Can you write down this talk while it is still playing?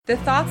The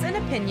thoughts and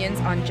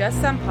opinions on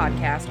Just Some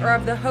Podcast are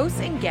of the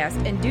hosts and guests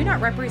and do not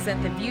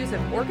represent the views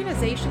of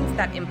organizations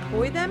that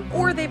employ them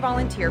or they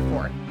volunteer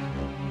for.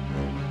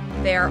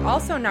 They are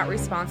also not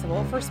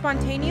responsible for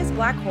spontaneous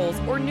black holes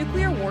or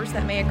nuclear wars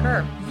that may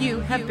occur.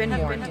 You have been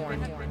warned.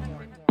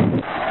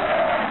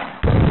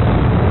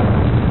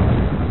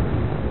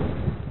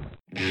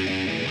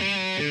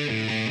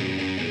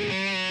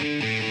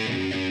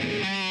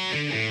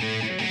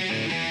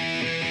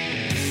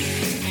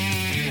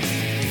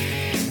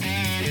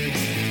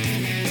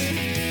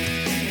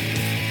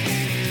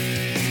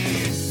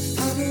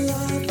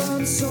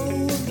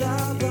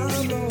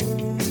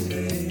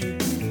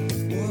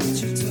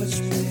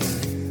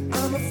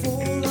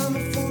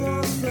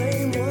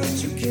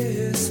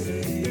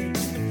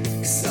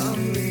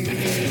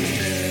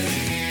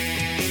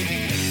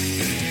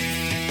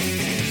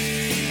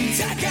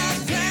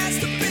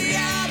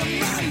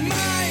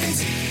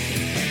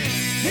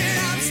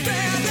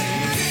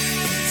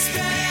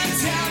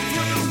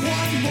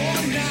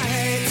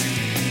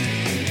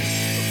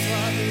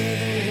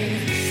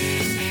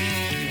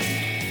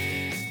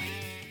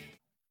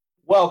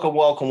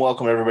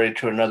 Welcome, everybody,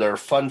 to another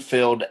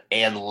fun-filled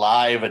and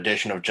live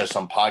edition of Just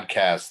Some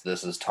Podcast.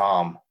 This is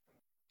Tom.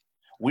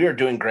 We are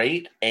doing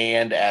great,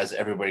 and as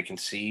everybody can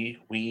see,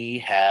 we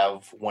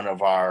have one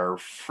of our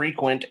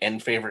frequent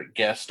and favorite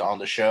guests on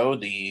the show,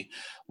 the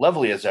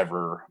lovely as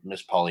ever,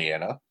 Miss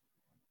Pollyanna.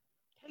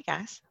 Hey,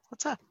 guys.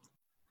 What's up?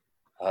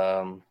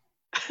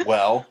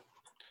 Well,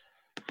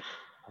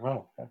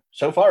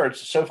 so far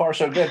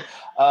so good.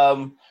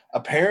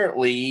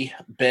 Apparently,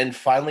 Ben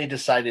finally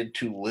decided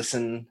to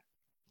listen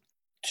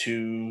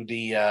to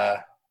the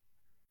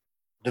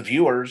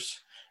viewers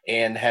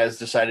and has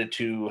decided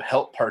to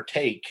help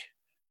partake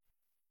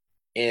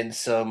in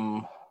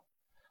some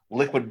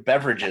liquid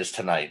beverages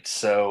tonight.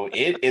 So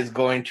it is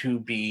going to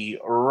be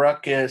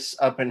ruckus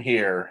up in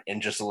here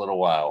in just a little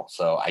while.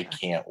 So I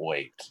can't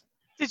wait.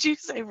 Did you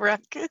say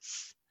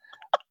ruckus?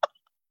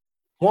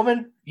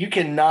 Woman, you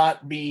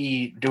cannot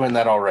be doing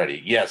that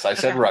already. Yes, I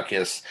said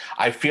ruckus.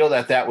 I feel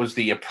that was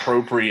the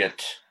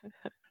appropriate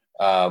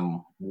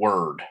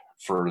word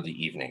for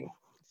the evening.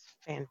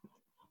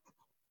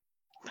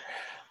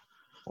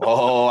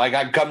 Oh, I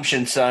got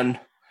gumption, son.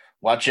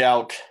 Watch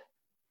out.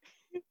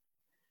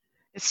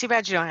 It's too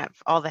bad you don't have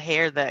all the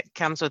hair that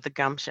comes with the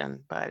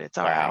gumption, but it's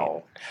all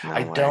right. No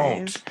I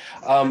don't.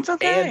 It's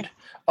okay.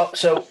 And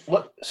so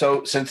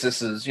since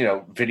this is,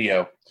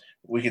 video,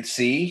 we could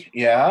see,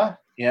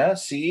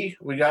 see,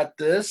 we got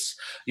this.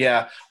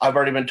 Yeah, I've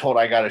already been told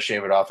I got to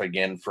shave it off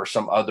again for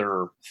some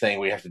other thing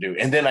we have to do,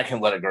 and then I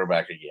can let it grow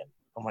back again.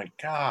 Oh my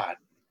God.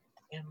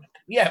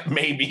 Yeah,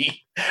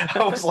 maybe.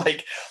 I was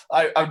like,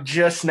 I'm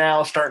just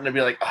now starting to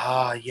be like,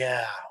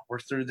 yeah,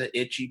 we're through the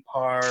itchy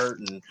part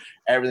and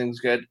everything's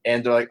good.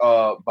 And they're like,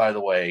 oh, by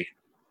the way,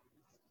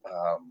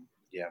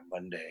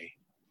 Monday.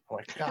 I'm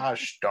like,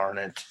 gosh, darn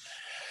it.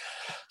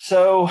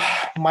 So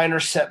minor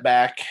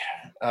setback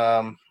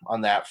on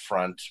that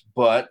front,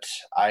 but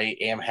I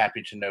am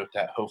happy to note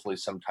that hopefully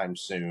sometime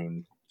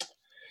soon,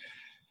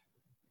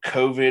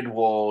 COVID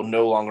will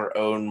no longer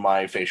own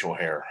my facial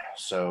hair.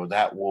 So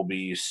that will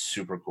be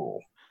super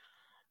cool.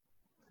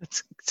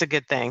 It's a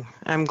good thing.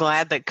 I'm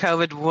glad that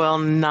COVID will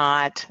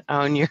not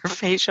own your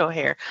facial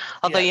hair.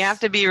 Although You have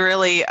to be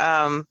really,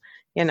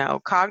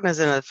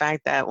 cognizant of the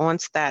fact that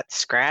once that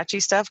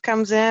scratchy stuff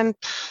comes in,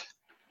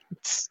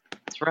 it's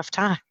a rough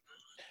time.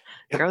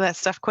 Grow that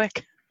stuff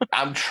quick.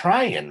 I'm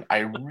trying. I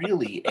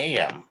really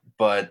am.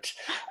 But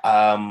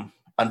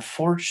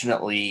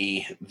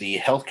unfortunately, the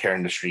healthcare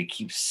industry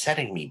keeps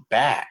setting me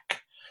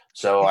back.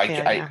 So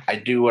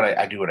I do what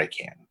I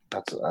can.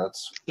 That's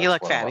you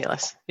look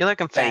fabulous. You're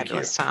looking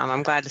fabulous, Tom.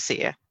 I'm glad to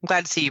see you. I'm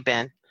glad to see you,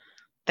 Ben.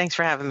 Thanks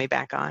for having me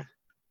back on.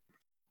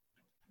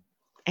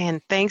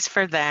 And thanks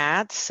for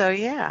that. So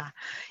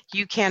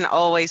you can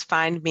always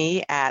find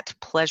me at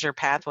Pleasure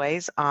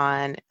Pathways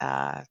on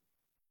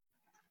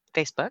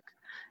Facebook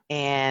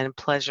and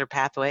Pleasure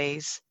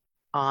Pathways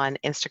on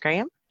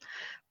Instagram.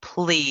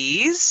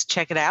 Please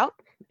check it out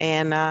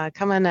and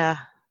come and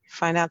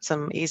find out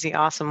some easy,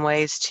 awesome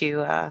ways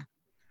to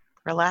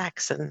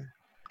relax and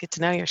get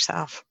to know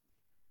yourself.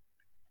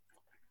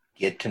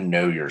 Get to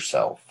know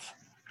yourself.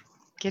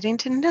 Getting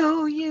to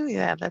know you.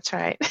 Yeah, that's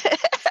right.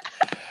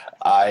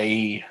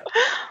 I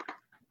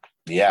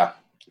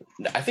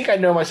think I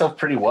know myself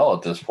pretty well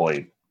at this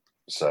point.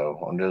 So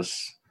I'm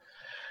just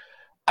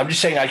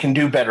saying I can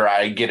do better.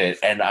 I get it.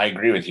 And I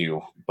agree with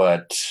you,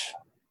 but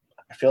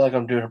I feel like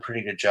I'm doing a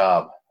pretty good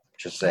job.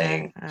 Just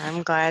saying.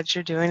 I'm glad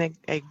you're doing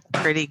a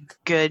pretty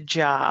good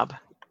job.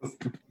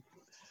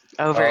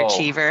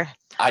 Overachiever.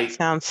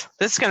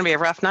 This is going to be a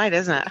rough night,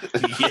 isn't it?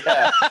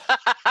 Yeah.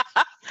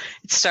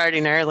 It's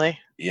starting early.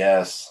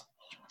 Yes.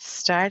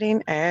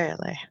 Starting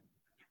early.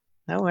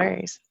 No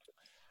worries.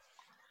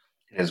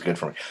 It is good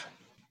for me.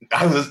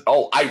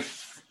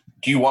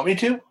 Do you want me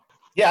to?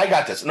 Yeah, I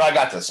got this. No, I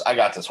got this.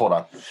 Hold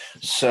on.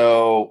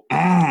 So,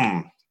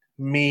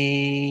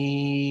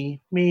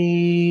 me.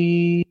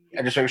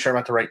 I just make sure I'm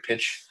at the right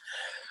pitch.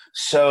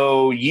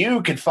 So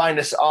you can find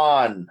us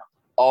on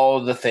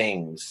all the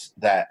things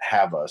that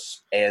have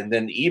us, and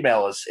then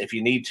email us if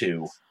you need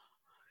to.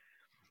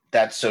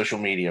 That's social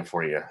media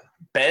for you.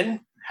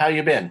 Ben, how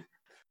you been?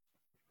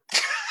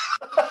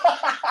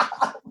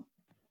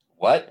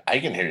 What? I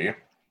can hear you.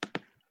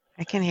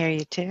 I can hear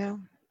you too.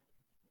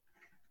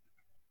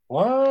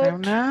 What? I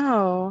don't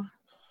know.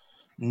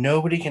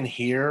 Nobody can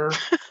hear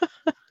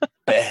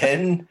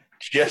Ben.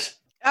 Just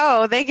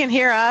they can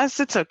hear us.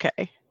 It's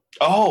okay.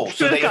 so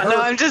they heard.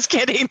 No, I'm just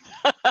kidding.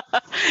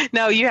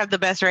 No, you have the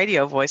best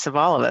radio voice of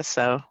all of us.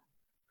 So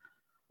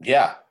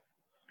Yeah.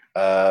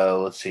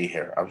 Let's see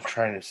here. I'm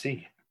trying to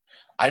see.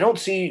 I don't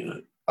see.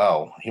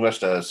 Oh, he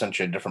must have sent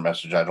you a different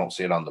message. I don't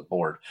see it on the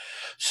board.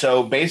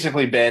 So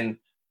basically, Ben,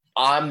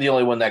 I'm the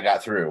only one that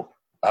got through.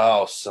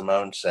 Oh,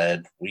 Simone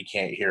said we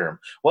can't hear him.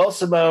 Well,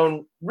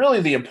 Simone,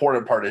 really the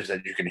important part is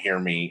that you can hear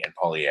me and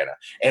Pollyanna.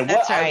 And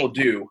That's what right. I will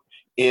do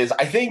is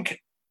I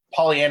think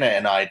Pollyanna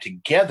and I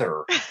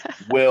together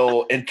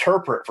will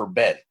interpret for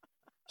Ben.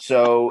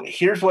 So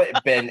here's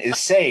what Ben is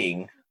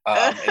saying.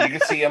 And you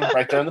can see him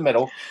right there in the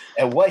middle.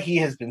 And what he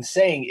has been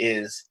saying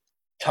is,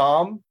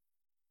 Tom,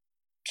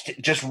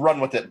 just run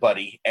with it,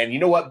 buddy. And you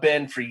know what,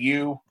 Ben, for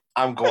you,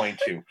 I'm going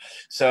to.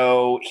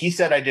 So he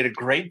said I did a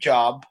great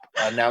job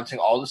announcing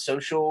all the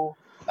social.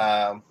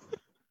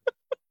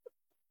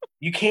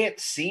 You can't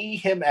see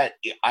him at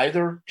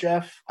either,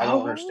 Jeff. I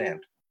don't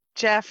understand.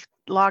 Jeff,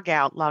 log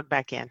out, log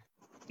back in.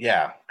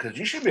 Yeah, because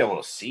you should be able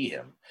to see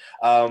him.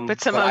 But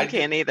Simone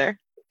can't either.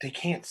 They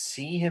can't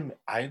see him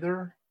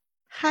either?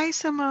 Hi,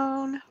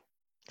 Simone.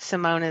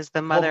 Simone is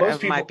the mother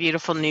of my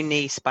beautiful new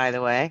niece, by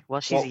the way. Well,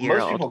 she's a year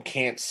old. Most people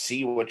can't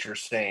see what you're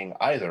saying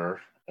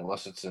either,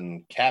 unless it's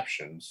in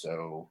captions.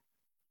 So,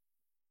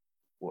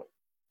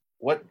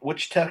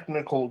 which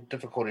technical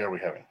difficulty are we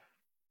having?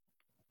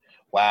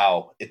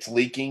 Wow, it's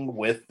leaking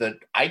with the.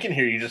 I can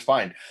hear you just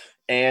fine,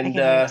 and I can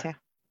hear you too.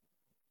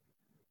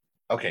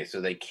 Okay,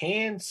 so they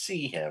can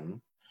see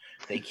him,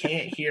 they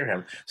can't hear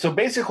him. So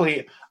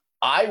basically,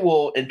 I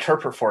will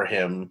interpret for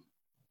him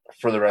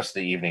for the rest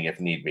of the evening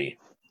if need be.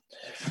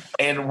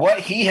 And what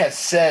he has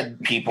said,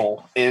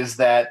 people, is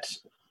that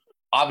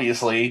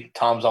obviously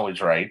Tom's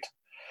always right.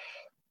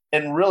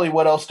 And really,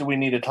 what else do we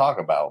need to talk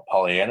about,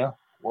 Pollyanna?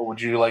 What would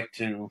you like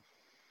to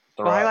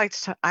throw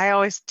out? I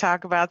always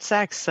talk about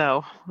sex,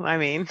 so I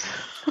mean,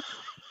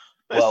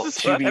 well, this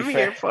is what I'm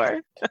here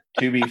for.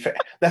 To be fair,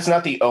 that's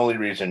not the only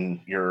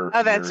reason you're.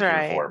 That's you're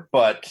right. Here for.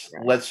 But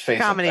let's face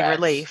it, comedy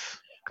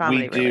relief.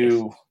 Comedy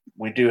relief.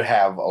 We do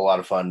have a lot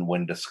of fun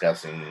when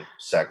discussing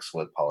sex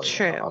with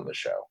Pollyanna on the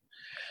show.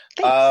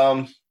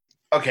 Thanks.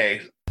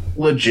 Okay,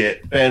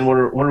 legit, Ben. What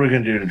are we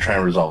going to do to try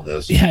and resolve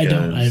this? Yeah, I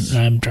don't.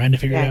 I'm trying to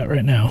figure it out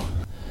right now.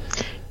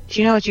 Do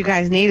you know what you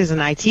guys need is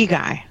an IT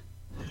guy?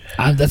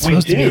 That's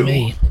supposed to be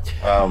me.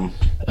 Yeah.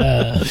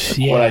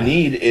 What I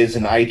need is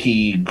an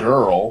IT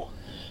girl.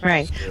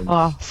 Right.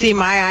 Well, see,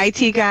 my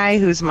IT guy,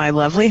 who's my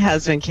lovely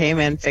husband, came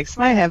in, fixed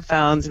my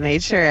headphones,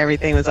 made sure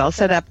everything was all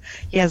set up.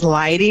 He has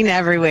lighting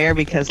everywhere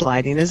because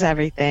lighting is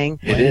everything.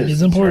 It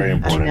is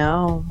important. I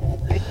know.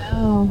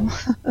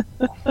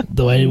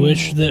 Though I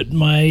wish that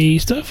my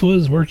stuff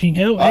was working.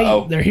 Oh,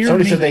 hey, they're hearing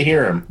Somebody me. said they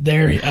hear him.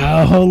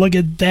 Oh, look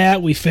at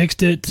that. We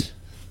fixed it.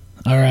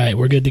 All right,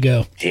 we're good to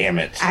go. Damn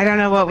it. I don't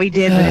know what we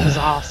did, but it was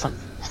awesome.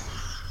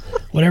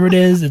 Whatever it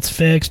is, it's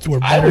fixed. We're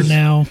better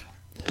now.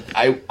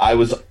 I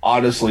was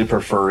honestly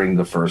preferring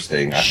the first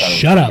thing. I thought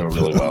Shut it was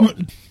up. really well.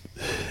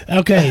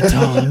 Okay,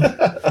 Tom.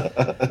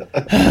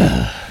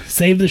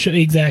 Save the show.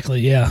 Exactly,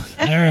 yeah.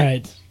 All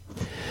right.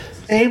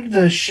 Save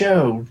the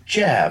show,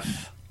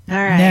 Jeff. All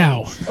right.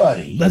 Now,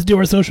 buddy, let's do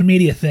our social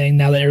media thing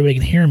now that everybody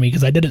can hear me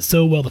because I did it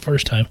so well the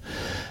first time.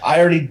 I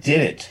already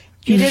did it.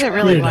 You did it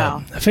really well.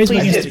 Facebook,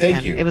 Please,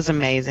 thank you. It was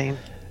amazing.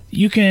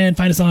 You can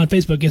find us on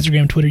Facebook,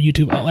 Instagram, Twitter,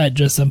 YouTube, all at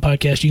Just Some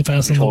Podcast. You can find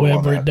us on the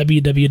web. We're at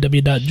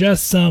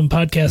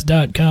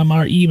www.justsomepodcast.com.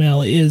 Our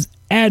email is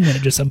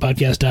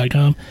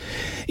admin@justsomepodcast.com.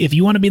 If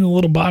you want to be in the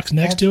little box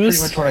next to us,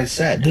 pretty much what I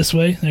said. This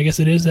way, I guess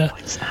it is.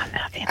 It's not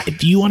nothing.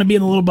 If you want to be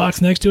in the little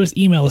box next to us,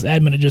 email us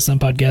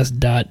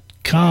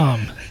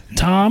admin@justsomepodcast.com.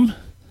 Tom,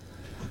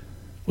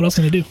 what else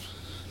can they do?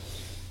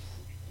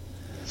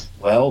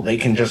 Well, they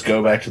can just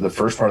go back to the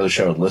first part of the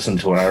show and listen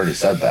to when I already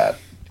said that.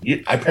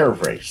 I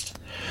paraphrased.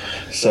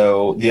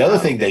 So the other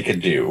thing they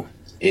could do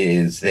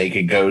is they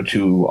could go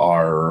to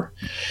our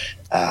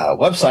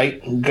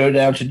website, go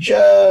down to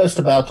just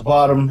about the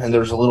bottom, and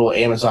there's a little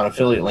Amazon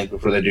affiliate link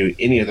before they do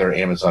any of their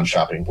Amazon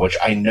shopping, which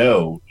I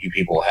know you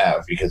people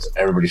have because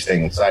everybody's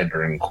staying inside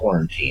during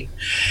quarantine.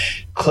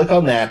 Click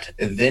on that,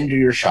 and then do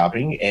your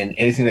shopping, and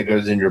anything that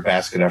goes in your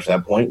basket after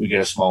that point, we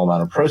get a small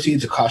amount of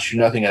proceeds. It costs you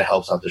nothing, and it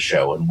helps out the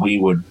show, and we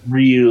would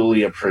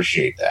really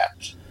appreciate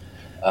that.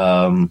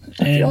 I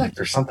feel like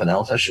there's something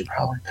else I should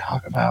probably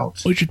talk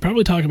about. We should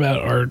probably talk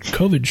about our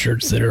COVID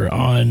shirts that are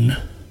on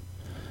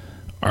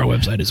our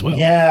website as well.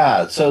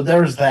 Yeah, so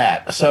there's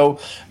that. So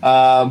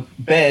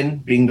Ben,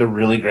 being the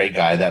really great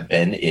guy that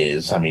Ben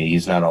is, I mean,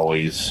 he's not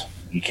always,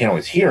 you can't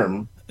always hear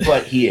him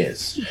but he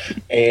is.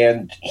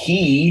 And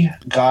he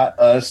got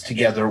us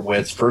together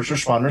with First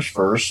Responders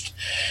First,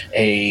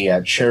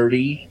 a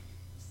charity,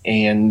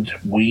 and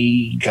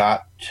we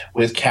got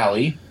with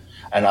Callie.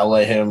 And I'll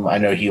let him. I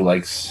know he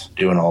likes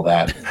doing all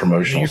that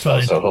promotional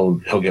stuff,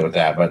 so he'll get with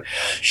that. But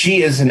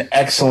she is an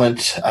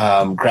excellent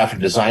graphic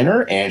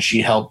designer, and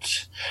she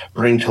helped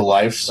bring to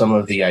life some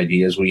of the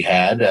ideas we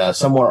had.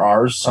 Some were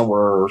ours, some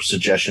were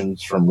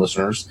suggestions from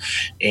listeners,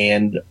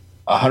 and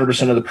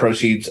 100% of the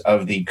proceeds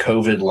of the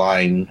COVID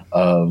line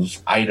of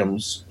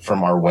items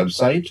from our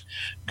website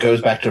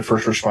goes back to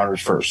First Responders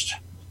First.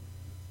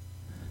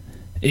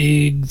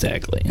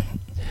 Exactly.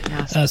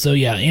 So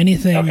yeah,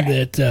 anything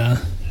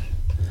that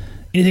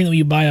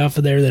you buy off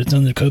of there that's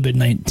in the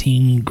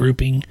COVID-19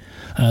 grouping,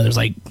 there's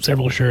like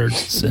several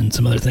shirts and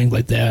some other things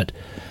like that.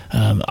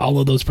 All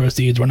of those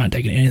proceeds, we're not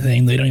taking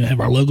anything. They don't even have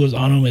our logos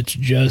on them. It's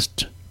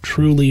just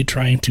truly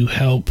trying to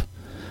help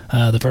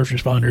the first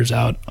responders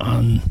out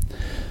on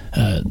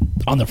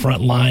the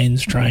front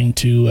lines, trying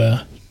to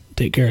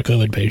take care of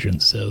COVID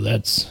patients. So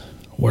that's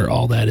where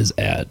all that is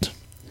at.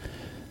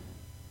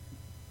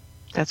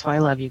 That's why I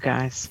love you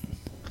guys.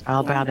 All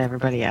about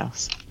everybody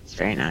else. It's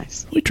very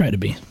nice. We try to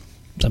be.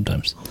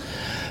 Sometimes.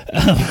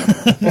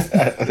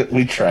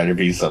 We try to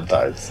be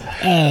sometimes.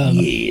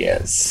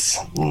 Yes.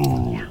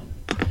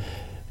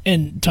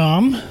 And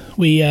Tom,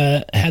 we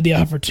had the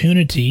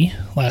opportunity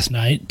last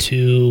night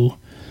to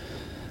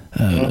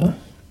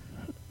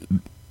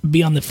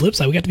be on the flip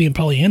side. We got to be in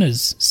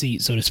Pollyanna's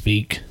seat, so to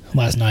speak,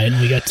 last night,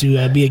 and we got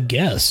to be a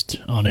guest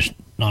on a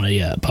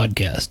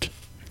podcast.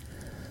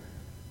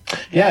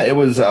 Yeah, it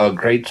was a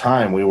great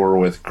time. We were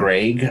with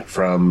Greg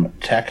from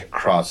Tech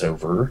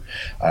Crossover.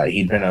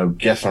 He'd been a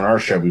guest on our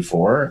show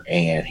before,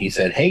 and he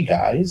said, "Hey,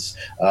 guys,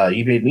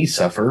 you made me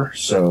suffer,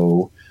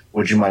 so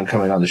would you mind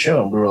coming on the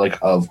show?" And we were like,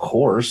 "Of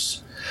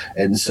course."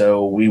 And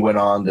so we went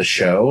on the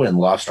show and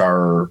lost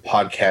our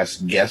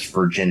podcast guest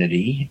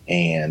virginity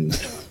and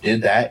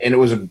did that, and it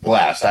was a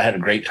blast. I had a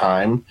great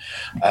time.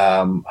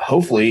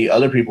 Hopefully,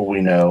 other people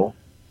we know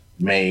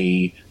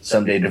may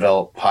someday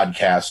develop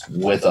podcast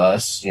with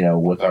us,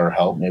 with our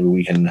help. Maybe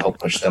we can help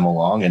push them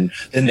along, and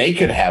then they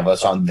could have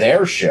us on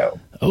their show.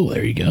 Oh,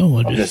 there you go.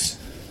 I'm just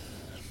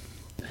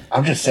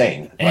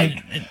saying,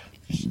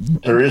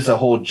 there is a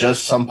whole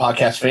Just Some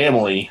Podcast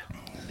family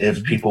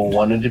if people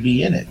wanted to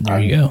be in it.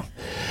 There you go.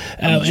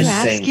 Are you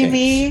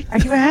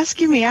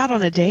asking me out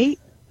on a date?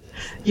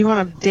 You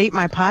want to date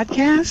my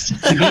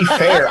podcast? To be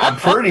fair, I'm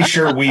pretty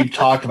sure we've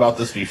talked about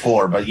this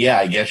before, but yeah,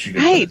 I guess you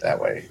could put it that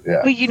way.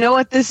 Yeah. But you know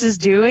what this is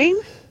doing?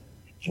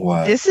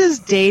 What? This is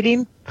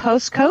dating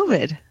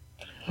post-COVID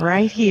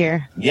right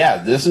here. Yeah,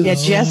 this is... You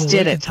just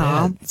did it,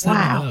 Tom.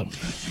 Wow.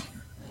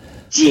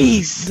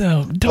 Jeez.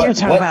 No, don't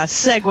talk about a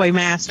segue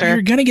master.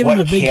 You're going to give him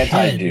a big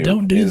head.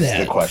 Don't do that.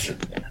 The question.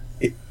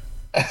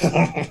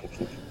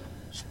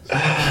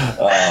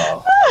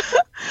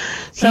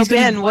 So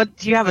Ben, what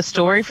do you have a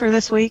story for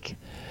this week?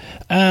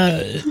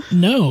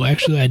 No,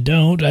 actually I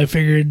don't. I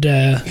figured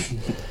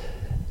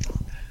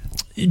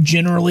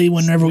generally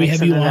whenever we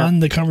have you on,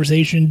 the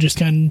conversation just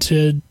kind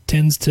of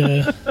tends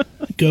to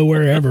go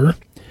wherever.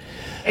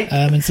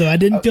 And so I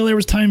didn't feel there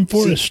was time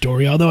for a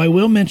story, although I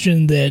will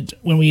mention that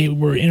when we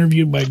were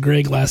interviewed by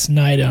Greg last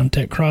night on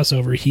Tech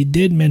Crossover, he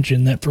did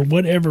mention that for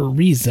whatever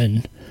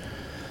reason,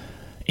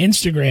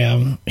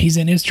 Instagram, he's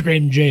in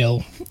Instagram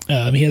jail.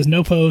 He has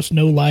no posts,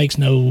 no likes,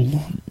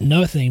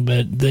 nothing,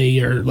 but they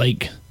are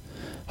like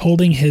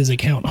holding his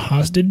account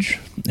hostage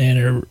and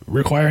are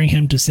requiring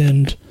him to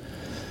send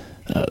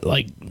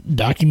like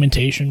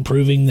documentation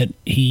proving that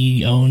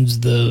he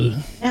owns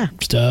the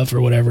stuff or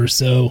whatever.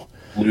 So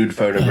lewd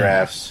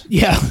photographs.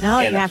 Yeah. No,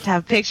 you have to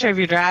have a picture of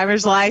your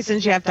driver's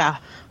license. You have to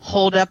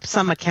hold up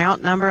some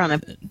account number on a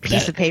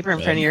piece of paper in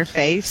front of your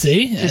face.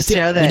 See? To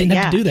show that, we didn't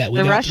have to do that.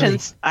 The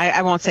Russians,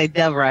 I won't say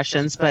the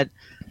Russians, but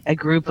a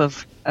group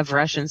of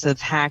Russians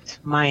have hacked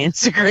my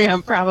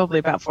Instagram probably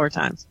about 4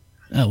 times.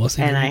 Oh, we'll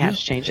see. And I have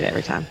to change it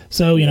every time.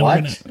 So,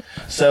 what?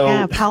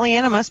 Yeah,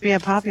 Pollyanna must be a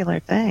popular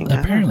thing.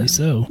 Apparently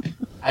so.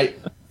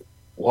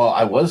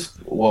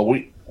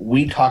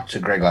 We talked to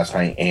Greg last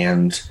night,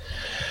 and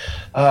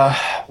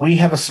we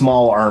have a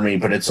small army,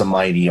 but it's a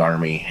mighty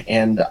army.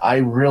 And I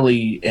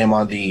really am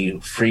on the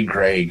Free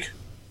Greg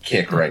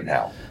kick right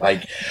now.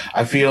 Like,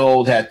 I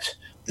feel that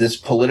this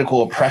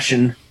political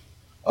oppression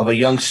of a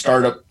young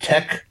startup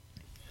tech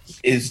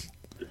is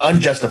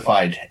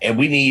unjustified, and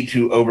we need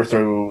to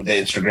overthrow the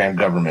Instagram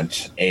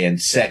government and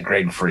set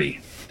Greg free.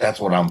 That's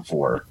what I'm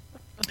for.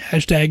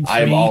 Hashtag free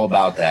I'm all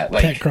about that.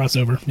 Tech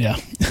Crossover. Yeah.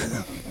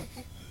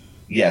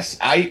 Yes,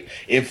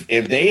 if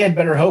they had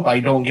better hope I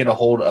don't get a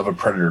hold of a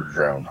Predator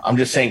drone. I'm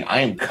just saying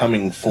I am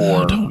coming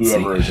for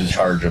whoever is in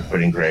charge of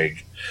putting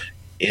Greg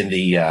in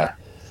the Instagram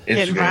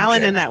getting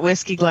violent in that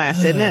whiskey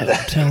glass, isn't it?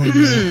 I'm telling you.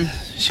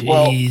 Jeez.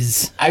 Well,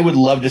 I would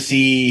love to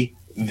see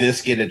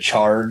this get a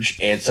charge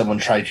and someone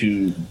try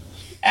to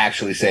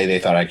actually say they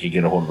thought I could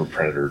get a hold of a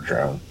Predator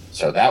drone.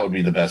 So that would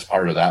be the best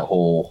part of that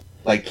whole,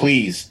 like,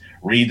 please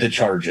read the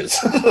charges.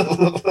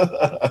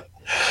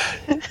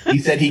 He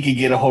said he could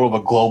get a hold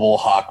of a Global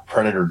Hawk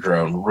Predator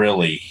drone.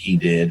 Really, he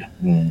did.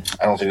 I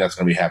don't think that's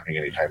going to be happening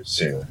anytime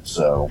soon.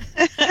 So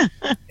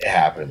it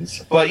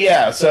happens. But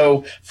yeah,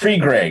 so Free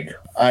Greg.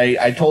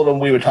 I told him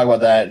we would talk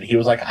about that. And he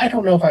was like, I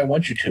don't know if I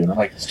want you to. And I'm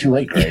like, it's too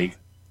late, Greg.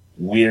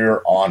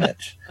 We're on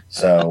it.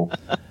 So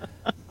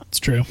it's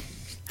true.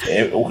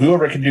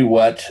 Whoever can do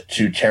what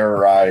to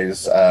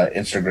terrorize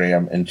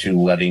Instagram into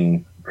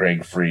letting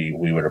Greg free,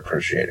 we would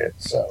appreciate it.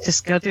 So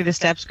just go through the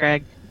steps,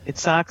 Greg. It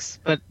sucks,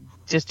 but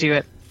just do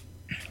it.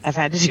 I've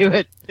had to do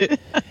it.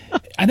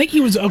 I think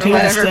he was okay for with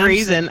whatever steps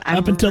reason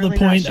up until the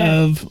point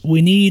of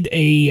we need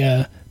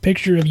a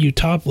picture of you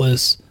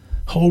topless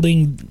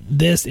holding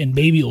this in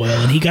baby oil,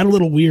 and he got a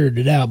little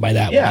weirded out by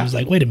that one. He was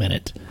like, "Wait a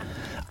minute,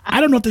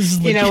 I don't know if this is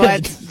legit." You know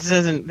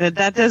what?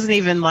 That doesn't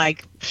even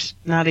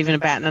not even a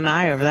bat in an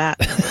eye over that.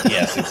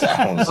 Yes,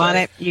 exactly. On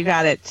it, you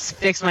got it.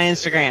 Fix my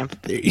Instagram.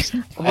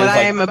 What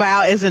I am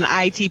about is an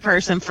IT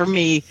person for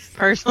me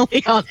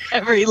personally on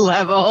every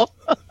level.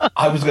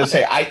 I was going to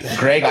say,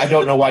 Greg, I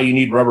don't know why you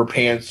need rubber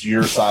pants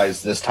your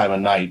size this time of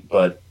night,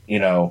 but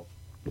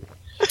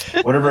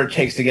whatever it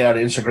takes to get out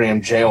of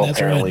Instagram jail. That's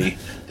apparently, right.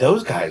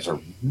 Those guys are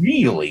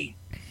really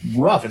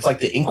rough. It's like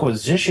the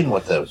Inquisition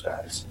with those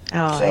guys.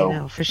 Oh, so, I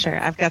know for sure.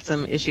 I've got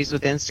some issues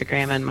with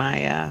Instagram and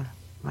my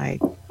my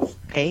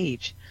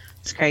page.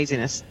 It's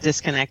craziness,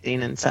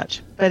 disconnecting and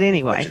such. But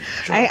anyway,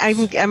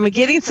 I'm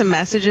getting some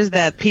messages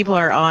that people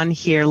are on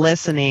here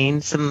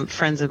listening, some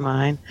friends of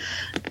mine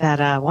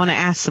that want to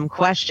ask some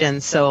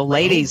questions. So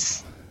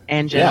ladies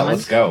and gentlemen,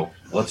 let's go.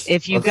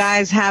 If you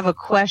guys have a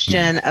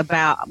question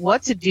about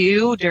what to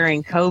do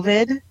during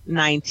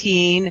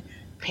COVID-19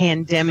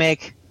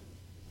 pandemic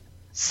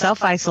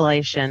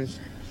self-isolation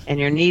and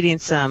you're needing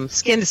some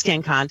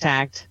skin-to-skin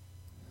contact,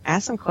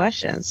 ask some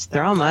questions.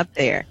 Throw them up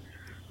there.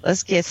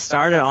 Let's get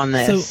started on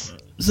this.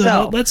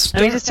 So let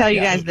me just tell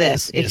you guys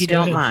this, if you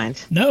don't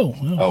mind. No.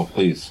 Oh,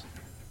 please.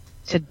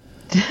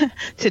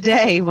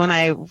 Today, when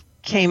I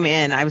came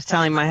in, I was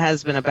telling my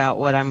husband about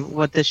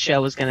what this show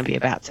was going to be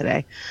about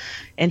today.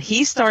 And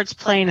he starts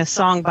playing a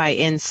song by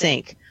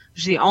NSYNC.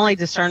 The only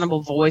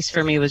discernible voice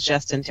for me was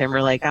Justin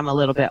Timberlake. I'm a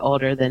little bit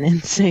older than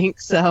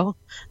NSYNC, so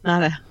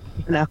not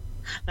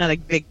a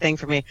big thing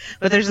for me.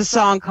 But there's a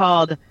song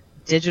called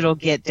Digital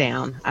Get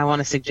Down. I want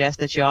to suggest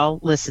that you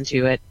all listen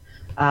to it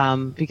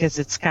because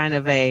it's kind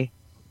of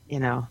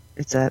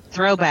it's a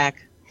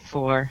throwback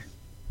for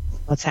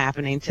what's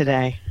happening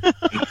today.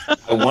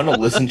 I want to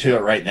listen to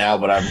it right now,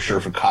 but I'm sure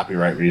for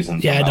copyright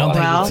reasons. Yeah, I don't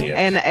think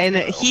and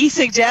he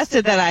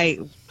suggested that I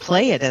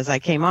play it as I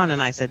came on,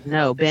 and I said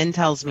no. Ben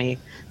tells me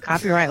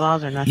copyright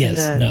laws are nothing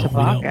to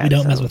balk at. We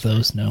don't mess with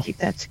those. No, keep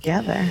that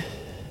together.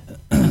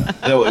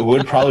 Though it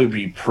would probably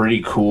be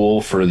pretty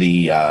cool for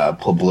the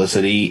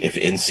publicity if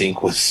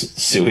NSYNC was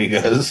suing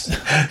us.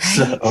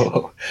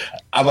 So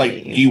I'm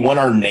like, do you want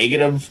our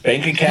negative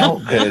bank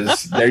account?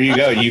 Because there you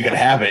go. You can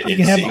have it. You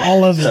can have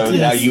all of it. So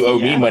now you owe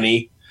me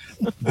money.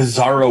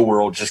 Bizarro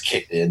World just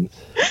kicked in.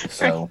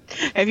 So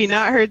have you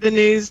not heard the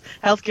news?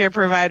 Healthcare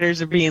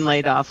providers are being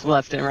laid off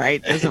left and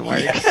right. Doesn't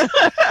work.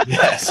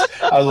 Yes.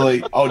 I was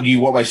like, oh, do you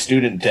want my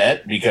student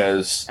debt?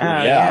 Because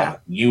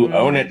you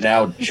own it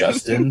now,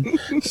 Justin.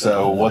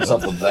 So what's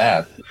up with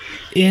that?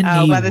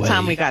 Anyway. By the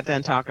time we got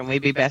done talking,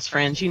 we'd be best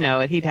friends. You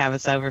know it. He'd have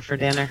us over for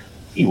dinner.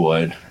 He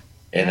would.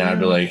 And I'd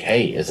be like,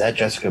 hey, is that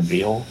Jessica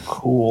Biel?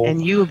 Cool.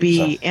 And you would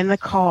be in the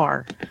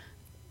car.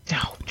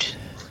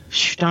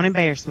 Don't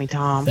embarrass me,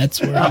 Tom.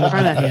 That's where not in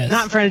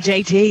front of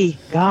JT.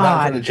 God.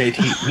 Not in front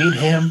of JT. Me and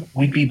him,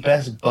 we'd be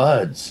best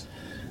buds.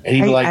 And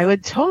he'd be like, I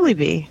would totally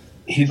be.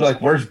 He's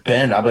like, where's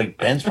Ben? I'm like,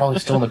 Ben's probably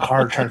still in the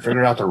car trying to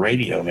figure out the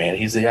radio, man.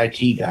 He's the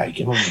IT guy.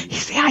 Give him.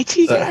 He's the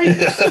IT guy.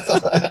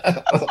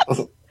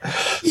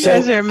 You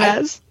guys are a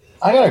mess.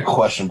 I got a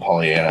question,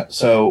 Pollyanna.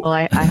 So, well,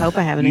 I hope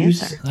I have an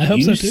answer. I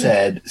hope so too. You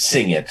said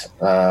sing it.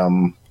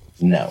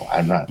 No,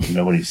 I'm not.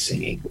 Nobody's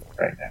singing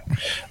right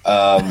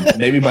now.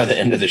 Maybe by the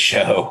end of the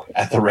show,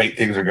 at the rate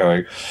things are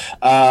going.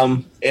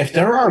 If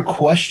there are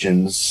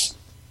questions,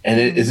 and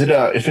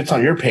if it's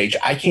on your page,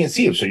 I can't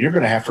see them, so you're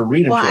going to have to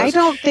read them. Well, I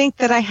don't think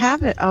that I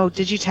have it. Oh,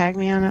 did you tag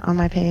me on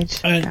my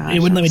page? It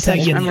wouldn't let me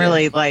tag you. I'm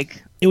really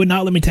like. It would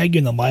not let me tag you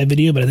in the live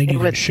video, but I think you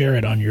can share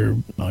it on your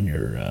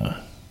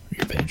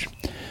page.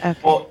 Okay.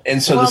 Well,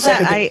 and so the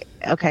second thing,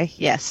 okay,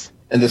 yes.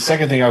 And the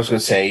second thing I was going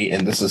to say,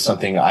 and this is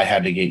something I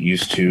had to get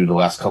used to the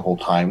last couple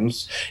of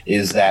times,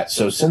 is that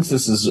since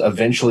this is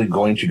eventually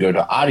going to go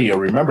to audio,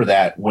 remember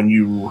that when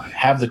you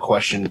have the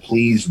question,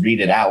 please read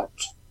it out.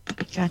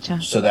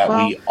 Gotcha. So that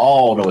we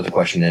all know what the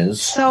question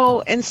is. So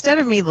instead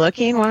of me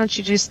looking, why don't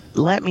you just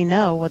let me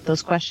know what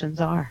those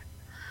questions are?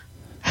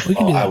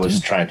 All I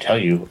was trying to tell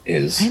you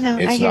is it's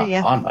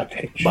not on my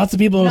page. Lots of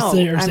people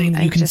are saying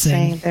you can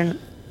sing.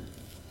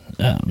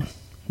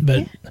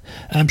 But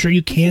I'm sure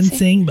you can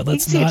sing, but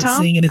let's not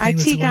sing anything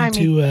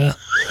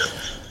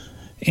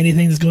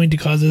that's going to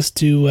cause us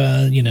to,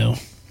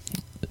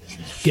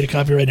 get a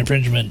copyright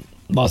infringement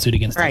lawsuit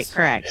against us. Right,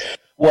 correct.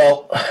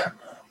 Well,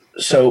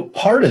 So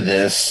part of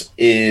this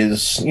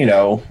is,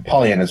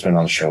 Pollyanna's been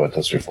on the show with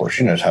us before.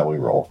 She knows how we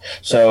roll.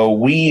 So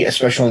we,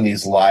 especially in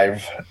these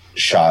live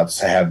shots,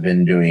 have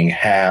been doing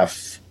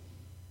half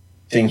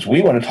things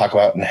we want to talk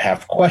about and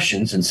half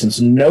questions. And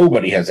since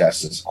nobody has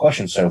asked us a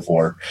question so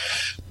far,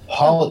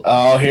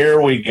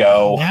 here we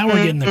go. Now we're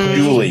getting the questions.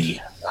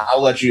 Julie,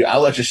 I'll let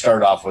you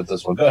start off with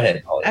this one. Go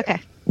ahead, Pollyanna. Okay.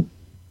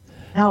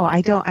 No, I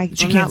don't. I'm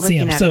not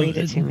looking at it. Read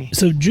it to me.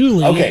 So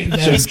Julie. Okay,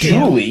 so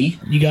Julie.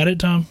 You got it,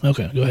 Tom?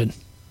 Okay, go ahead.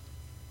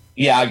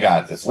 Yeah, I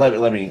got this.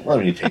 Let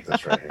me take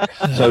this right here.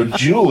 So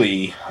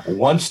Julie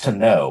wants to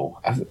know.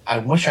 I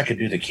wish I could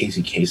do the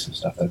Casey Kasem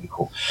stuff. That'd be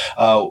cool.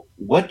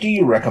 What do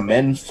you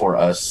recommend for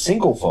us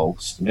single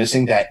folks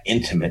missing that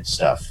intimate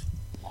stuff?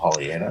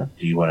 Pollyanna,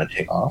 do you want to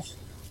take off?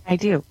 I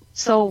do.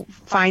 So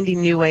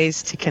finding new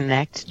ways to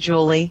connect,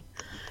 Julie,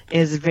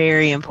 is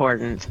very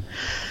important.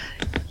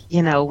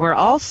 We're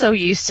all so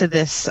used to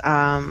this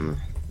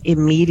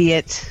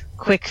immediate,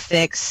 quick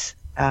fix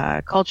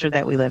culture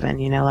that we live in.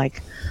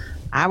 Like,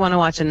 I want to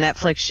watch a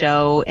Netflix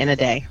show in a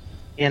day.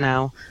 I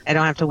don't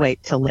have to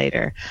wait till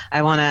later.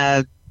 I want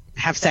to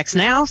have sex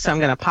now, so I'm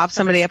going to pop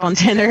somebody up on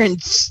Tinder and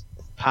just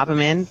pop them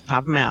in,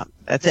 pop them out.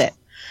 That's it.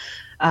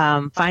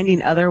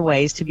 Finding other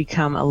ways to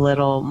become a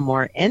little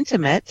more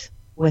intimate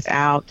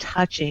without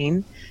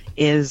touching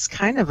is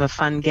kind of a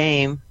fun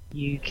game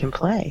you can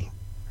play.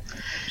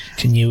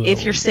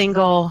 If you're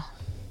single,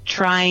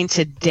 trying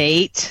to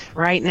date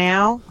right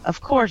now,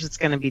 of course it's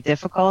going to be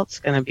difficult. It's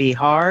going to be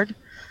hard.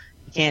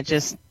 You can't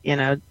just,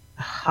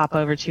 hop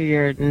over to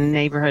your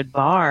neighborhood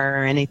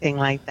bar or anything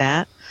like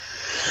that.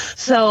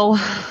 So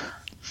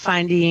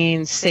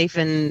finding safe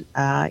and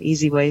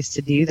easy ways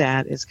to do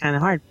that is kind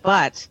of hard.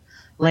 But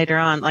later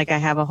on, like, I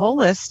have a whole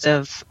list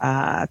of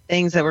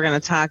things that we're going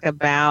to talk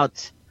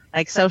about,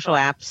 like social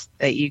apps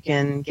that you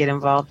can get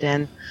involved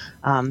in.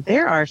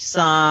 There are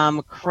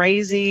some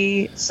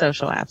crazy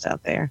social apps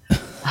out there.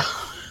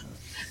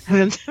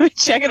 I've been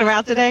checking them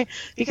out today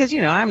because,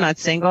 I'm not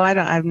single.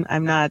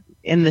 I'm not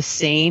in the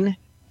scene,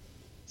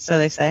 so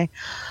they say.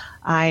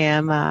 I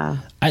am.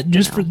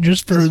 Just for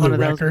the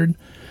record,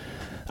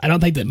 I don't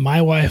think that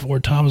my wife or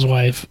Tom's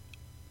wife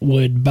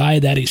would buy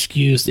that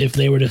excuse if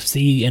they were to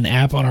see an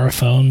app on our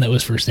phone that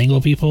was for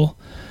single people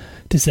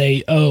to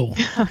say, "Oh,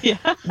 yeah.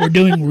 We're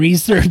doing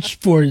research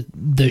for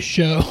the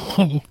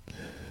show."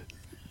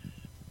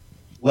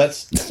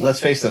 Let's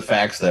face the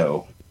facts,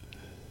 though.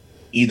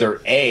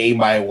 Either A,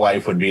 my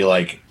wife would be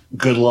like,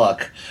 "Good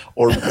luck,"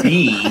 or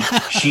B,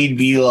 she'd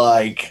be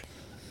like,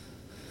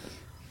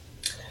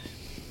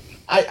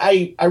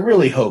 I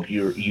really hope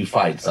you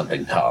find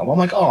something, Tom. I'm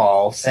like,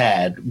 oh,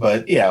 sad,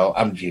 but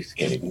I'm just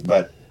kidding.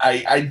 But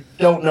I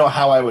don't know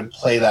how I would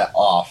play that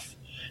off,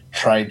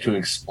 trying to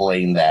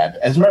explain that.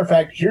 As a matter of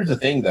fact, here's the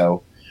thing,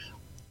 though.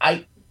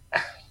 I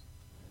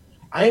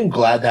am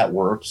glad that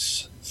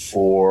works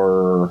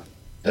for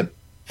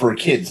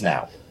kids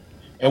now.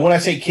 And when I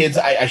say kids,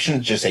 I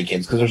shouldn't just say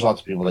kids, because there's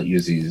lots of people that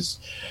use these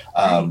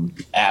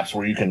apps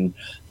where you can.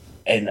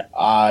 And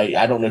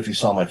I don't know if you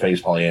saw my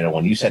face, Pollyanna,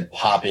 when you said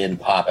pop in,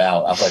 pop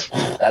out. I was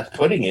like, that's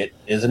putting it,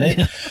 isn't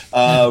it?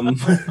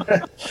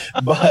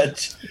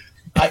 But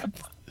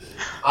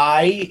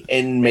I,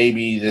 and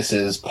maybe this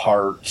is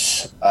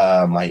part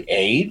my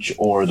age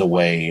or the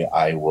way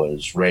I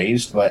was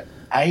raised, but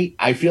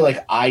I feel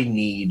like I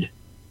need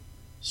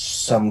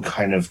some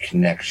kind of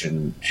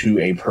connection to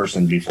a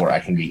person before I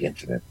can be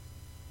intimate.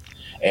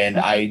 And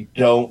I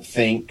don't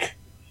think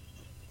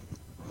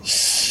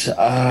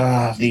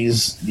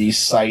these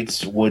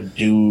sites would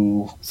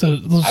do.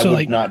 I would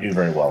like, not do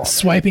very well.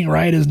 Swiping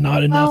right is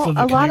not enough of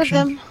a connection. Lot of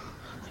them,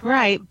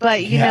 right?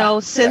 But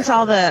since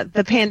all the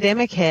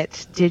pandemic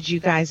hit, did you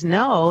guys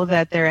know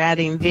that they're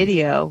adding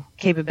video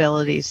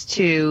capabilities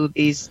to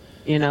these?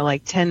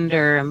 Like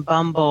Tinder and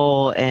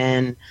Bumble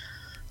and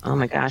oh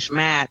my gosh,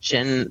 Match,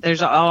 and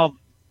there's all.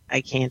 I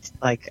can't,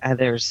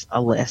 there's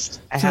a list.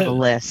 I have a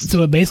list.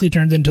 So it basically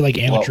turns into like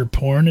amateur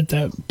porn at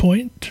that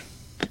point?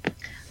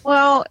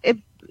 Well,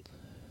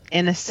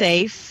 in a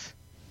safe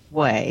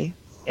way,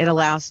 it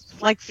allows,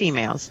 like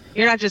females,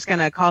 you're not just going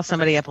to call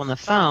somebody up on the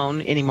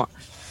phone anymore.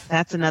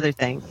 That's another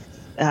thing.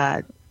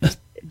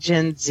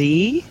 Gen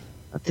Z,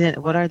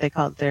 what are they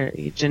called?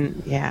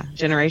 Generation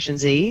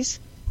Zs.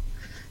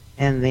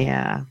 And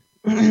the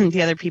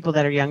the other people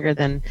that are younger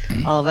than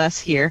all of us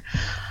here.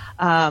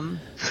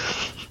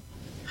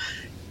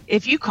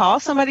 If you call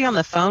somebody on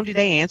the phone, do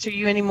they answer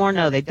you anymore?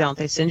 No, they don't.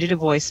 They send you to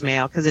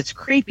voicemail because it's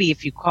creepy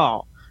if you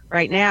call.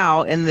 Right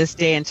now, in this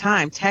day and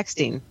time,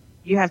 texting,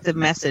 you have to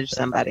message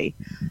somebody.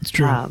 It's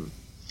true.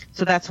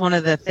 So that's one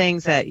of the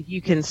things that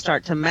you can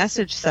start to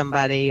message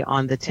somebody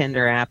on the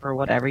Tinder app or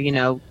whatever.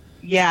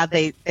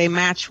 They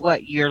match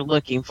what you're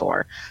looking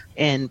for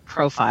in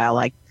profile.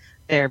 Like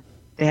they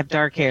have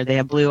dark hair, they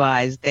have blue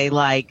eyes, they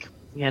like,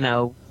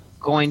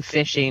 going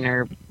fishing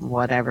or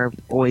whatever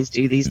boys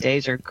do these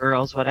days, or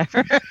girls,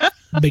 whatever.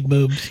 Big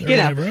boobs.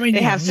 Whatever.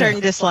 They have certain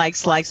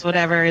dislikes, likes,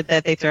 whatever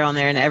that they throw on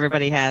there, and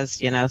everybody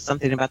has,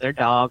 something about their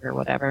dog or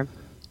whatever.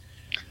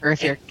 Or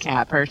if you're a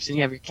cat person,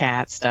 you have your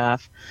cat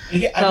stuff.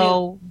 Yeah,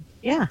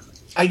 Yeah.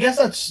 I guess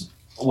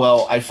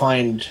I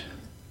find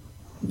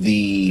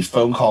the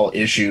phone call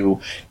issue,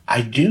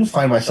 I do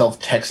find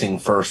myself texting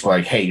first,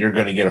 like, hey, you're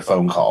going to get a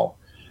phone call.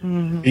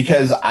 Mm-hmm.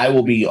 Because I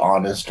will be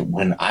honest,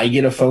 when I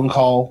get a phone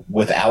call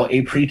without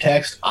a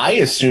pretext, I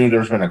assume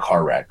there's been a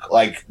car wreck.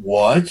 Like,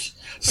 what?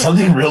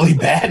 Something really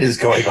bad is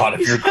going on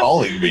if you're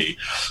calling me.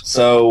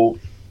 So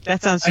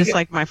that sounds just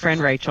like my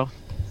friend Rachel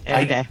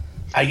every day.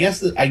 I guess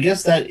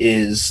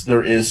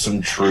there is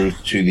some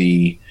truth to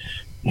the,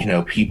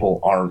 people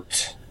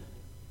aren't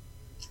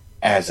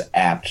as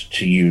apt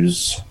to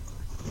use,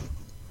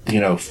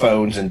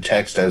 phones and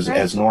text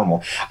as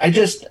normal.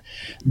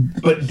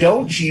 But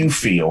don't you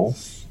feel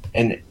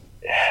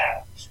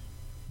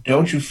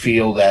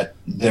that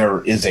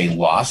there is a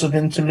loss of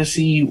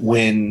intimacy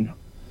when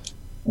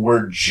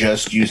we're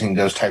just using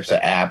those types of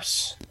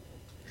apps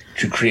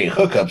to create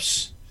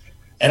hookups?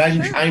 And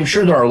I'm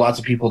sure there are lots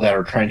of people that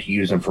are trying to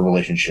use them for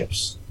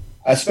relationships,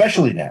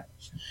 especially now.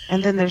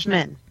 And then there's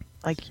men,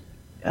 like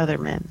other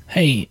men.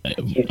 Hey,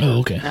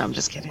 okay. No, I'm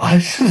just kidding.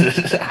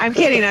 I'm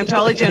kidding. I'm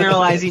totally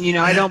generalizing.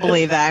 I don't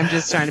believe that. I'm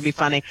just trying to be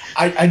funny.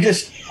 I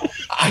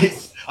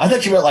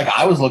thought you meant like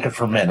I was looking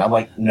for men. I'm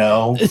like,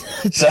 no.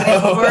 So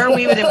or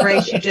we would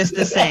embrace you just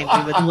the same.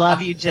 We would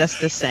love you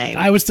just the same.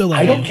 I would still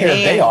love you. I don't care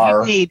if they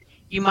are.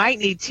 You might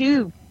need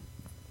 2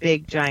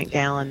 big giant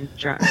gallon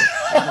drums.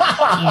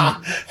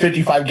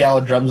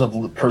 55-gallon drums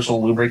of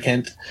personal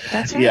lubricant.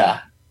 That's right.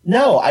 Yeah.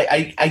 No,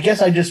 I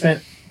guess I just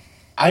meant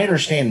I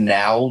understand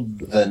now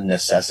the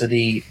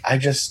necessity.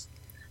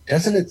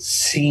 Doesn't it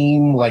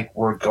seem like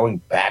we're going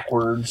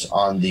backwards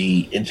on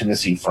the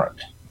intimacy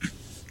front?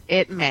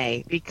 It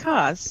may,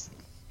 because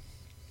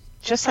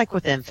just like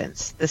with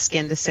infants, the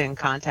skin-to-skin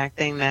contact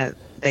thing that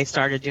they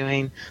started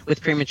doing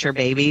with premature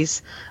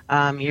babies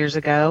years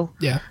ago,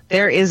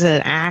 there is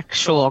an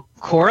actual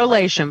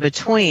correlation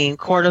between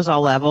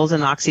cortisol levels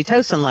and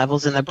oxytocin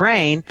levels in the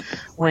brain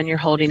when you're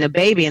holding a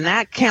baby. And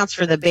that counts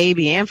for the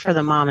baby and for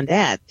the mom and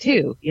dad,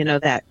 too,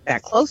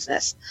 that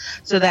closeness.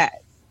 So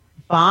that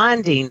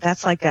bonding,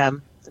 that's like a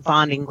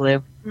bonding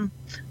glue. We'll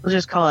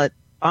just call it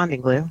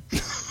bonding glue.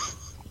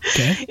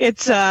 Okay.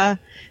 It's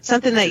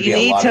something that you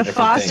need to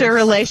foster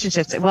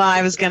relationships. Well,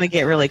 I was going to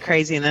get really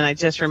crazy, and then I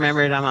just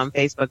remembered I'm on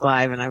Facebook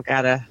Live, and I've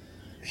got to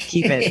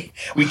keep it.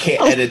 We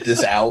can't edit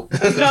this out.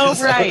 No,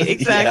 right,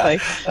 exactly.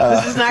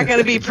 This is not going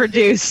to be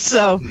produced.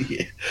 So,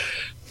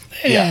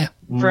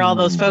 for all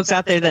those folks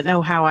out there that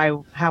know how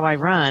I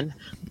run,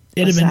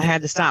 I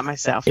had to stop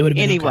myself. It would have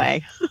been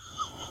anyway.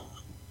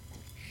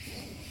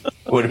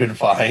 Would have been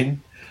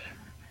fine.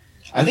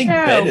 I think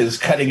Ben is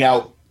cutting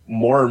out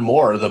more and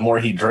more the more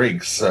he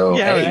drinks. So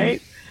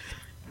right.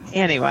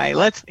 Anyway,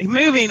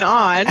 moving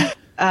on.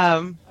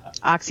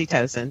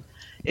 Oxytocin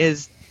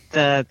is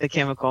the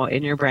chemical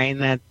in your brain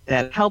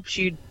that helps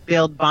you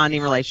build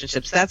bonding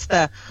relationships. That's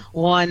the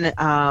one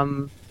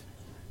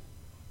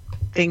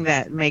thing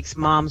that makes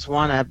moms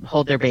want to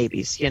hold their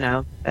babies.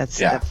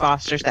 That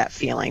fosters that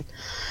feeling.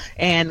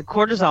 And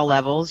cortisol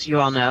levels,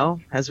 you all know,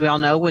 as we all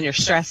know, when you're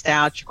stressed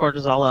out, your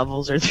cortisol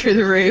levels are through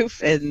the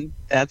roof, and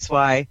that's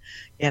why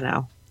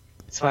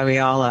we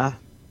all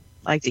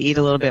like to eat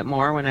a little bit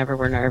more whenever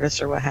we're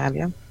nervous or what have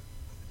you.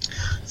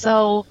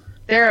 So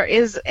there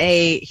is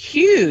a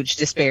huge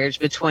disparage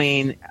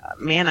between,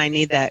 I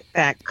need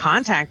that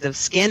contact of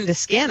skin to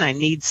skin. I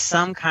need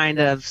some kind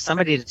of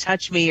somebody to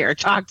touch me or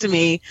talk to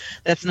me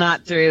that's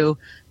not through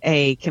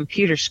a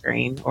computer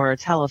screen or a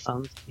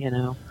telephone,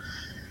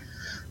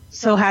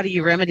 So how do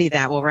you remedy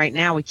that? Well, right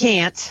now we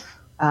can't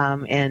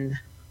in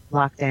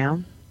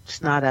lockdown.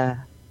 It's not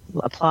a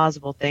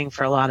plausible thing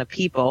for a lot of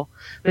people.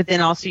 But then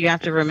also you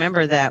have to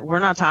remember that we're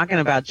not talking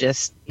about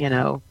just,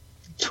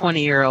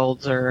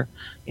 20-year-olds or,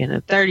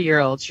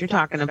 30-year-olds. You're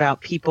talking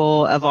about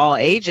people of all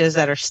ages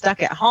that are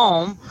stuck at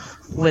home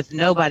with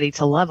nobody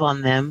to love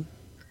on them.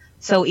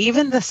 So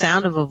even the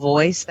sound of a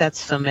voice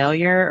that's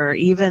familiar, or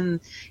even,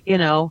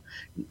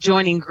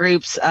 joining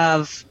groups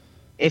of,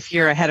 if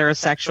you're a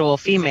heterosexual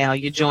female,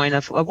 you join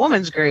a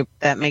woman's group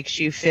that makes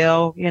you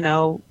feel,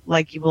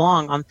 like you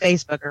belong on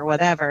Facebook or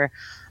whatever.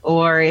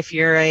 Or if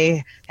you're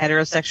a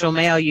heterosexual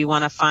male, you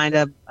want to find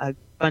a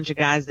bunch of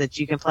guys that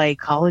you can play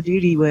Call of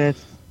Duty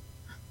with.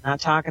 Not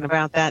talking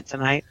about that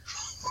tonight.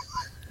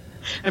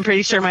 I'm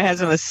pretty sure my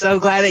husband was so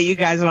glad that you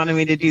guys wanted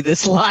me to do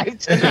this live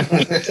tonight.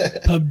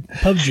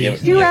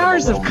 PUBG. 2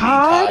 hours of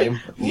COD.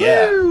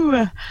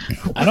 Yeah.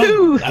 I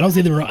don't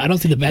see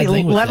the bad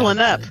thing with leveling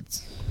that. up.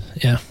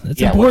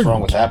 That's important. What's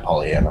wrong with that,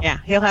 Pollyanna? Yeah,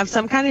 he'll have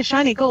some kind of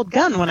shiny gold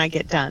gun when I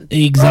get done.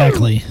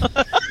 Exactly.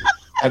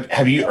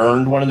 Have you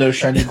earned one of those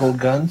shiny gold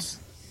guns?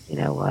 You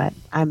know what?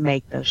 I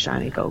make those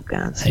shiny gold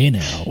guns. Hey,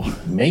 now.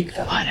 Make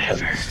them.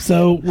 Whatever.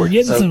 So we're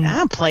getting some. I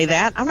don't play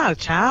that. I'm not a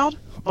child.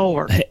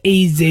 Or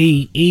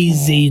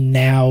Easy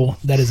now.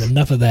 That is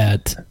enough of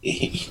that.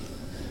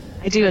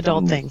 I do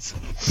adult things.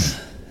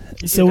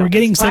 So we're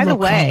getting several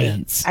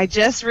comments. I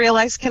just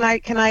realized, can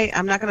I,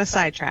 I'm not going to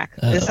sidetrack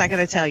this. I got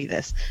to tell you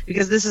this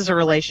because this is a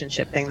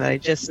relationship thing that I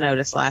just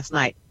noticed last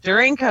night.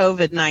 During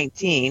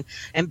COVID-19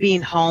 and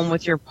being home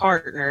with your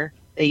partner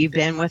that you've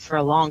been with for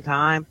a long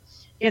time,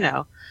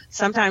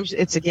 sometimes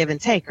it's a give and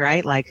take,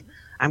 right? Like,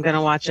 I'm going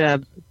to watch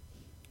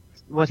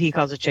what he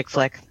calls a chick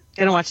flick.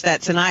 Going to watch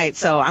that tonight,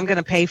 so I'm going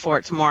to pay for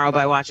it tomorrow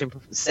by watching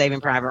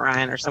Saving Private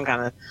Ryan or some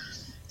kind of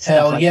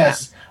Hell like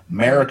yes. that.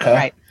 America.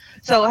 Right.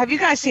 So have you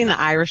guys seen The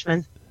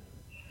Irishman?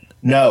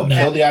 No.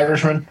 Kill the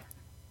Irishman?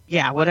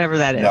 Yeah, whatever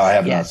that is. No, I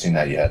have not seen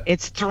that yet.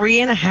 It's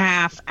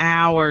 3.5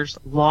 hours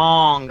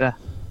long.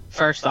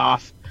 First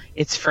off,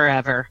 it's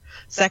forever.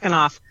 Second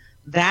off,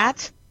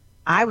 that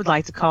I would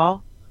like to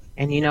call,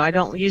 and I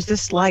don't use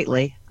this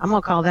lightly, I'm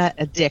going to call that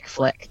a dick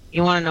flick.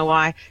 You want to know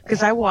why?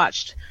 Because I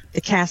watched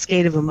the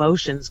cascade of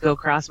emotions go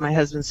across my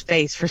husband's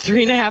face for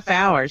 3.5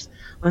 hours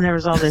when there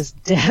was all this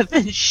death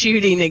and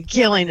shooting and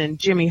killing and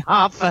Jimmy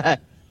Hoffa.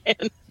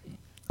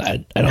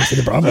 I don't see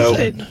the problem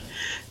with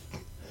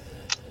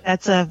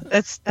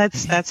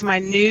that. That's my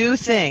new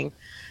thing.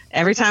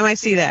 Every time I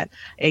see that,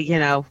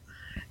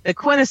 the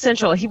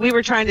quintessential. We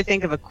were trying to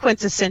think of a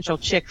quintessential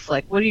chick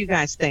flick. What do you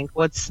guys think?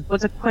 What's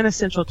a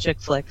quintessential chick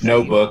flick?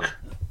 Notebook.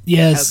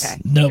 Yes,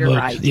 okay. Notebook. You're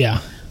right.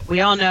 Yeah. We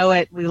all know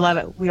it. We love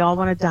it. We all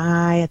want to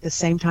die at the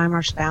same time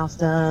our spouse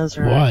does.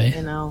 Or, why?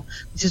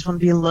 We just want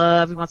to be in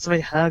love. We want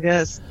somebody to hug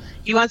us.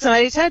 You want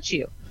somebody to touch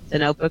you. The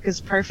Notebook is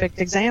a perfect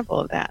example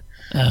of that.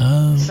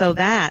 So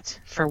that,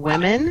 for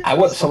women, I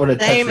want someone to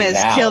touch me same as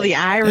now. Kill the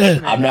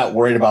Irishman. I'm not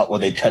worried about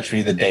when they touch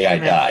me the day I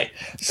die.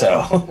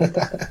 So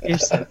You're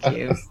so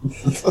cute.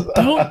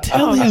 Don't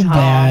tell him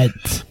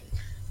that.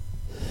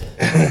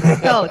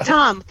 So,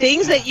 Tom,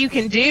 things that you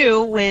can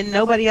do when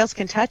nobody else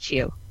can touch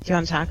you. Do you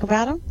want to talk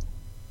about them?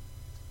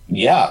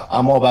 Yeah,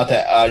 I'm all about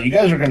that. You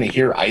guys are going to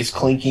hear ice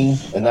clinking,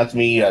 and that's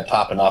me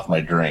topping off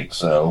my drink.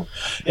 So,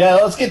 yeah,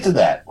 let's get to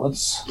that.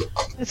 Let's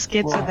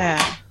get to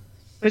that.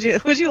 Would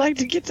you like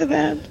to get to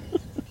that?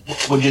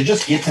 Would you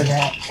just get to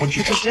that? Would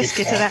you just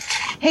get to that?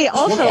 Hey,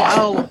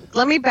 also,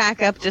 let me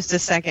back up just a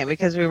second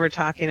because we were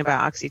talking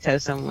about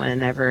oxytocin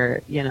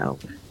whenever,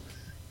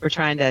 we're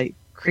trying to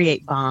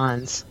create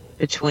bonds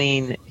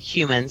between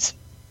humans.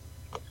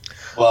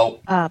 Well,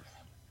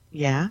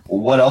 yeah.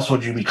 What else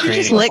would you be creating?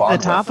 You just lick the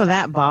top of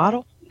that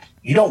bottle?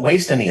 You don't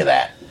waste any of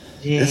that.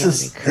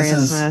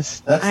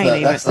 Christmas.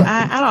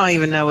 I don't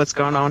even know what's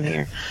going on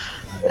here.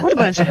 What a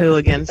bunch of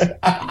hooligans.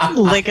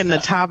 Licking the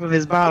top of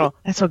his bottle.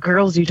 That's what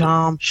girls do,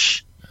 Tom.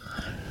 Shh.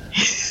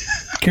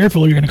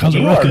 Careful, you're going to cause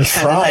a ruckus.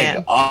 You are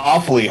trying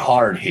awfully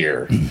hard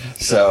here.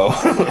 So.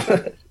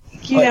 I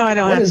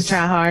don't have to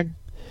try hard.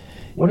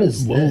 What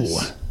is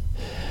this?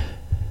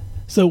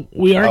 So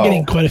we are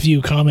getting quite a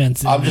few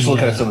comments. I'm just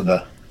looking at some of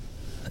the.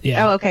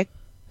 Yeah. Oh, okay.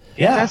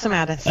 Yeah. Throw some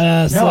at us.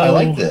 No, I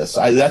like this.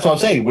 That's what I'm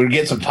saying. We're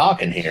getting some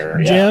talking here.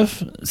 Yeah.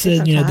 Jeff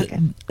said,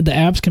 the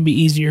apps can be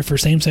easier for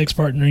same-sex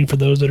partnering for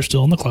those that are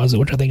still in the closet,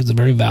 which I think is a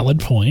very valid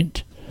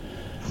point.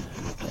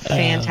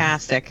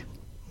 Fantastic.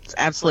 It's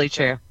absolutely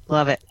true.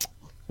 Love it.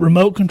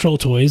 Remote control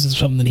toys is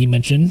something that he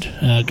mentioned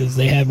because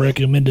they have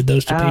recommended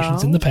those to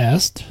patients in the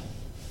past.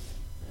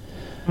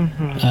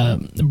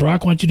 Mm-hmm.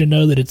 Brock wants you to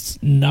know that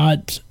it's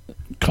not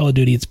Call of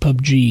Duty, it's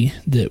PUBG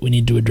that we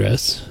need to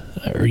address,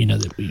 or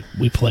that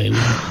we play.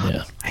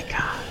 Yeah. My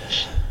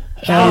gosh.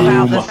 How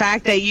about the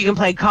fact that you can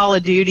play Call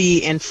of Duty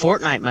in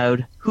Fortnite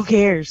mode? Who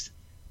cares?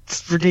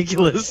 It's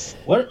ridiculous.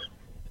 What?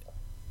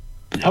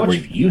 How much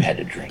have you had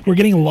to drink? We're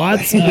getting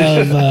lots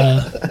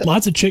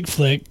of chick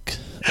flick.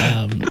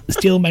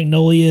 Steel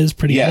Magnolias,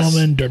 Pretty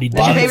Woman, Dirty Dancing.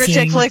 What's your favorite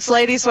chick flicks,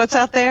 ladies? What's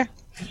out there?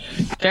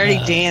 Dirty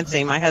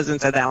Dancing. My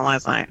husband said that one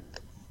last night.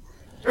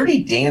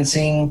 Dirty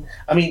Dancing.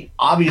 I mean,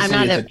 obviously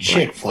it's a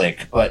chick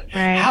flick, but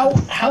how?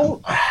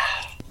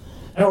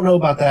 I don't know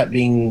about that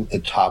being the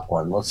top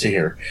one. Let's see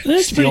here.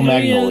 Steel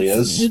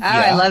Magnolias.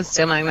 I love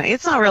Steel Magnolias.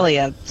 It's not really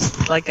a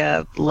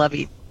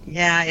lovey.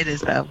 Yeah, it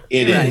is though.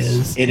 It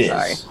is. It is.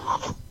 Sorry.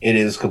 It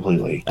is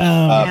completely.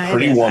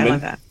 Pretty Woman. I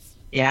love that.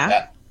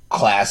 Yeah.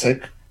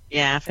 Classic.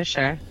 Yeah, for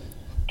sure.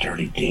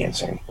 Dirty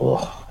Dancing.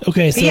 Ugh.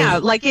 Okay, so yeah,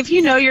 like if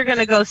you're going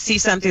to go see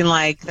something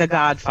like The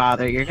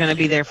Godfather, you're going to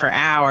be there for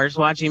hours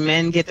watching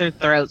men get their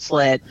throats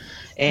slit,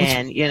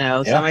 and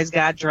somebody's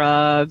got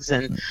drugs,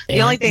 and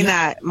the only thing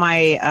that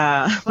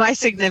my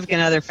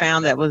significant other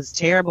found that was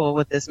terrible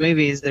with this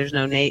movie is there's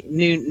no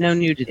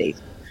nudity.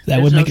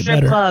 That would make it strip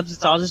better. Clubs.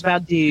 It's all just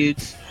about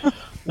dudes.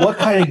 What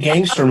kind of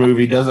gangster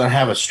movie doesn't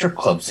have a strip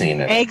club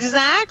scene in it?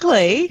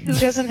 Exactly. Who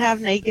doesn't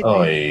have naked? Would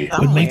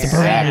make the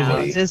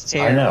exactly. It's just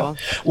terrible. I know.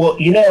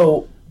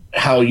 Well,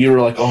 how you were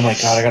like, oh my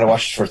god, I got to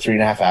watch this for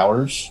 3.5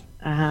 hours.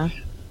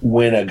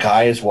 When a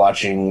guy is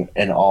watching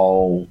an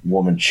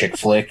all-woman chick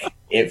flick,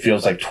 it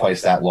feels like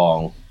twice that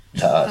long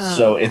to us.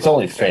 So it's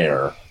only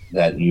fair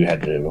that you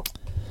had to.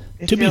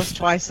 It feels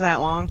twice that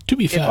long. To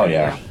be fair. Oh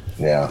yeah.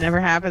 Yeah. Never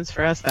happens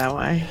for us that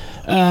way.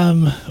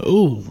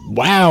 Oh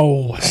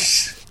wow.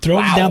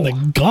 Throwing down the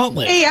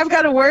gauntlet. Hey, I've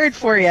got a word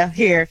for you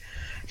here.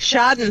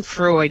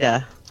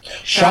 Schadenfreude.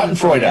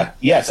 Schadenfreude.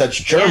 Yes, that's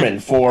German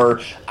for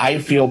I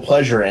feel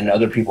pleasure in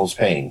other people's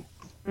pain.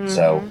 Mm-hmm.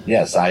 So,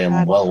 yes, I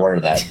am well aware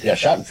of that. Yeah,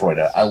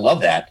 Schadenfreude. I love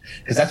that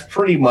because that's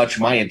pretty much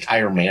my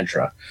entire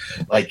mantra.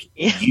 Like,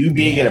 you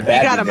being in a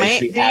bad mood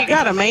makes me happy. You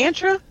got a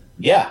mantra?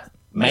 Yeah.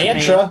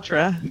 Mantra.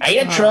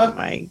 Oh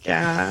my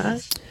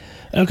gosh.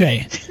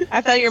 Okay.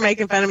 I thought you were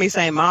making fun of me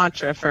saying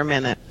mantra for a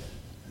minute.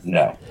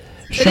 No.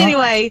 But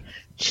anyway,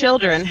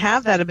 children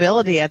have that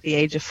ability at the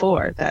age of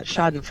 4, that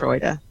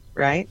Schadenfreude,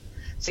 right?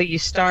 So you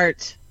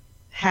start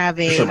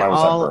having Sure, mine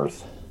was at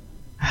birth.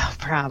 Oh,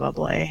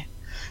 probably.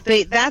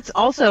 That's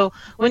also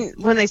when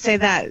they say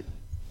that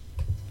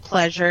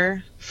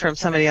pleasure from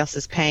somebody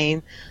else's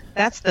pain,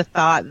 that's the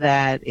thought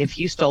that if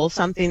you stole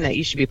something that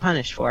you should be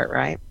punished for it,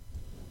 right?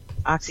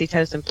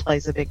 Oxytocin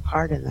plays a big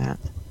part in that.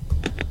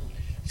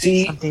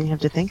 See, something you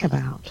have to think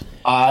about.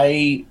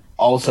 I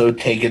also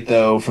take it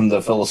though from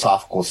the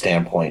philosophical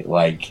standpoint.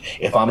 Like,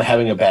 if I'm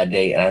having a bad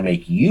day and I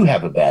make you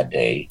have a bad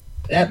day,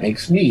 that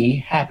makes me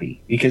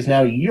happy because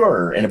now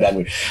you're in a bad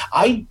mood.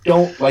 I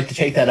don't like to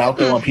take that out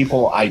though on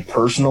people.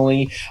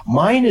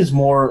 Mine is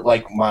more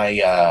like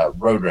my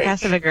road rage.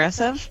 Passive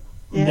aggressive?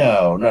 Yeah.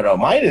 No.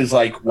 Mine is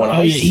like when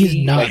I see,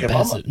 he's not like,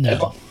 passive.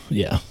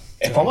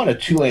 If I'm on a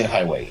 2-lane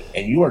highway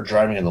and you are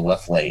driving in the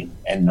left lane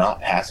and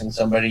not passing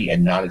somebody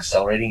and not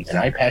accelerating, and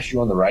I pass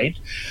you on the right,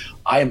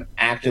 I am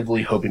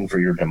actively hoping for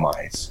your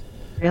demise.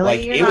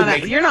 Really?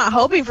 Like, you're not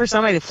hoping for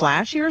somebody to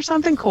flash you or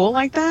something cool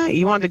like that?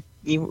 You want to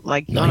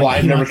well,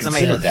 I've never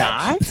considered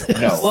that.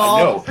 No. Well,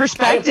 no.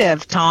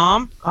 perspective,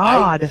 Tom.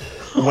 God.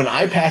 When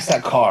I pass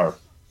that car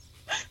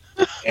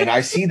and I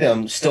see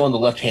them still in the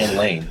left-hand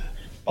lane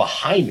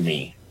behind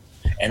me,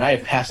 and I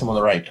have passed them on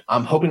the right,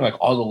 I'm hoping like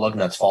all the lug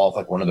nuts fall off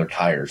like one of their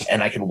tires,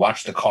 and I can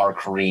watch the car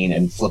careen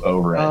and flip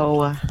over.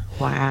 Oh,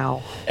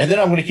 wow. And then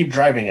I'm going to keep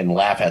driving and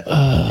laugh at them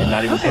and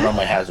not even put on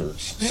my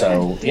hazards.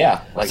 So,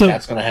 yeah, that's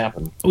going to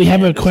happen. We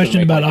have a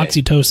question about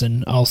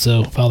oxytocin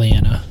also,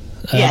 Pollyanna.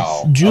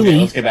 Yes. Julie, okay,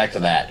 let's get back to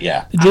that.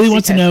 Yeah. Julie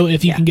wants to know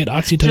if you can get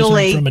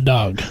oxytocin from a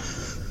dog.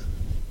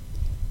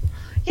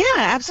 Yeah,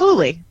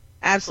 absolutely.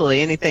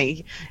 Absolutely.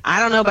 Anything. I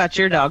don't know about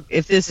your dog.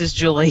 If this is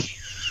Julie.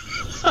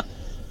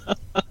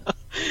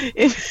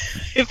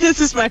 If this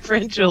is my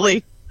friend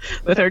Julie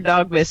with her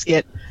dog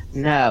Biscuit,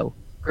 no.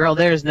 Girl,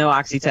 there's no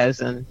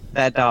oxytocin.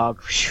 That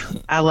dog.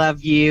 Whew, I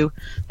love you.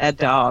 That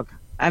dog.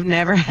 I've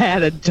never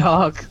had a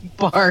dog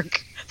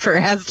bark for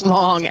as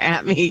long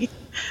at me.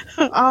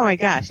 Oh, my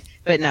gosh.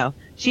 But no,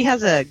 she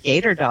has a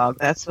gator dog.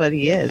 That's what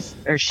he is.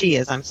 Or she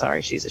is. I'm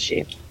sorry. She's a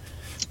she.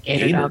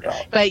 Gator dog.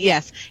 But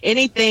yes,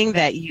 anything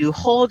that you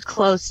hold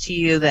close to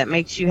you that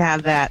makes you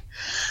have that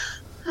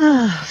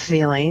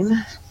feeling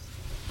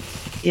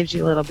gives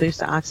you a little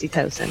boost of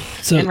oxytocin.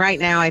 And right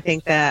now, I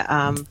think that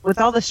with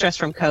all the stress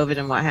from COVID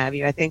and what have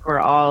you, I think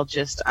we're all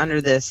just under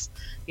this,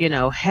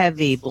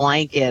 heavy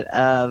blanket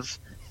of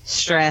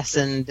stress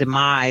and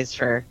demise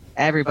for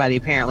everybody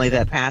apparently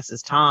that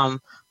passes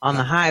Tom on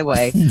the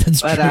highway.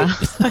 But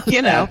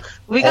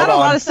we got a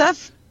lot of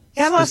stuff.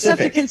 Got a lot of stuff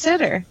to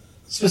consider.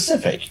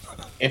 Specific.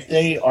 If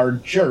they are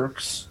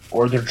jerks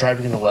or they're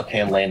driving in the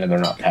left-hand lane and they're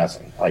not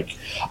passing, like,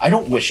 I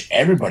don't wish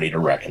everybody to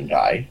wreck and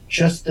die,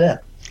 just them.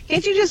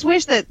 Can't you just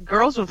wish that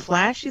girls would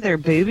flash you their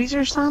boobies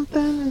or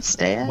something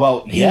instead?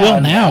 Well, yeah,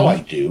 now I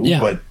do,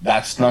 but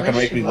that's not going to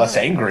make me less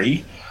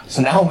angry.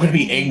 So now I'm going to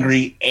be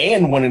angry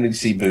and wanting to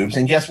see boobs.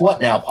 And guess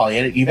what now,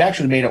 Pollyanna? You've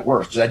actually made it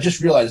worse. Because I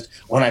just realized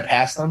when I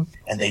pass them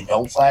and they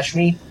don't flash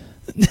me,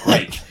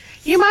 great.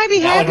 You might be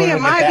happy.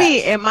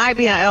 It might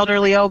be an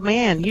elderly old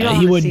man. You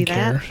don't want to see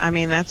that. I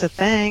mean, that's a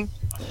thing.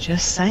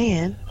 Just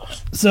saying.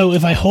 So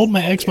if I hold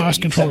my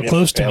Xbox controller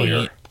close to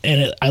me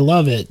and I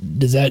love it,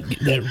 does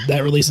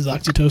that releases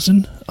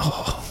oxytocin?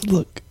 Oh,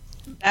 look.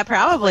 That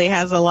probably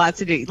has a lot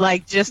to do.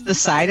 Like just the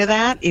sight of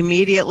that,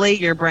 immediately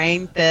your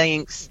brain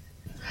thinks,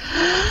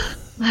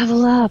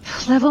 level up,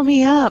 level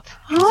me up.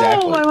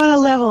 Exactly. Oh, I want to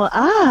level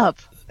up.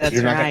 That's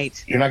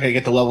right. You're not going to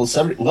get to level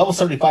 70. Level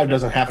 75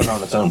 doesn't happen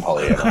on its own,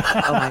 Pollyanna.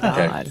 Oh, my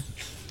God. Okay.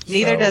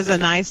 Neither does a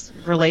nice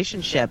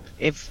relationship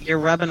if you're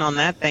rubbing on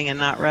that thing and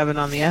not rubbing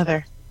on the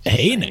other.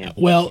 Hey, now.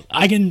 Well,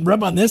 I can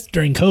rub on this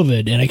during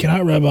COVID, and I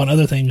cannot rub on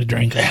other things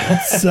during COVID.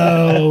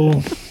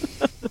 So...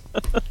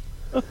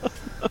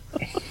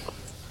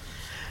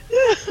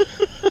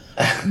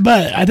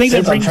 But I think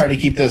since I'm trying to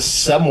keep this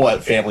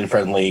somewhat family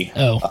friendly,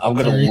 I'm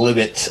going to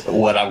limit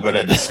what I'm going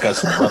to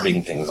discuss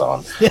rubbing things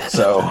on. Yeah.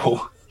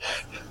 So...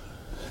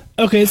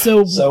 Okay,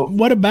 so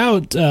what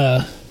about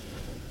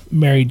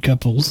married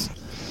couples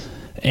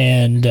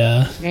and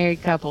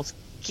married couples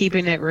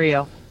keeping it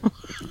real?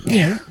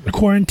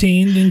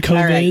 Quarantined and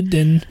COVID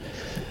and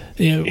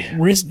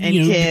risk,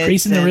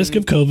 decreasing the risk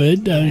of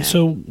COVID.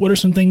 So, what are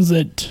some things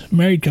that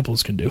married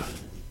couples can do?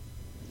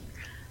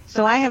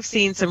 So, I have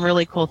seen some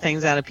really cool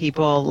things out of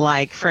people,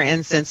 like, for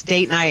instance,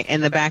 date night in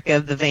the back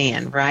of the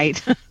van,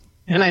 right?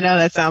 And I know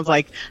that sounds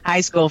like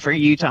high school for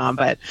you, Tom,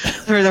 but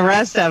for the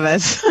rest of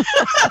us,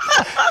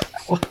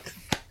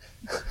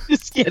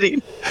 just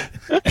kidding.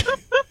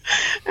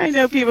 I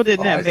know people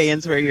didn't have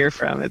vans where you're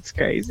from. It's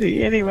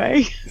crazy.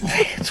 Anyway.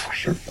 Vans where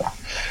you're from.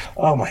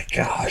 Oh, my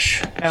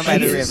gosh. Down by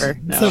the river.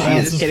 No,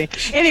 I'm just kidding.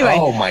 Anyway.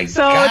 Oh, my gosh.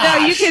 So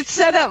now you could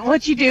set up,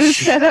 what you do is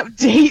set up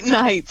date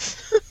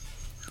nights.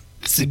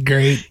 It's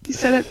great. You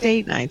set up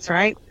date nights,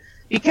 right?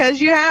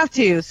 because you have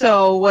to.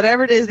 So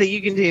whatever it is that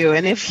you can do,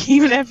 and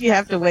even if you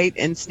have to wait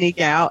and sneak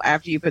out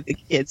after you put the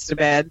kids to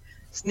bed,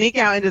 sneak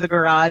out into the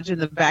garage in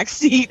the back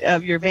seat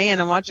of your van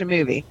and watch a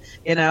movie.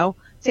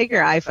 Take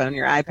your iPhone,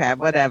 your iPad,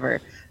 whatever,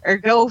 or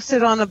go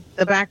sit on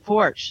the back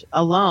porch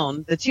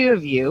alone, the two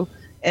of you,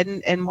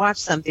 and watch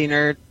something.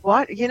 Or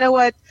what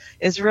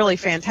is a really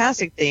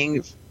fantastic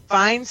thing.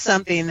 Find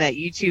something that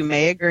you two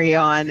may agree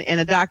on in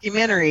a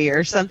documentary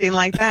or something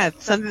like that,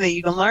 something that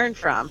you can learn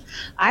from.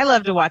 I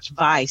love to watch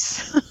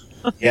Vice.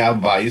 Yeah,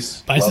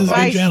 Vice. Vice is a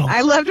good channel. I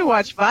love to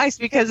watch Vice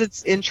because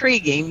it's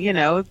intriguing.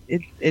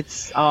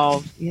 It's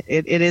all,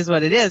 it is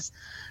what it is.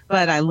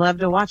 But I love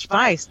to watch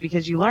Vice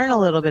because you learn a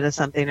little bit of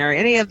something. Or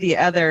any of the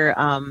other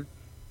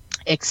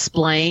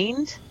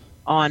Explained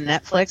on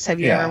Netflix. Have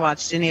you ever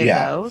watched any of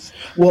those?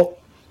 Well,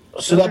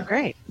 so those are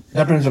great.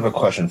 That brings up a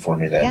question for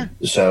me then.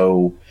 Yeah.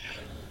 So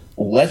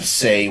let's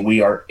say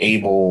we are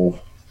able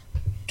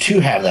to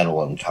have that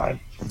alone time.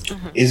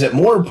 Mm-hmm. Is it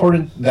more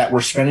important that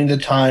we're spending the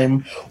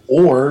time,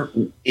 or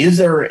is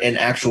there an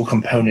actual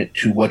component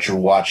to what you're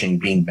watching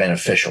being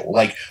beneficial?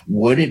 Like,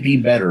 would it be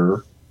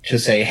better to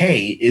say,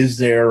 hey, is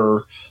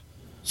there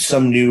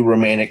some new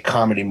romantic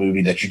comedy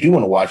movie that you do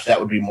want to watch that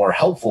would be more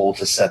helpful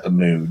to set the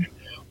mood?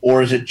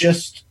 Or is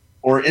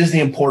the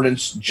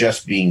importance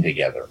just being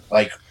together?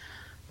 Like,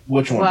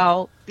 which one?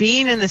 Well,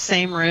 being in the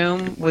same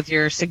room with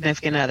your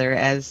significant other,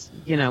 as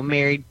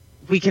married,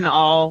 we can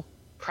all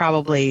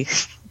probably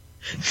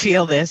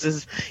feel this,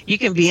 is you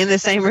can be in the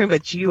same room,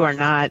 but you are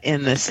not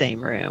in the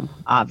same room,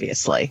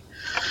 obviously.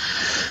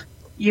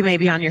 You may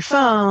be on your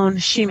phone,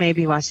 she may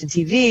be watching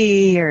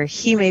TV, or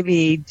he may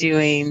be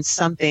doing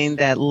something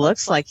that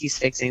looks like he's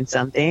fixing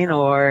something,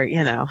 or,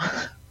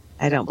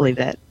 I don't believe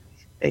that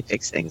they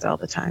fix things all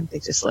the time. They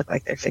just look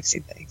like they're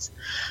fixing things.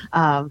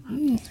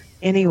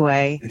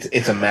 Anyway.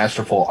 It's a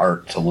masterful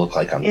art to look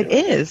like I'm doing. It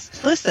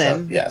is.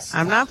 Listen, so, yes.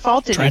 I'm not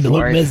faulting Trying you to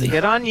for look it. busy.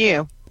 Good on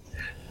you.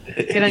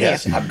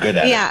 Yes, I'm good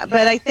at it. Yeah,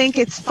 but I think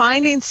it's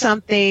finding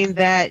something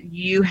that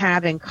you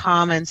have in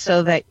common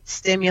so that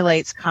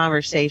stimulates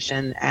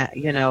conversation,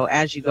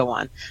 as you go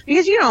on.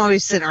 Because you don't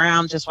always sit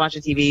around just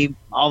watching TV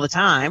all the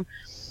time.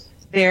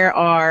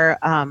 There's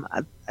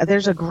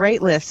a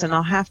great list, and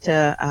I'll have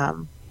to,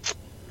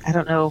 I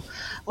don't know,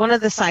 one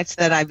of the sites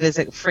that I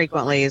visit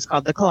frequently is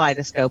called the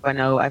Kaleidoscope. I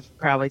know I've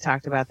probably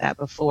talked about that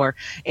before.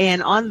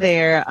 And on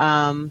there,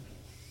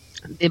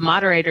 the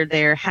moderator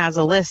there has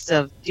a list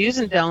of do's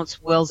and don'ts,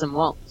 wills and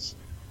won'ts.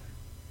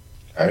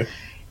 Okay.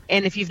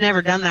 And if you've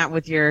never done that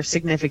with your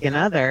significant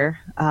other,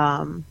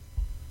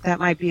 that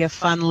might be a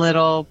fun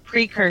little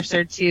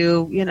precursor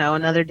to,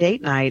 another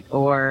date night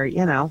or,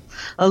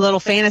 a little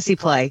fantasy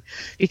play.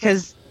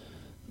 Because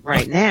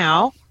right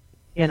now,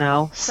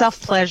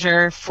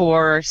 self-pleasure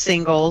for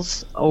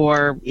singles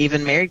or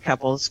even married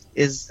couples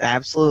is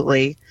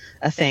absolutely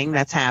a thing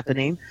that's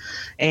happening.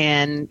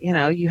 And,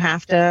 you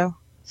have to,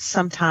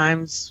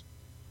 sometimes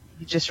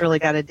you just really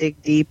got to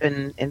dig deep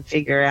and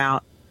figure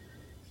out,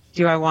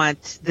 do I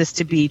want this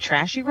to be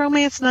trashy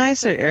romance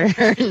night, or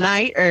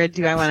night, or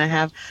do I want to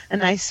have a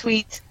nice,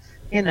 sweet,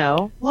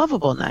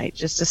 lovable night,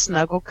 just a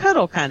snuggle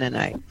cuddle kind of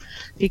night?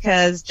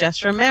 Because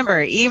just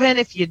remember, even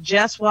if you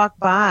just walk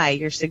by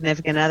your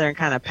significant other and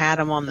kind of pat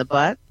them on the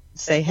butt,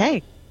 say,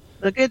 hey,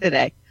 look good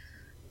today,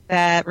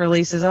 that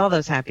releases all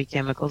those happy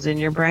chemicals in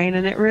your brain,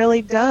 and it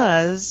really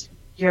does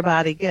your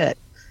body good.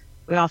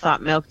 We all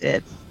thought milk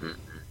did.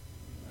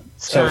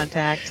 So,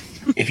 contact.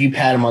 If you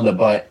pat them on the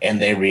butt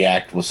and they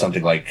react with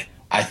something like,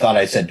 I thought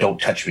I said don't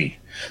touch me,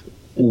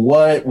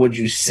 what would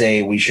you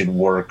say we should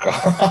work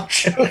on?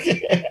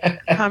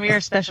 Tom, you're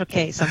a special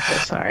case. I'm so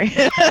sorry.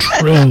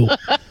 True.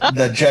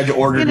 The judge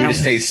ordered me to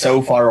stay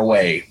so far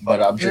away,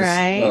 but I'm just...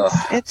 Right.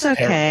 It's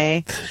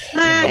okay.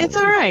 It's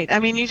all right. I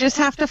mean, you just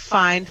have to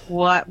find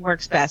what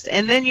works best.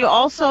 And then you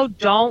also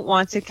don't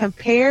want to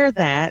compare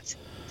that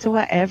to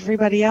what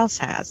everybody else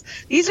has.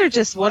 These are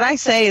just, what I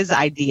say is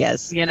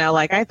ideas,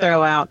 like I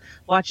throw out,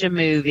 watch a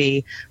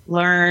movie,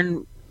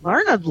 learn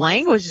a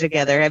language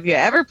together. Have you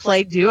ever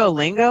played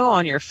Duolingo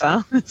on your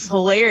phone? It's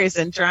hilarious.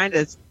 And trying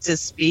to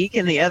speak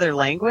in the other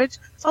language,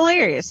 it's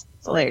hilarious.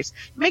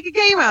 Make a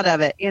game out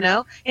of it,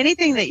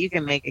 anything that you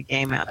can make a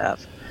game out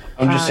of.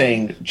 I'm just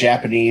saying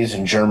Japanese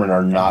and German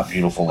are not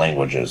beautiful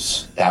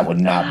languages. That would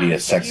not be a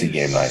sexy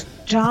game night.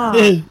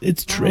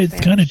 It's true. It's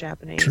kind of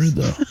true,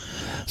 though.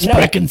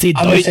 Sprechen Sie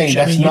Deutsch. I'm just saying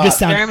that's you just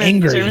sound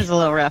angry. German's a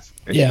little rough.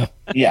 Yeah.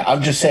 Yeah,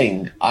 I'm just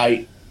saying,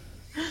 then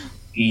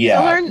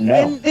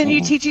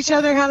you teach each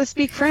other how to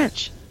speak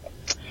French.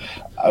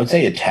 I would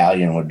say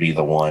Italian would be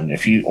the one,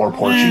 or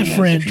Portuguese,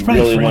 French, if you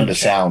really French. wanted to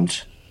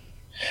sound.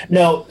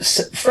 No,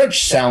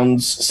 French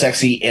sounds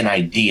sexy in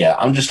idea.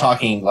 I'm just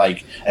talking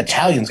like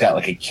Italian's got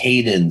like a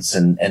cadence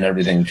and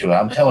everything to it.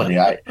 I'm telling you,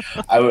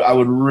 I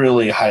would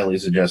really highly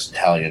suggest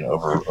Italian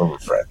over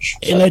French.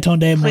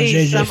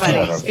 Please,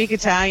 somebody speak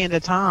Italian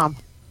to Tom.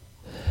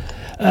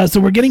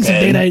 So we're getting some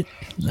data.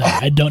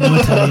 I don't know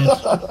Italian.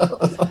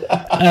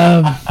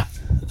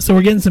 So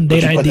we're getting some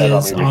date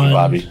ideas on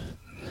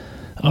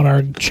On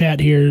our chat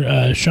here,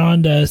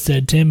 Shonda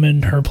said Tim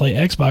and her play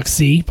Xbox.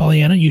 See,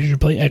 Pollyanna, you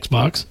should play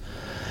Xbox.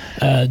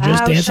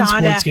 Just dancing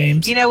sports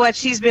games. You know what?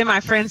 She's been my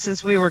friend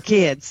since we were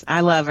kids.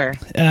 I love her.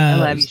 I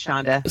love you,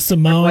 Shonda.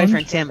 Simone, her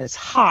boyfriend Tim is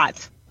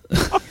hot.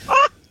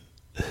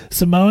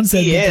 Simone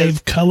said that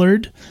they've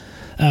colored,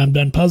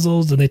 done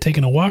puzzles, and they've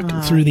taken a walk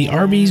through the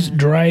Arby's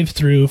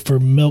drive-through for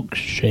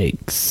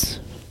milkshakes.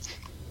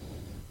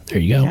 There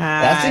you go.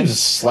 That seems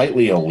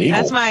slightly illegal.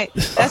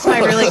 That's my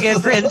really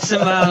good friend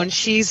Simone.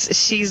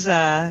 She's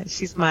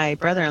my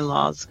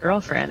brother-in-law's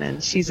girlfriend,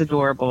 and she's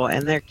adorable,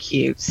 and they're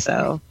cute.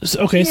 So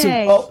okay,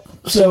 Yay.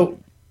 so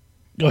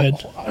go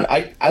ahead.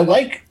 I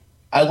like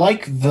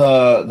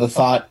the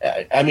thought.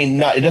 I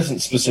mean, it doesn't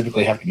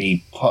specifically have to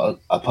be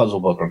a puzzle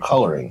book or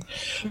coloring,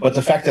 but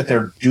the fact that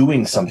they're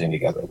doing something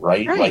together,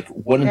 right? Like,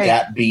 wouldn't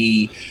that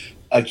be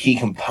a key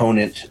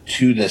component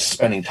to this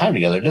spending time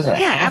together? It doesn't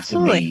have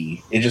to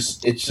be. It's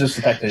just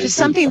the fact that just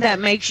something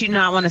that makes you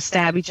not want to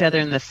stab each other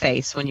in the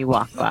face when you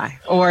walk by,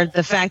 or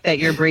the fact that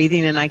you're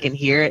breathing and I can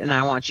hear it and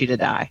I want you to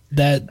die.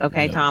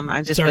 Okay, Tom,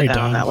 I just put that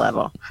on that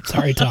level.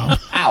 Sorry, Tom.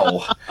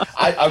 Ow.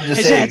 I'm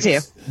just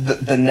saying,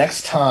 the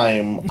next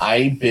time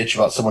I bitch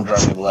about someone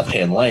driving the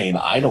left-hand lane,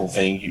 I don't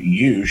think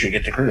you should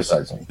get to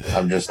criticize me.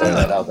 I'm just throwing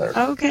that out there.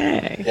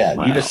 Okay.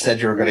 Yeah, you just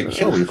said you were going to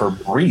kill me for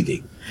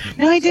breathing.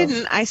 No, I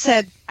didn't. I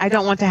said I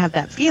don't want to have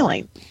that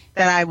feeling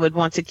that I would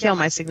want to kill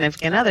my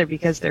significant other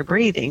because they're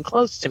breathing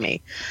close to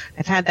me.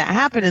 I've had that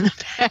happen in the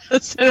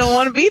past. I don't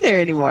want to be there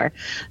anymore.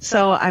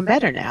 So I'm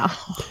better now.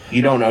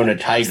 You don't own a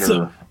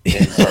tiger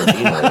in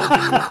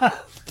Sardinia.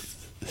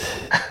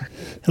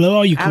 Hello,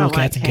 all you cool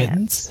cats and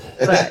kittens.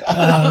 But,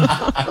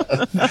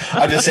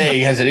 I'm just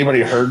saying, has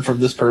anybody heard from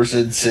this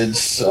person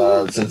since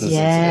this incident?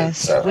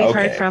 Yes, we've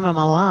heard from him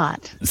a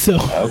lot. So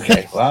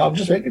okay, well, I'm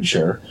just making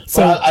sure.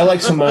 So I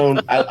like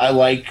Simone. I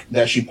like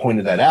that she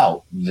pointed that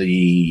out.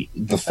 The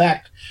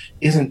fact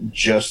isn't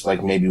just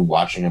like maybe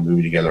watching a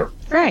movie together,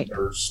 right?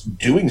 Or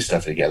doing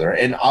stuff together.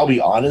 And I'll be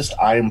honest,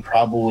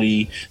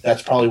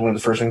 that's probably one of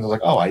the first things I was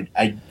like,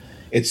 oh,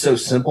 it's so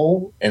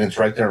simple and it's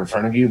right there in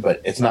front of you,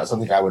 but it's not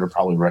something I would have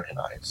probably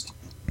recognized.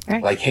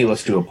 Right. Like, hey,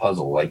 let's do a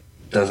puzzle. Like,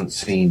 doesn't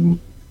seem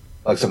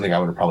like something I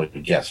would have probably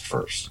guessed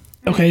first.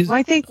 Okay. Well,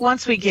 I think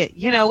once you get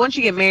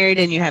married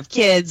and you have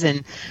kids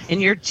and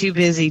you're too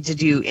busy to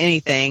do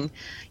anything,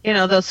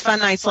 those fun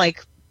nights,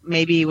 like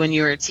maybe when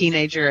you were a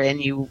teenager and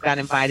you got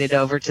invited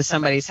over to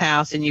somebody's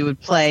house and you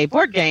would play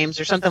board games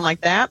or something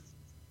like that.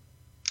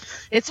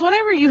 It's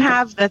whatever you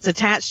have that's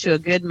attached to a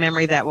good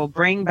memory that will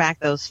bring back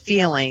those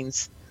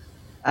feelings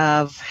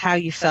of how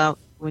you felt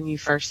when you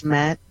first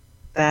met.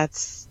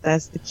 That's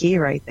the key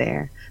right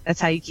there. That's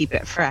how you keep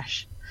it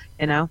fresh.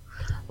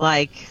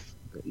 Like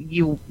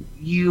do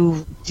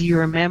you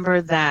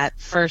remember that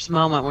first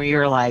moment where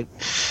you're like,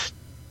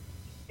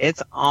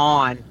 it's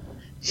on,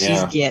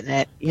 she's getting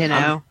it,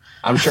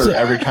 I'm sure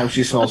every time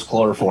she smells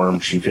chloroform,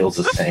 she feels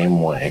the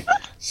same way.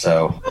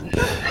 So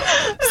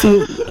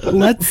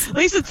let's. At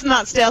least it's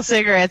not stale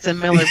cigarettes and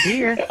Miller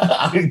beer.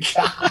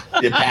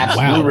 The Pabst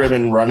Blue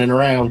Ribbon running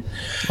around.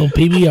 Well,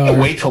 PBR.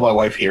 Wait till my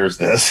wife hears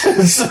this.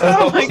 So,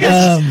 oh my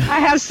gosh, I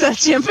have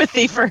such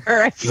empathy for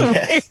her. I swear.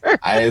 Yes,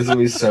 it's gonna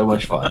be so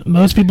much fun.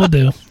 Most people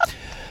do.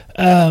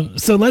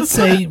 So let's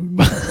say,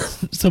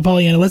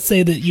 Pollyanna, let's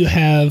say that you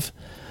have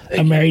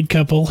a married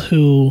couple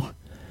who.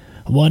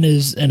 One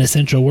is an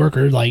essential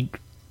worker like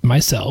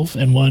myself,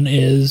 and one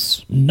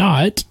is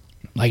not,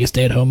 like a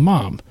stay-at-home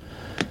mom.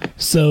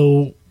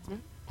 So,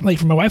 like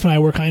for my wife and I,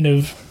 we're kind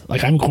of,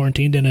 like I'm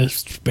quarantined in a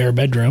spare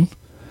bedroom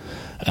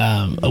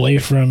away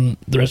from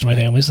the rest of my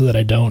family so that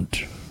I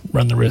don't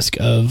run the risk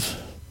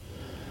of,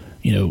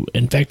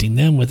 infecting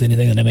them with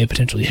anything that I may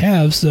potentially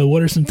have. So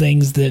what are some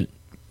things that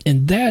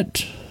in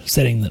that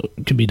setting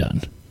that can be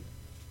done?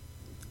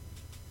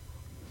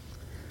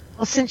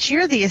 Well, since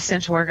you're the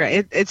essential worker,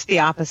 it's the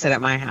opposite at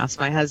my house.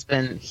 My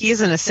husband, he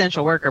is an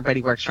essential worker, but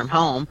he works from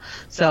home.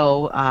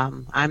 So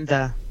I'm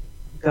the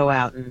go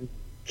out and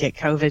get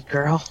COVID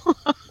girl.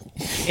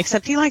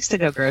 Except he likes to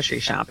go grocery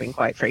shopping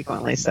quite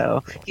frequently,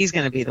 so he's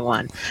going to be the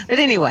one. But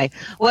anyway,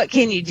 what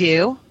can you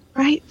do?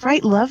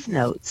 Write love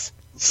notes.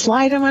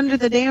 Slide them under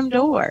the damn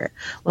door.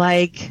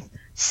 Like,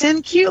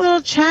 send cute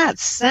little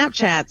chats,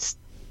 Snapchats.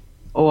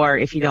 Or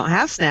if you don't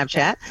have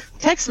Snapchat,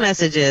 text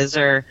messages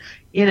or...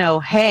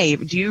 hey,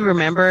 do you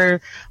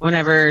remember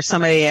whenever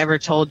somebody ever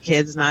told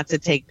kids not to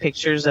take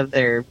pictures of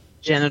their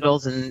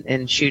genitals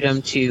and shoot them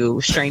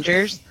to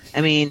strangers? I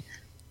mean,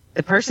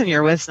 the person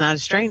you're with is not a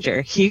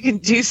stranger. You can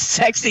do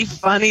sexy,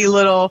 funny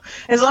little,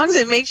 as long as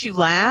it makes you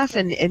laugh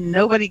and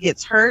nobody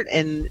gets hurt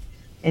and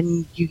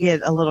you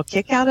get a little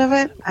kick out of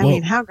it. I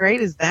mean, how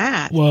great is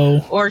that?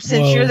 Or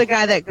since you're the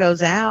guy that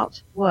goes out,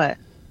 what?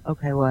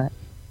 Okay, what?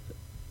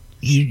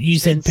 You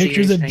said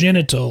pictures of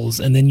genitals,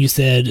 and then you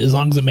said, as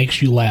long as it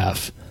makes you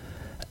laugh.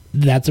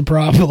 That's a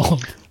problem.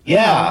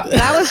 Yeah.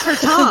 That was for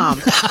Tom.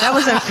 That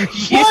wasn't for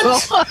you.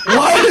 What?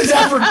 Why is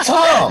that for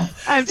Tom?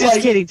 I'm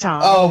just kidding,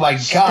 Tom. Oh my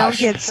gosh! Don't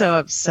get so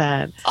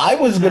upset. I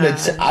was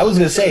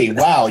gonna say,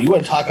 wow, you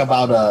want to talk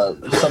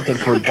about something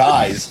for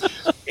guys?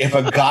 if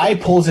a guy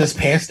pulls his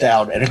pants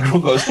down and a girl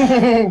goes,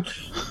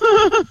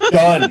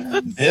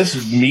 done.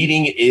 This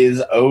meeting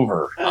is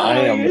over.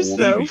 You're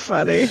so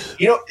funny.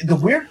 You know, the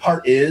weird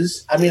part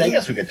is, I mean, I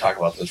guess we could talk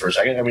about this for a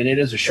second. I mean, it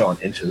is a show on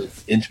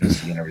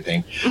intimacy and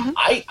everything. Mm-hmm.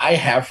 I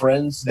have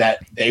friends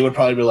that they would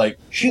probably be like,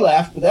 she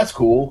laughed, but that's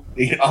cool.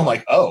 I'm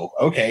like, oh,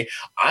 okay.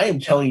 I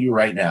am telling you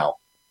right now,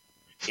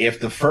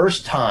 if the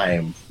first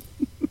time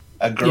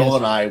a girl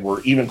and I were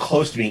even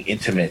close to being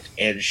intimate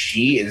and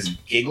she is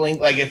giggling,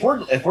 like if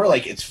we're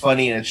like, it's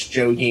funny and it's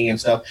joking and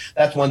stuff,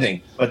 that's one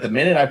thing. But the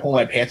minute I pull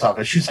my pants off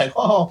and she's like,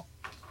 oh,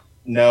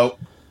 no,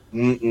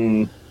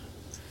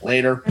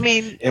 later. I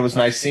mean, it was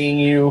nice seeing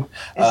you.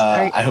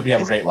 I hope you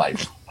have a great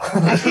life.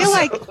 I feel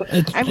like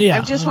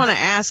I just want to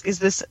ask,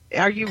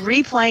 are you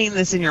replaying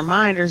this in your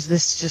mind, or is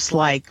this just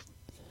like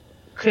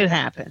could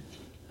happen?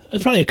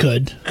 It probably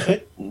could.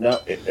 No,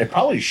 it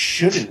probably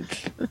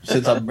shouldn't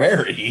since I'm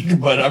married,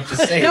 but I'm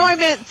just saying. No, I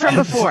meant from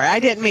before. I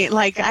didn't mean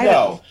like that's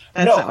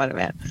not what I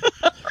meant.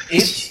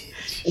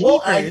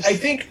 I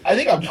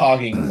think I'm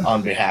talking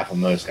on behalf of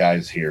most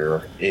guys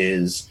here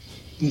is,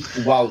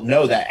 while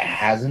no, that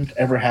hasn't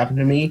ever happened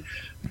to me,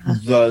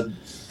 the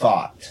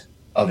thought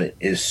of it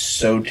is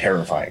so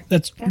terrifying.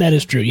 That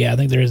is true. Yeah, I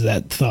think there is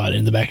that thought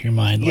in the back of your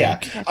mind.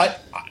 Yeah, like,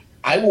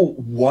 I will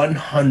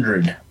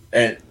 100,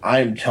 and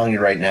I'm telling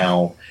you right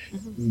now,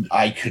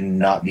 I could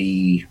not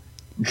be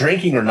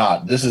drinking or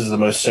not. This is the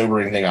most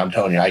sobering thing I'm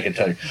telling you. I can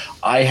tell you,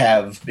 I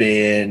have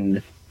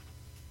been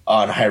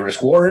on high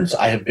risk warrants.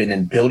 I have been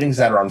in buildings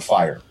that are on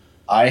fire.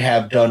 I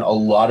have done a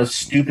lot of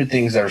stupid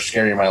things that are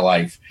scary in my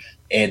life,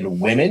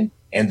 and women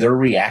and their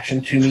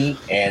reaction to me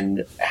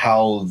and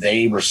how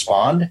they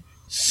respond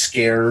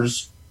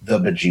scares the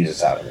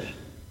bejesus out of me.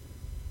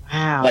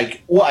 Wow.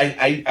 Like, well,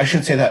 I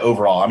shouldn't say that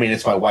overall. I mean,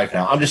 it's my wife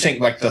now. I'm just saying,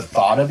 like, the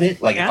thought of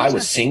it, like, if I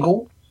was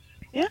single,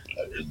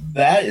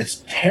 that is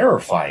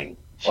terrifying.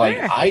 Sure.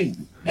 Like,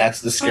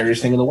 that's the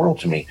scariest thing in the world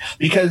to me,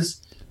 because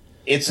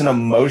it's an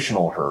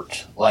emotional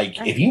hurt. Like,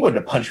 if you would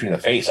have punched me in the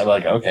face, I'd be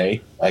like,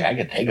 okay, like, I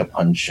could take a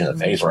punch in the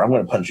face, or I'm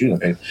going to punch you in the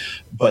face.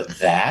 But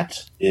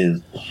that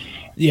is,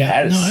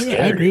 scary.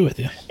 I agree with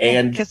you.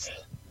 And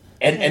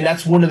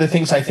that's one of the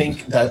things I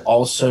think that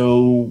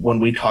also, when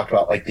we talked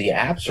about, like, the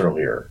apps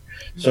earlier.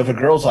 So if a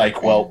girl's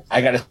like, well,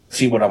 I got to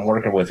see what I'm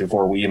working with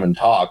before we even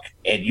talk,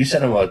 and you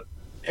send them a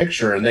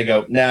picture and they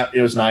go, nah,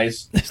 it was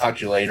nice, talk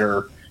to you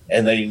later,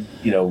 and they,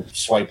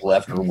 swipe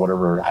left or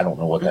whatever, I don't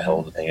know what the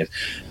hell the thing is.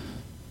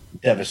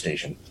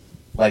 Devastation.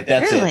 Like,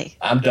 that's it.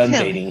 I'm done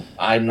dating.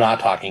 I'm not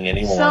talking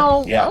anymore.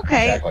 So, yeah,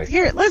 okay. Exactly.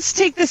 Here, let's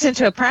take this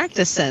into a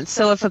practice sense.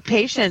 So if a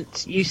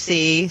patient you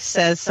see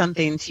says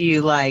something to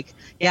you like,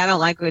 yeah, I don't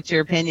like what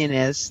your opinion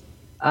is.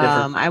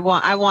 I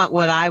want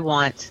what I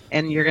want,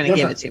 and you're going to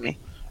give it to me.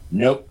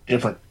 Nope,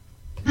 different.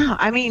 No,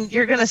 I mean,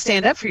 you're going to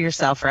stand up for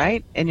yourself,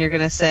 right? And you're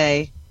going to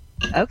say,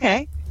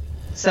 okay.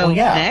 So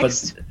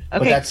next.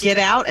 But get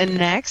out and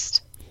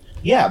next.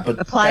 Yeah, but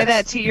apply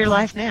that to your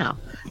life now.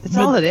 That's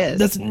all it is.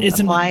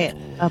 Apply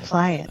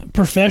it.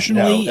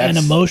 Professionally and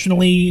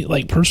emotionally,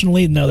 like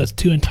personally, no, that's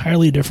two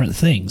entirely different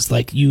things.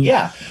 Like you.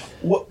 Yeah.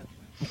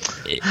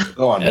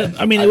 Go on. Man.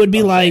 I mean, it would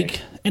be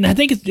like, and I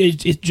think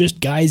it's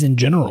just guys in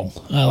general,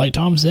 like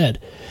Tom said.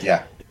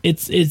 Yeah.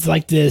 It's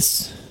like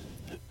this,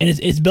 and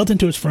it's built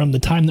into us from the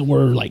time that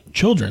we're like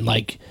children.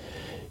 Like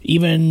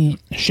even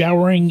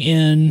showering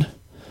in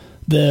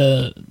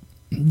the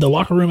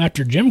locker room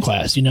after gym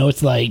class.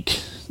 It's like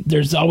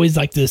there's always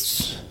like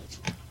this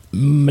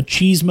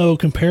machismo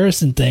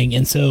comparison thing,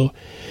 and so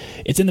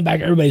it's in the back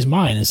of everybody's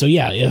mind. And so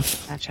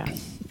if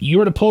you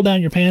were to pull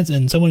down your pants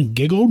and someone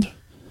giggled,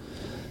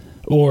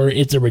 or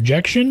it's a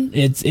rejection,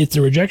 it's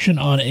a rejection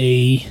on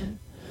a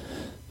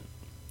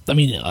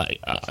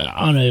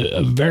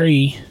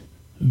very,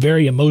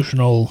 very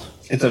emotional.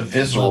 It's a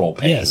visceral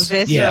pain. Yes,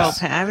 visceral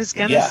pain. I was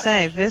gonna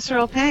say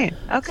visceral pain.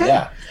 Okay.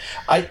 Yeah,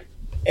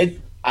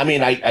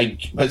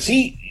 but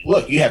see,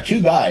 look, you have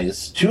two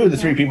guys, two of the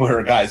three people who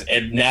are guys,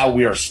 and now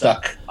we are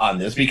stuck on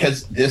this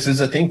because this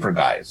is a thing for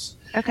guys.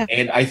 Okay.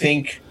 And I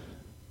think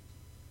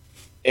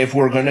if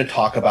we're going to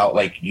talk about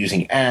like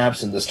using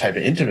apps and this type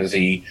of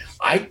intimacy,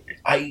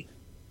 I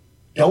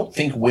don't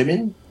think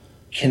women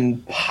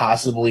can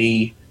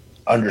possibly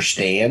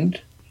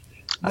understand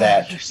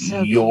that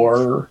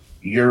your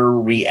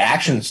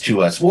reactions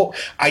to us. Well,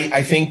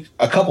 I think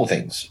a couple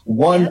things.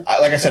 One,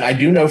 like I said, I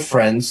do know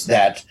friends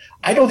that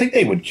I don't think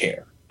they would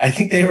care. I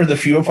think they were the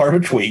few and far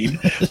between,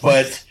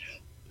 but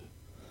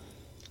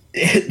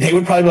they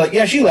would probably be like,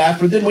 yeah, she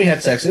laughed, but then we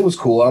had sex. It was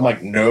cool. I'm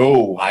like,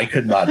 no, I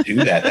could not do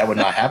that. That would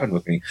not happen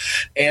with me.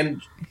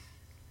 And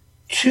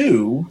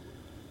two,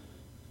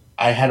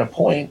 I had a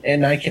point,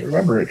 and I can't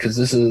remember it because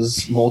this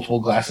is multiple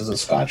glasses of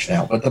scotch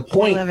now. But the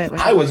point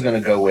I was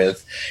going to go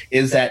with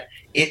is that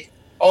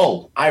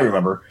I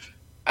remember.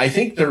 I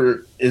think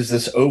there is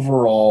this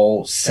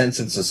overall sense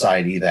in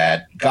society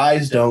that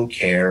guys don't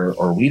care,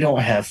 or we don't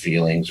have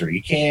feelings, or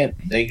you can't.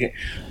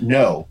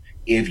 No,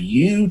 if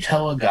you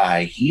tell a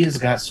guy he has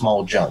got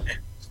small junk,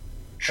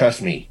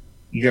 trust me,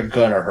 you're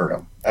gonna hurt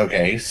him.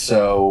 Okay,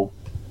 so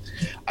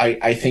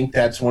I think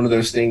that's one of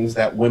those things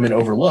that women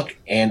overlook,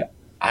 and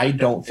I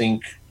don't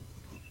think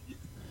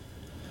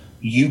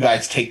you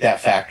guys take that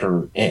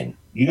factor in.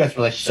 You guys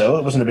be like, so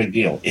it wasn't a big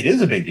deal. It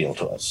is a big deal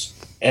to us.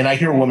 And I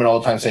hear women all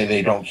the time say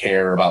they don't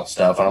care about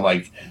stuff, and I'm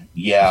like,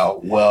 yeah,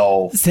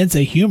 well, sense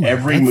of humor.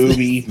 Every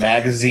movie,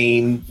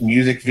 magazine,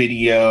 music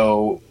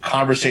video,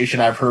 conversation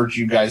I've heard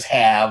you guys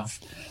have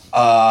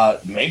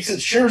makes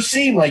it sure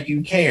seem like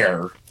you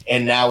care,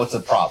 and now it's a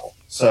problem.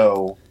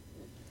 So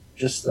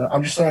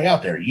I'm just throwing it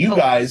out there. You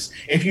guys,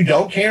 if you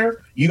don't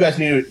care, you guys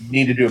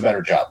need to do a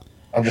better job.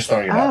 I'm just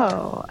throwing it out there.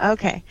 Oh,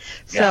 okay.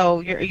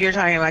 So you're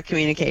talking about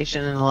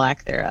communication and the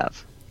lack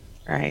thereof,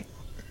 right?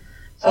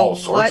 So all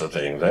sorts of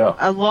things, yeah.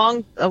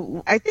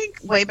 I think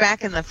way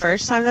back in the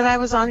first time that I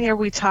was on here,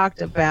 we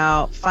talked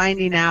about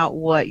finding out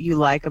what you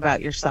like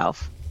about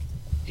yourself.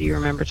 Do you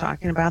remember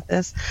talking about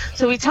this?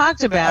 So we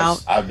talked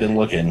about I've been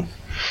looking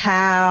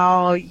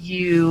how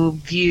you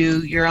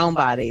view your own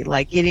body,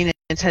 like getting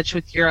in touch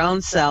with your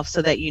own self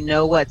so that you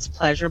know what's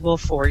pleasurable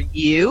for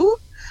you,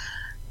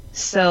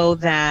 so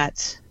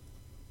that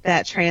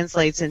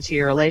translates into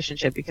your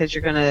relationship, because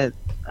you're going to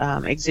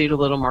exude a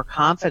little more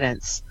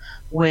confidence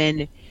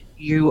when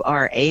you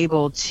are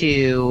able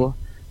to,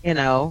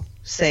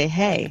 say,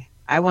 hey,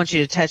 I want you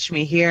to touch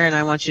me here and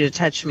I want you to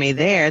touch me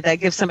there. That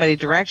gives somebody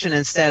direction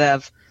instead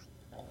of,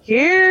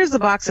 here's a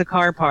box of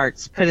car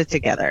parts, put it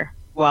together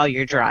while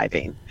you're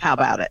driving. How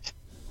about it?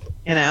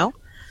 That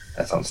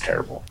sounds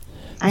terrible.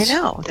 I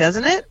know,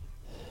 doesn't it?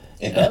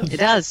 It does. It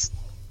does.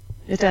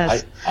 It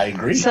does. I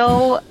agree.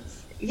 So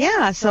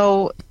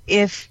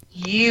if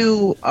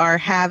you are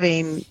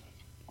having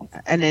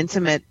an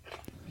intimate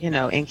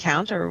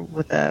encounter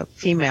with a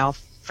female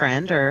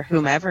friend or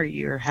whomever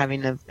you're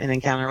having an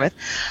encounter with,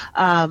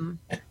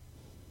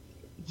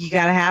 you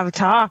got to have a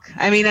talk.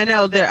 I mean, I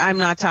know that I'm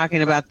not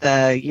talking about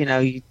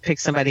you pick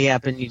somebody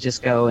up and you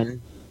just go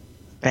and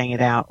bang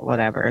it out,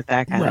 whatever,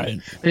 that kind right.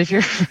 of. But if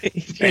you're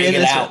bang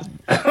it out,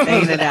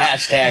 bang it out.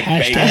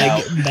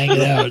 Hashtag bang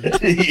it out.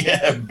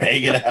 Yeah,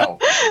 bang it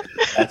out.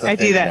 That's I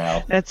do that.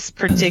 Now. That's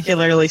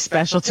particularly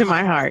special to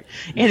my heart.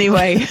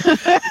 Anyway,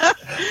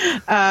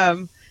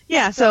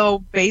 yeah.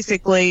 So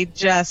basically,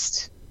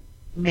 just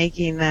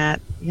making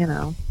that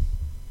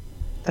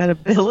that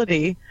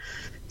ability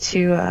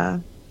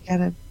to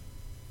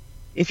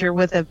if you're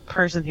with a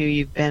person who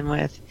you've been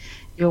with,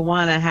 you'll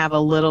want to have a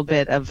little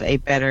bit of a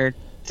better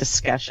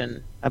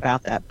discussion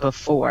about that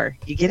before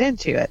you get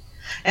into it.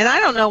 And I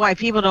don't know why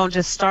people don't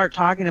just start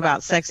talking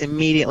about sex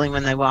immediately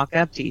when they walk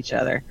up to each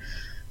other.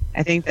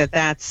 I think that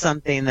that's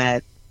something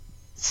that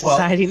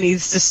society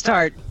needs to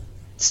start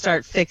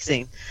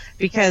fixing,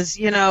 because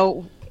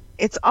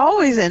it's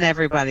always in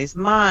everybody's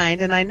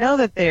mind. And I know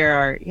that there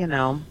are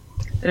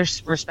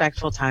there's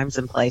respectful times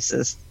and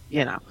places.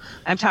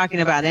 I'm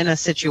talking about in a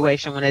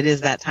situation when it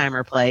is that time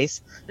or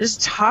place.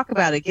 Just talk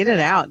about it, get it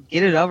out,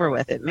 get it over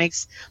with. It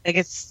makes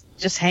it's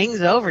just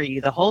hangs over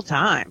you the whole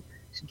time.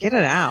 Just get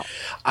it out.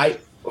 I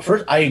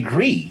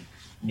agree.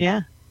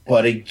 Yeah.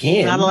 But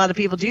again, not a lot of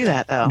people do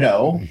that, though.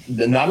 No,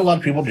 not a lot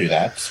of people do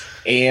that.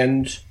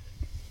 And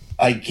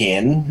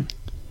again,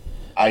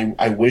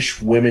 I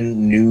wish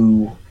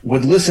women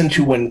would listen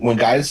to when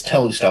guys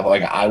tell you stuff.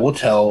 Like, I will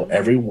tell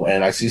everyone,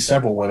 and I see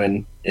several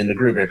women in the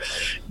group here,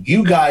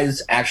 you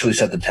guys actually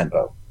set the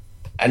tempo.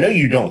 I know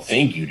you don't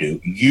think you do.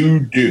 You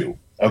do.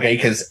 Okay,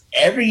 because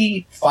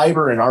every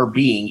fiber in our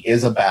being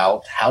is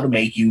about how to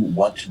make you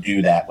want to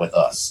do that with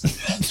us.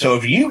 So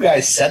if you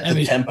guys set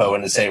the tempo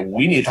and say,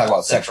 we need to talk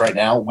about sex right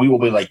now, we will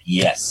be like,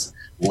 yes,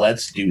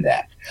 let's do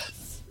that.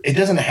 It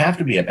doesn't have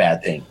to be a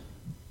bad thing.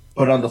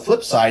 But on the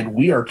flip side,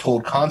 we are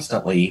told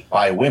constantly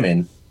by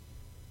women,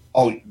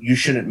 oh, you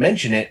shouldn't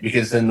mention it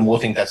because then we'll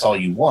think that's all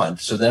you want.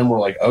 So then we're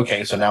like,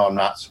 okay, so now I'm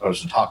not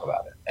supposed to talk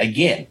about it.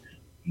 Again,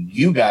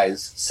 you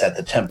guys set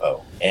the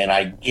tempo. And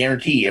I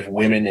guarantee if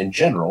women in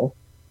general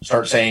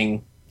start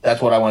saying,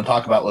 that's what I want to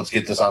talk about, let's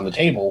get this on the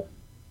table,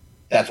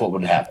 that's what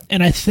would happen.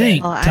 And I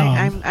think,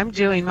 Tom, I'm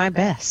doing my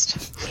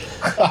best.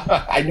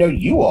 I know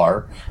you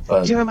are.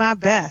 But doing my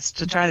best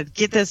to try to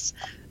get this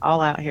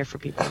all out here for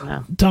people to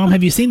know. Tom,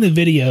 have you seen the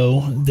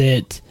video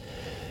that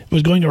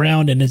was going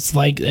around, and it's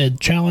like a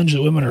challenge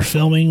that women are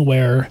filming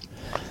where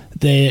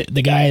the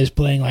guy is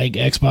playing like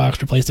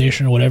Xbox or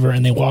PlayStation or whatever,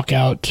 and they walk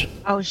out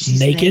she's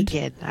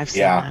naked. I've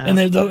seen that. And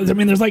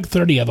there's like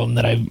 30 of them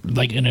that I've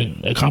like in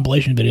a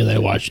compilation video that I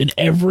watched, and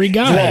every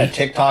guy. Is that a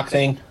TikTok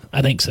thing?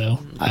 I think so.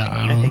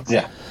 I don't know.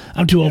 Yeah.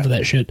 I'm too old for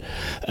that shit.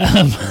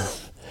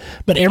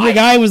 But every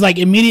guy was like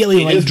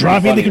immediately like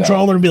dropping the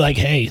controller and be like,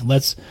 hey,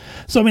 let's.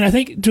 So, I mean, I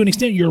think to an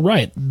extent you're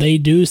right. They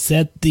do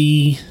set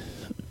the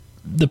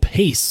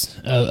pace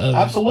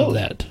of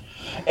that.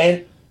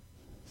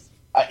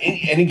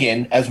 And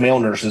again, as male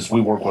nurses,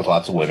 we work with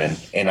lots of women,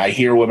 and I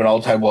hear women all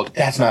the time, well,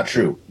 that's not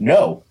true.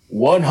 No,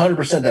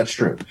 100% that's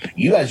true.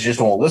 You guys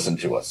just won't listen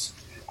to us.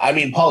 I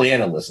mean,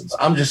 Pollyanna listens.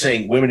 I'm just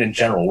saying women in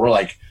general, we're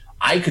like,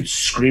 I could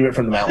scream it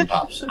from the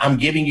mountaintops. I'm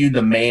giving you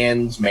the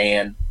man's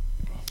man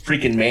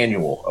freaking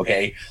manual,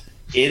 okay?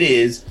 It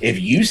is, if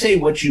you say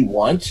what you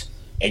want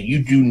and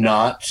you do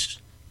not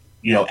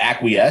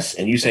acquiesce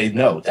and you say,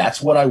 no,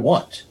 that's what I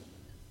want,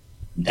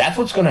 that's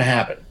what's going to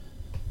happen.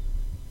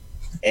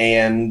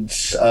 And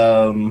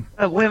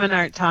but women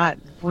aren't taught.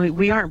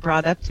 We aren't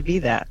brought up to be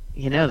that.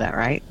 You know that,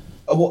 right?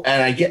 Well,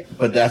 and I get,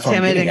 but that's what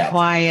timid I'm and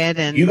quiet,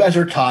 and you guys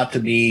are taught to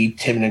be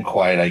timid and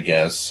quiet, I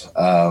guess.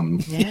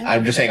 I'm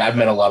just saying, I've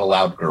met a lot of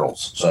loud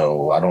girls,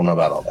 so I don't know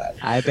about all that.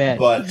 I bet.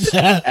 But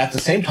at the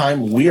same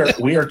time, we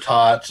are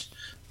taught,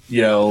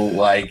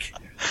 like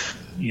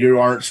you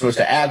aren't supposed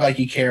to act like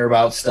you care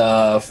about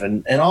stuff,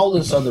 and all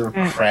this other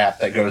crap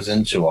that goes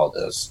into all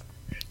this.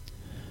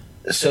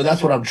 So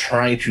that's what I'm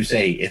trying to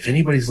say. If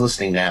anybody's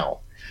listening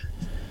now,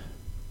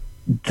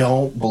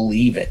 don't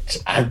believe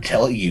it. I'm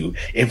telling you,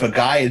 if a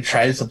guy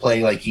tries to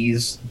play like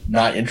he's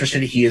not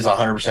interested, he is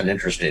 100%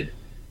 interested.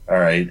 All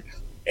right.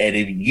 And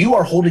if you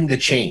are holding the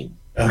chain,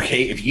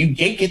 okay, if you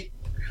yank it,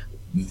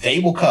 they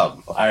will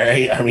come. All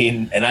right. I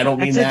mean, and I don't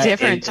mean that. It's a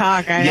different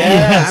talk. I'm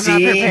not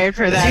prepared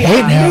for that.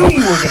 I knew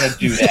you were going to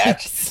do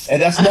that. And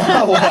that's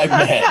not what I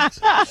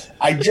meant.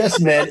 I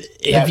just meant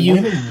that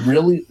women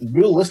really,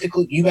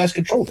 realistically, you guys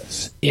control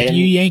this. If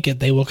you yank it,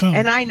 they will come.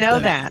 And I know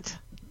that.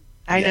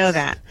 I know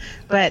that.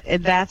 But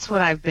that's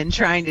what I've been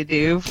trying to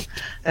do.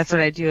 That's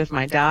what I do with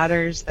my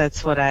daughters.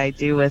 That's what I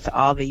do with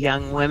all the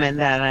young women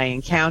that I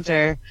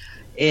encounter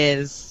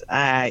is,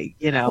 and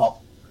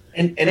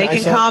they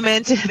can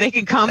comment. They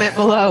can comment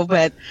below,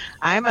 but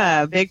I'm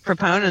a big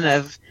proponent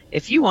of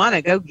if you want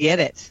to, go get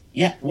it.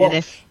 Yeah. Well,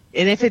 and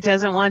if it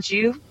doesn't want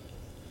you,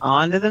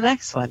 on to the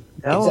next one.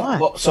 Go on.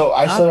 Well, so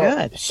I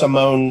saw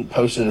Simone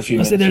posted a few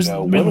minutes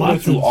ago. Women go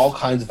through all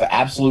kinds of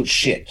absolute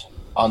shit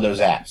on those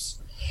apps,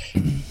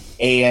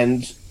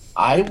 and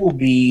I will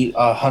be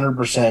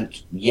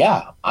 100%.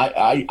 Yeah,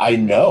 I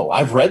know.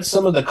 I've read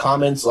some of the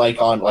comments I'm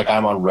on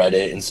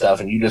Reddit and stuff,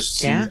 and you just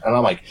see, and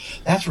I'm like,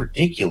 that's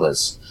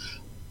ridiculous.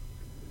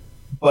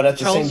 But at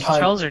the same time,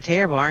 trolls are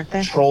terrible, aren't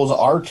they? Trolls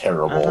are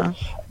terrible,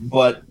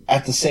 but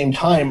at the same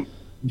time,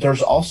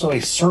 there's also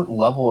a certain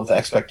level of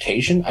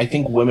expectation I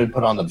think women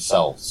put on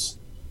themselves.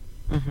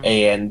 Mm-hmm.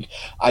 And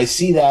I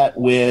see that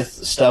with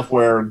stuff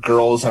where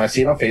girls, and I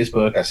see it on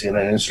Facebook, I see it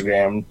on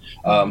Instagram,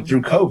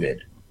 through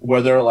COVID,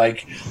 where they're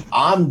like,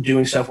 I'm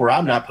doing stuff where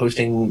I'm not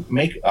posting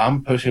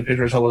I'm posting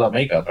pictures without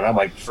makeup. And I'm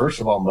like, first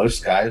of all,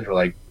 most guys are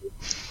like,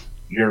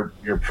 you're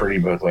pretty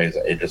both ways.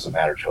 It doesn't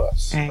matter to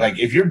us. Right. Like,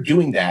 if you're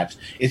doing that,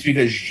 it's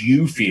because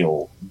you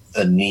feel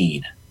the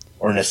need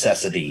or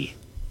necessity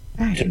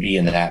to be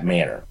in that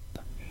manner.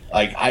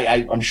 Like,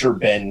 I'm sure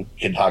Ben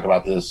can talk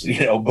about this,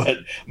 but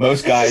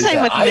most guys. It's the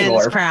same with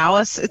men's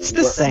prowess. It's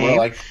the same.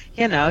 Like,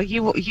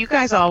 you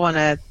guys all want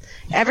to.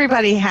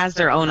 Everybody has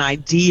their own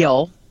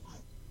ideal.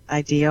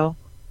 Anyway.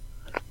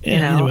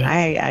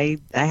 I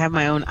have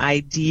my own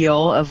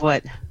ideal of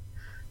what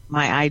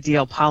my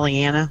ideal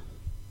Pollyanna.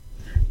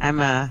 I'm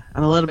a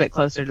little bit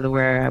closer to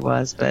where I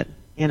was, but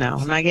I'm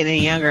not getting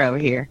any younger over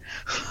here.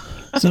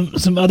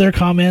 Some other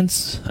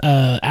comments.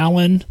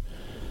 Alan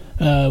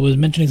was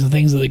mentioning some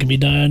things that can be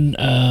done.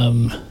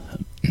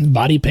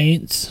 Body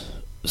paints,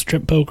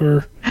 strip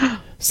poker,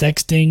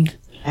 sexting.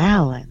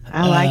 Alan,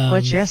 I like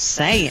what you're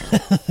saying.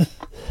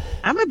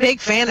 I'm a big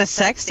fan of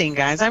sexting,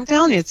 guys. I'm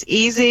telling you, it's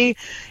easy.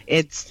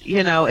 It's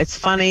it's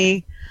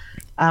funny.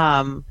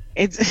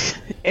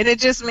 It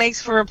just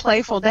makes for a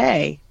playful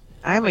day.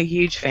 I'm a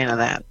huge fan of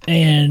that.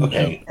 And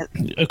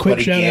a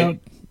quick shout out.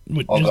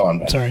 Go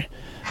on, sorry,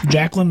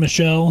 Jacqueline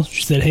Michelle.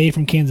 She said, "Hey,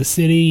 from Kansas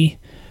City.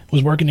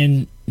 Was working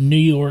in New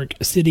York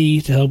City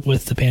to help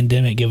with the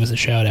pandemic. Give us a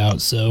shout out."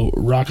 So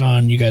rock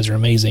on, you guys are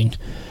amazing.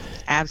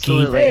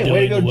 Absolutely.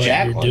 Way to go,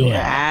 Jacqueline.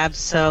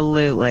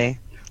 Absolutely.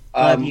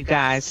 Love you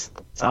guys.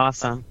 It's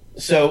awesome.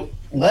 So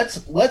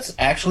let's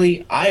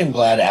actually, I am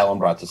glad Alan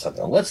brought this up.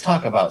 Let's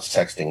talk about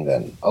sexting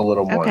then a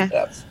little more in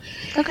depth.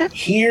 Okay.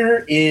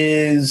 Here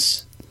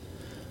is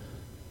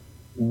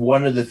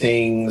one of the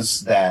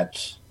things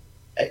that,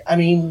 I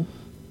mean,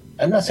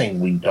 I'm not saying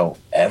we don't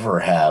ever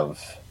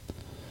have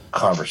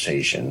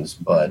conversations,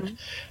 but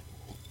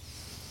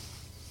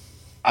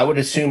I would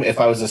assume if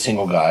I was a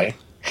single guy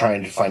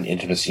trying to find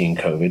intimacy in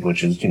COVID,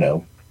 which is,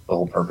 the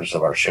whole purpose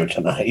of our show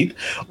tonight,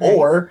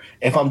 or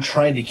if I'm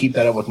trying to keep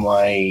that up with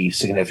my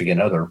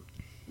significant other,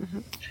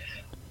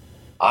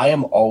 I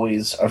am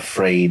always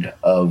afraid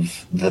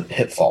of the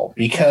pitfall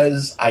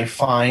because I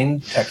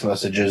find text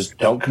messages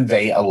don't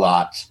convey a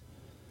lot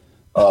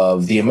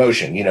of the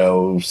emotion.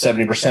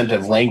 70%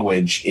 of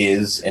language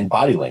is in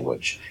body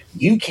language.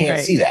 You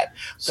can't see that.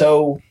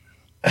 So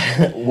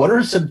what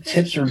are some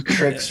tips or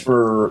tricks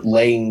for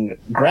laying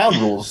ground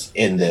rules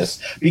in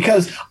this?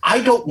 Because I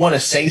don't want to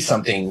say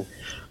something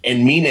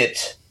and mean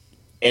it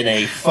in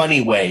a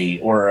funny way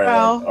or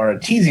a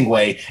teasing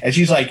way. And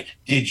she's like,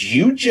 did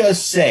you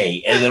just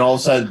say? And then all of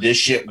a sudden this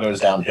shit goes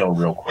downhill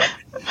real quick.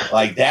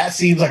 Like, that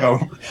seems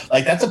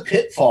like that's a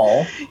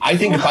pitfall. I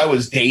think if I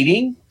was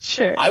dating,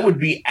 I would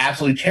be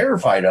absolutely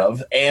terrified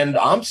of, and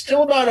I'm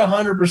still not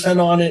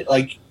 100% on it.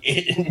 Like,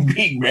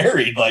 being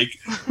married, like,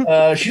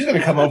 she's going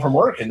to come home from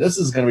work and this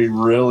is going to be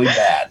really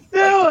bad.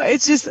 No,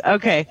 it's just,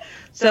 okay.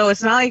 So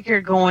it's not like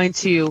you're going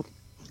to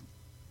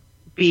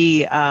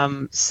be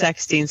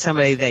sexting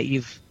somebody that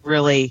you've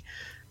really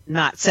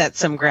not set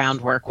some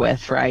groundwork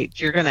with, right?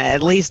 You're going to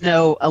at least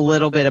know a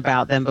little bit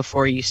about them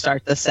before you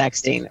start the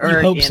sexting.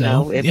 Or, you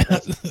know, if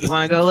you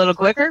want to go a little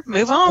quicker,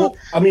 move on. Well,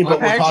 I mean, but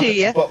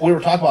we were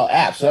talking about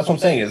apps. So that's what I'm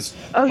saying is,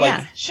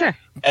 yeah, sure.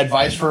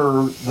 Advice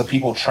for the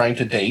people trying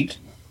to date.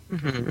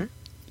 Mm-hmm.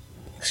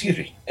 Excuse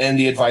me. And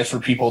the advice for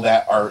people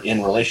that are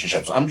in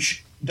relationships.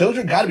 Those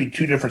are got to be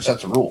two different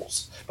sets of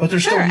rules. But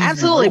there's sure,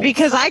 absolutely,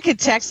 because I could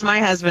text my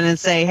husband and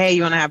say, hey,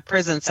 you want to have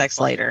prison sex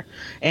later?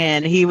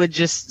 And he would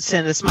just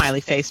send a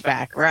smiley face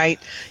back, right?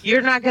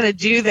 You're not going to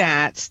do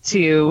that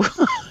to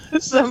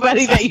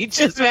somebody that you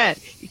just met.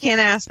 You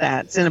can't ask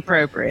that. It's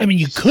inappropriate. I mean,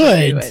 you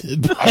could.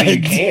 But... I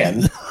mean, you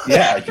can.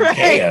 Yeah, you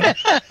can.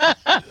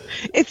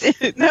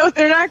 No,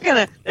 they're not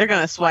going to. They're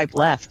going to swipe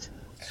left.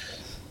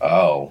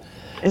 Oh.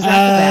 Is that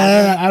the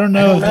bad one? I don't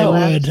know if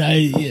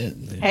they would.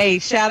 Hey,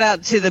 shout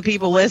out to the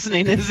people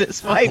listening. Is it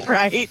swipe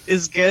right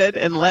is good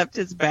and left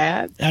is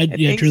bad? I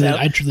think so.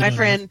 My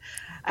friend,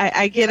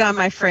 I get on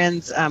my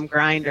friend's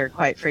Grindr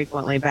quite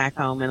frequently back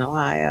home in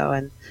Ohio,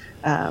 and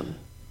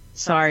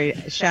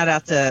shout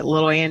out to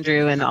little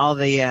Andrew and all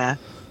the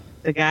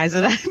guys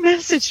that I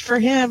messaged for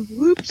him.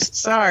 Whoops,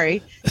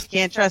 sorry. You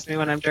can't trust me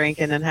when I'm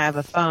drinking and have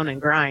a phone and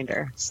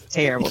Grindr. It's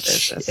terrible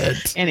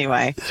business.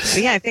 Anyway, but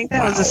yeah, I think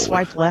that was a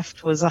swipe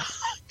left was a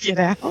get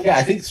out. Yeah,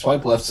 I think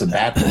swipe left's a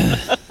bad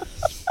one.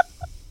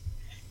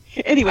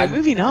 Anyway,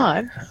 moving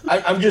on.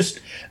 I'm just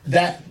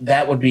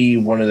that would be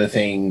one of the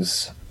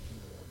things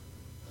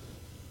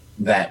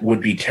that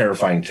would be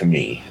terrifying to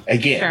me.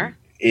 Again,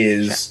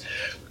 is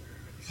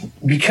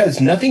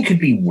because nothing could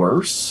be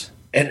worse,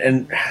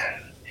 and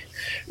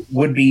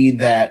would be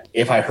that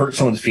if I hurt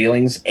someone's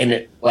feelings, and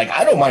it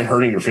I don't mind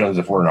hurting your feelings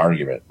if we're in an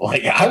argument.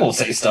 I will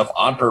say stuff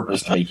on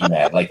purpose to make you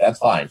mad. That's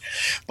fine,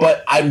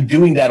 but I'm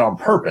doing that on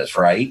purpose,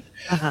 right?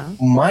 Uh-huh.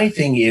 My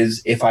thing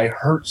is, if I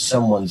hurt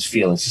someone's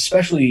feelings,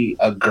 especially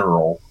a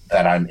girl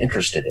that I'm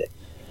interested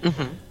in,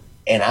 mm-hmm.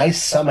 and I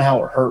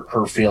somehow hurt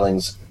her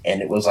feelings,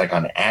 and it was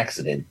on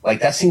accident,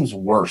 that seems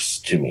worse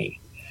to me.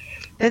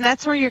 Then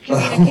that's where your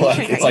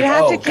communication. It's you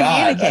have to God,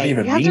 communicate. I didn't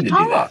even you have mean to to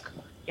talk. do that.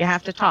 You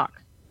have to talk.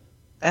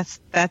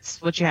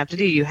 That's what you have to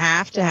do. You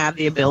have to have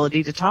the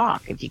ability to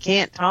talk. If you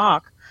can't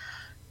talk,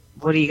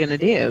 what are you going to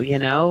do?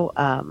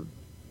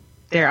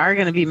 There are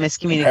going to be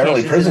miscommunications.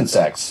 Apparently prison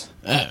sex.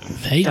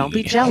 Hey. Don't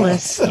be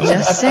jealous.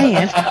 Just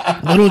saying.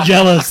 A little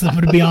jealous, I'm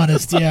going to be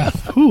honest. Yeah.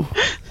 Whew.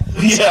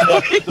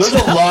 Yeah, there's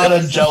a lot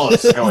of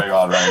jealous going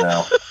on right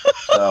now.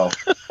 So.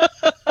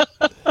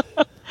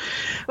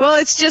 Well,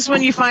 it's just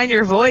when you find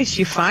your voice,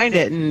 you find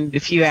it, and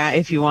if you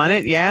want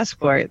it, you ask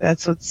for it.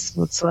 That's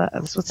what's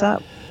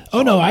up.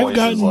 Oh no, I've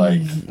gotten.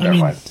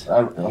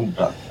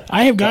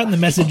 I have gotten the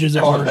messages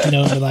at work.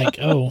 They're like,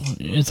 oh,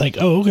 it's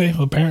okay.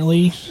 Well,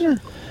 apparently,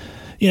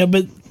 yeah.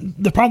 But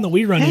the problem that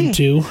we run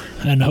into,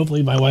 and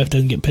hopefully my wife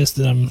doesn't get pissed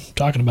that I'm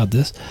talking about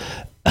this.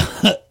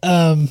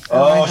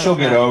 She'll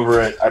get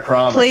over it. I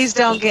promise. Please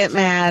don't get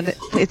mad.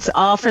 It's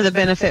all for the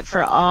benefit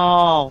for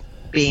all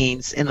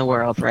beings in the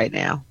world right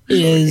now.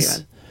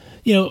 Is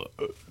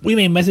we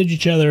may message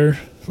each other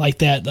like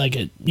that,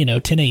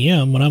 at 10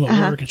 a.m. when I'm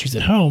at work and she's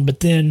at home,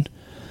 but then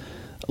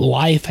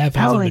life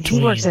happens in between.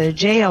 He works at a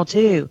jail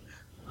too.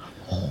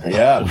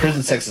 Yeah,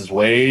 prison sex is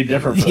way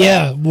different.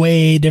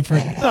 Way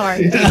different.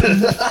 Sorry.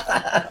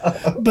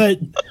 But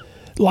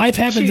life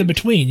happens in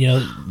between.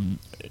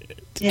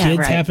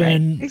 Kids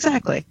happen. Right.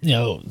 Exactly.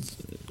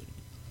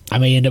 I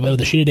may end up with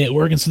a shitty day at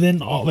work, and so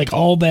then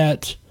all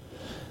that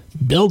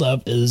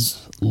buildup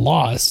is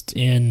lost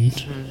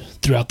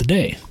throughout the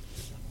day.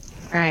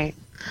 Right.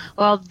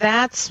 Well,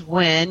 that's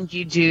when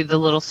you do the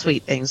little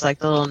sweet things, like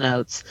the little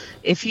notes.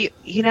 If you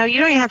don't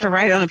even have to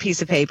write it on a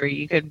piece of paper.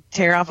 You could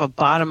tear off a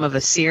bottom of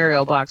a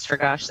cereal box, for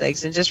gosh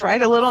sakes, and just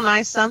write a little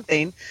nice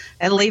something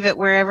and leave it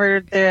wherever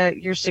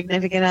your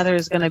significant other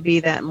is going to be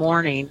that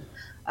morning,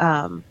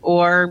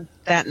 or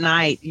that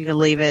night. You can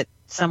leave it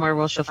somewhere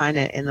where she'll find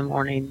it in the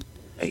morning.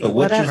 So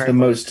which is the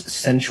most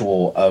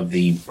sensual of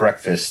the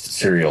breakfast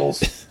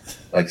cereals,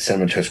 like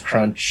Cinnamon Toast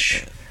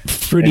Crunch?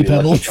 Fruity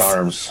Pebbles.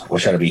 Charms.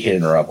 What should I be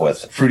hitting her up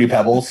with? Fruity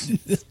Pebbles?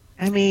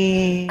 I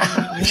mean...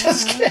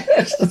 just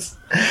kidding.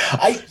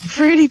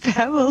 Fruity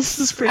Pebbles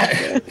is pretty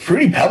good.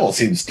 Fruity Pebbles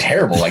seems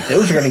terrible.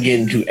 Those are going to get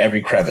into every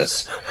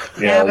crevice.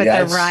 But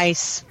they're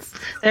rice.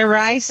 They're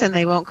rice, and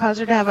they won't cause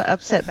her to have an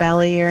upset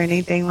belly or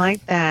anything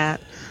like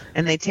that.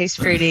 And they taste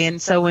fruity, and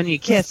so when you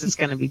kiss, it's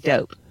going to be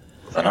dope.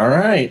 All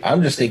right.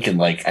 I'm just thinking,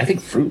 I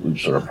think Fruit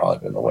Loops would have probably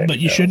been the way. But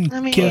you shouldn't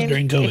kiss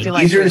during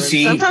COVID. Easier to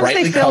see, sometimes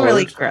brightly they feel colored.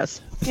 Really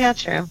gross. Yeah,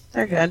 true.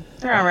 They're good.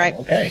 They're all right.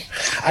 Okay.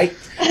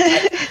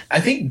 I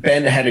think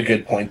Ben had a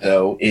good point,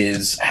 though,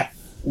 is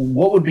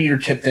what would be your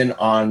tip then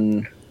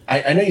on,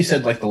 I know you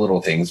said the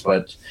little things,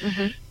 but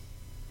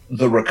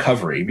the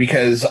recovery,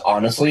 because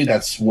honestly,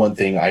 that's one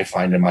thing I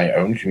find in my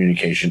own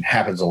communication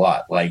happens a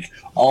lot.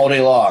 All day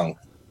long,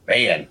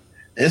 man,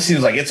 this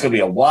seems like it's going to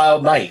be a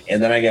wild night.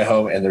 And then I get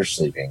home and they're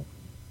sleeping.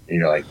 And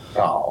you're like,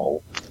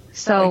 oh.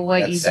 So Like, what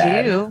that's you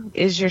sad. do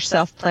is your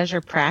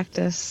self-pleasure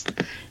practice,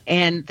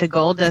 and the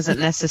goal doesn't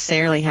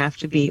necessarily have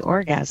to be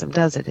orgasm,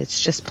 does it?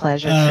 It's just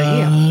pleasure for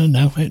you.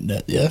 No,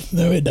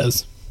 it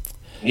does.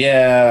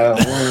 Yeah,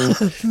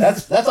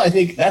 that's I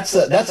think that's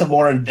a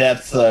more in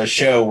depth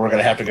show we're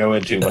gonna have to go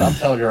into. But I'm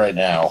telling you right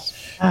now.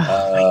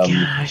 Oh my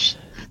gosh!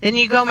 Then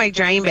you go make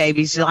drain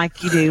babies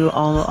like you do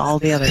all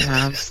the other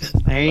times.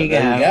 There you go.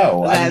 There you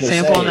go. Is I'm that just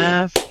simple saying.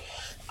 enough?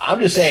 I'm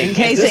just saying. In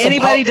case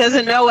anybody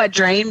doesn't know what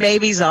drain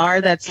babies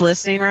are that's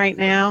listening right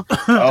now,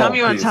 Tom,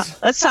 you want to talk?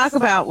 Let's talk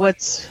about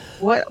what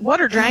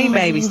are drain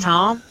babies,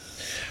 Tom?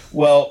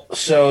 Well,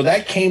 so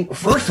that came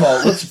first of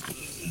all.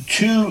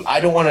 I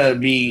don't want to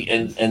be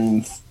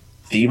in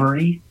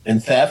thievery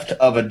and theft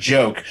of a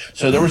joke.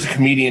 So there was a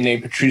comedian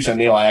named Patrice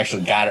O'Neill. I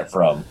actually got it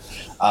from,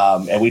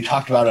 and we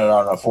talked about it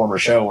on a former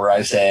show where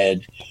I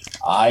said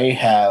I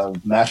have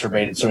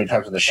masturbated so many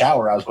times in the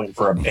shower I was waiting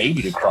for a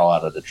baby to crawl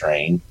out of the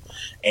drain,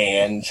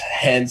 and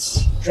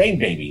hence drain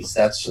babies.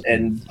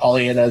 And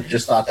Pollyanna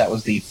just thought that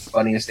was the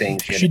funniest thing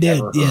she had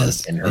ever heard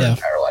in her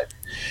entire life.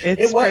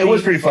 It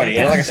was pretty funny.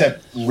 And like I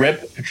said,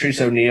 rip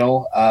Patrice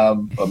O'Neill.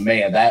 But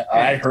man,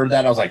 I heard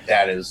that. I was like,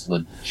 that is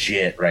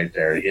legit right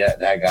there. Yeah,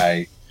 that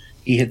guy,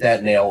 he hit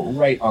that nail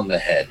right on the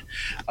head.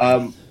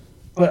 But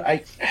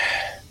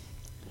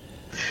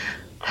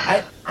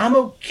I'm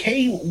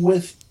okay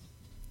with.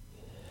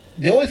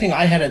 The only thing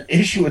I had an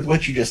issue with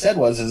what you just said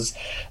is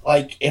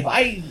like if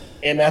I'm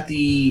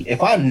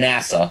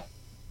NASA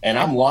and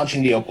I'm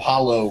launching the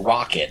Apollo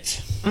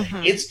rocket,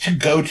 it's to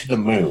go to the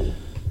moon.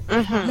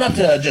 Not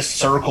to just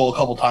circle a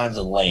couple times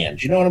and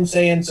land. You know what I'm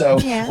saying? So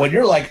when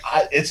you're like,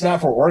 it's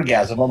not for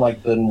orgasm, I'm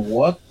like, then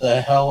what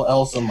the hell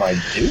else am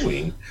I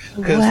doing?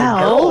 Because for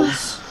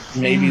girls,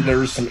 maybe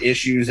there's some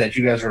issues that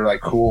you guys are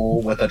like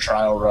cool with a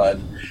trial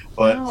run,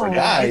 but for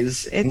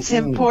guys, it's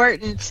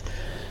important.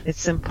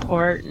 It's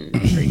important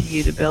for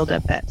you to build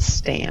up that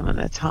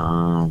stamina,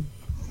 Tom.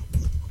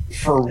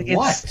 For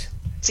what?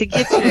 To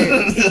get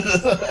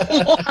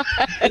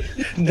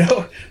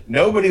your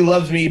nobody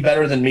loves me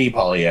better than me,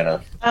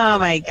 Pollyanna. Oh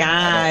my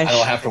gosh! I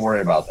don't have to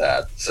worry about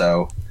that.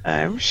 So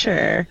I'm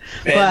sure.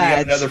 Ben, you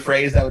got another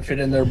phrase that would fit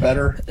in there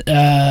better?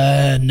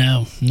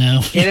 No.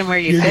 Get him where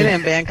you fit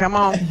in, Ben. Come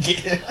on.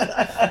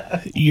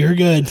 You're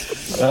good.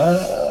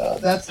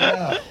 That's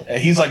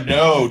he's like,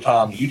 no,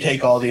 Tom, you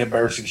take all the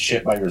embarrassing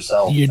shit by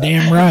yourself. You're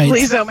damn right.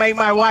 Please don't make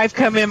my wife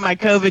come in my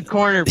COVID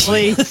corner,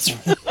 please.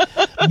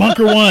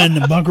 Bunker one,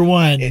 no. Bunker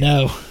one.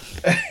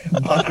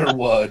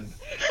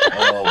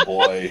 Oh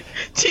boy.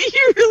 Do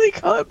you really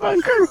call it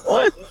bunker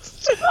one?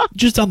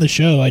 Just on the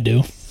show, I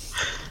do.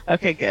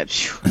 Okay, good.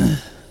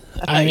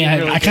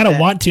 I kind of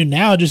want to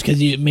now just because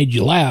it made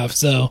you laugh.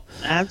 So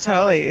I'm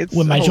totally. It's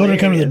when my children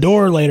come to the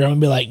door later, I'm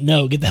gonna be like,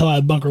 "No, get the hell out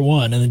of bunker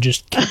one," and then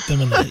just kick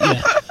them in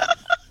the.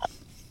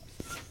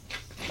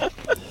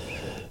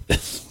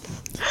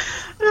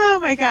 Oh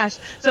my gosh.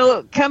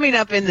 So coming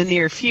up in the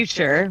near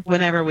future,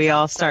 whenever we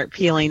all start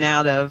peeling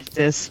out of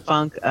this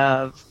funk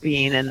of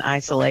being in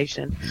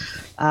isolation,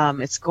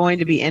 it's going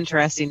to be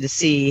interesting to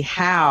see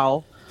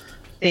how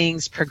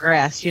things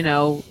progress. You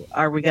know,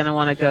 are we going to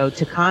want to go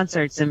to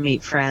concerts and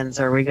meet friends?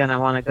 Are we going to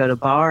want to go to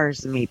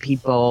bars and meet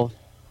people?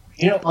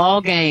 You know,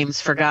 ball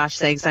games, for gosh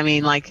sakes. I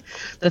mean, like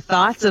the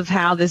thoughts of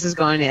how this is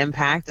going to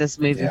impact us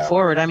moving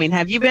forward. I mean,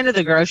 have you been to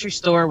the grocery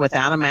store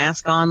without a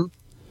mask on?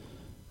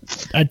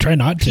 I try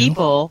not to.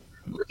 People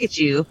look at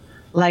you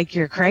like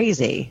you're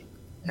crazy,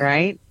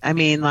 right? I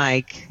mean,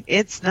 like,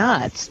 it's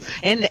nuts.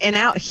 And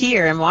out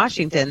here in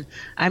Washington,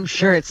 I'm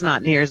sure it's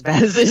not near as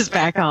bad as it is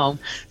back home,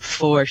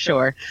 for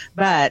sure.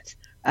 But,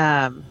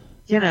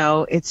 you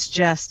know, it's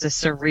just a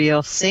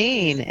surreal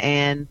scene.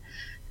 And,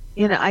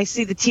 you know, I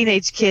see the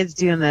teenage kids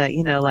doing the,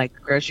 you know, like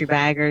grocery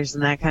baggers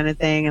and that kind of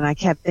thing. And I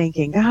kept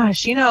thinking,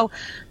 gosh, you know,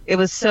 it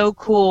was so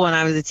cool when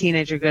I was a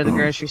teenager to go to the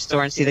grocery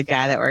store and see the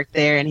guy that worked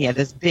there. And he had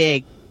this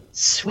big,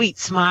 sweet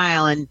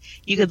smile, and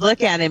you could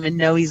look at him and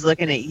know he's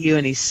looking at you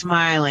and he's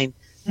smiling.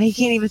 And you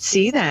can't even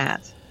see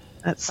that.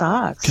 That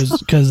sucks.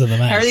 Because of the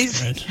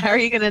mask. How are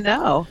you going to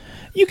know?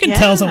 You can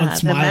tell someone's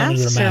smiling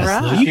under their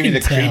mask. You can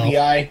tell. The creepy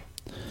eye.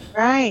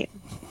 Right.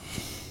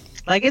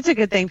 Like, it's a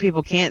good thing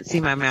people can't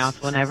see my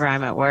mouth whenever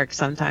I'm at work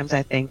sometimes,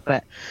 I think.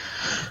 But,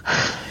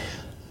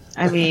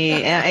 I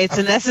mean, it's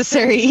a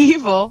necessary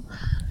evil.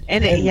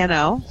 And, you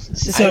know,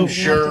 it's just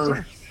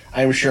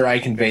I'm sure I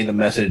convey the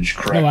message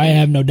correctly. No, I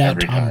have no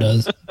doubt Tom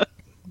does.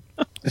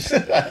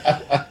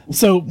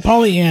 So,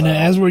 Pollyanna,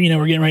 as we're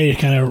getting ready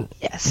to kind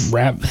of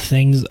wrap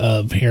things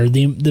up here,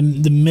 the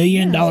 $1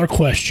 million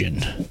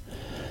question: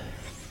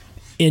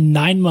 in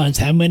 9 months,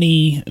 how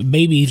many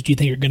babies do you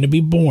think are going to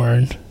be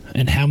born,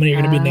 and how many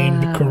are going to be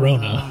named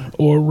Corona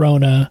or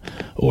Rona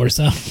or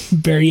some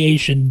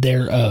variation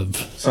thereof?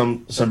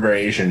 Some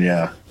variation,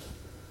 yeah.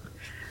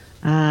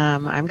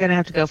 I'm going to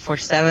have to go for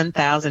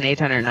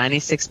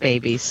 7,896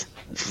 babies.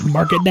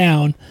 Mark it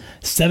down.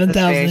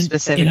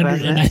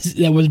 7,896.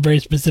 That was very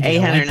specific.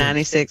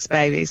 896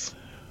 babies.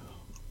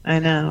 I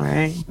know,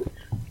 right?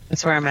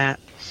 That's where I'm at.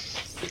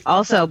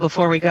 Also,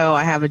 before we go,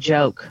 I have a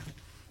joke.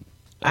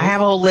 I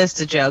have a whole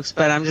list of jokes,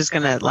 but I'm just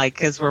gonna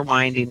because we're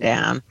winding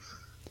down.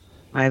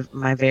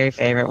 My very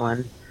favorite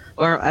one,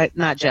 or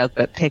not joke,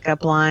 but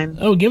pickup line.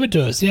 Oh, give it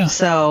to us, yeah.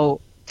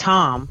 So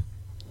Tom,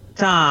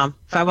 if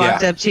I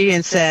walked up to you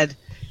and said,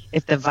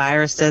 "If the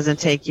virus doesn't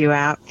take you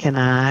out, can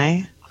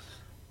I?"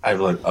 I'd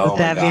be like, "Oh, would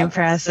that be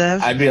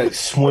impressive?" I'd be like,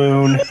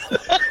 "Swoon,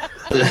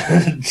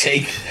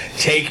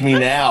 take me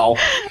now."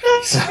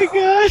 Oh my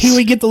gosh! Can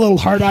we get the little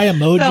heart eye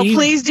emoji? So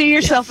please do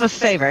yourself a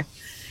favor.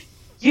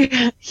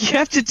 You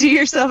have to do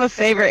yourself a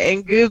favor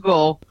and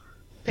Google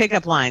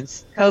pickup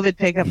lines, COVID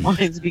pickup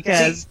lines,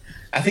 because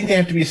I think they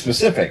have to be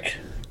specific.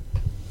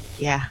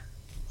 Yeah,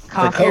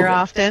 cough here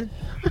often.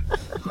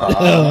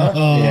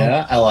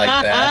 Yeah, I like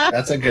that.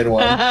 That's a good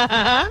one.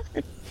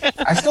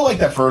 I still like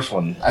that first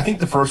one. I think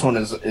the first one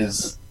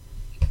is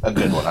a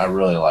good one. I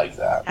really like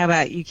that. How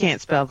about you can't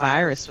spell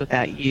virus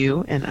without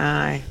you and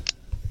I?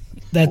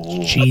 That's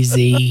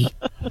cheesy.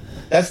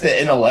 That's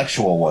the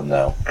intellectual one,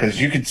 though,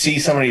 because you could see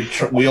somebody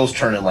wheels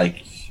turning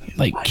like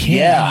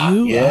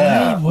can't you?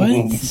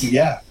 What?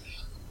 Yeah.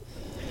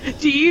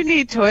 Do you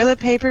need toilet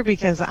paper?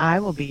 Because I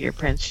will be your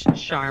Prince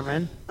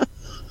Charming.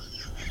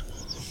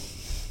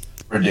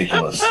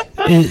 Ridiculous.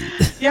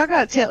 Y'all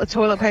got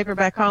toilet paper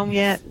back home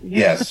yet?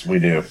 Yes, we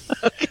do.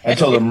 Okay.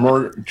 Until the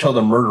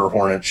murder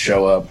hornets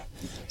show up.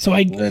 So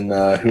then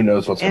who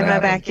knows what's going to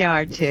happen. In my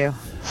backyard too.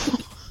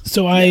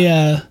 So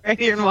right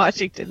here in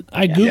Washington.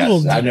 I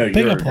googled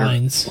pickup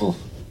lines.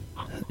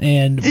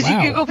 And did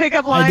you Google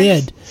pickup lines? I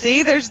did.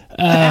 See, there's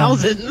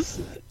thousands.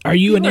 Are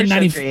you an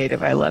N95? So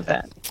creative. I love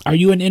that. Are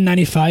you an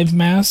N95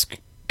 mask?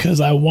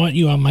 Because I want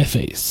you on my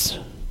face.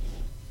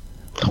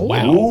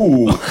 Wow.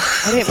 Ooh.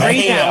 I didn't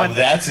read that one.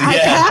 I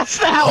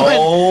passed that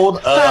Hold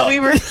one. up. We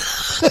were...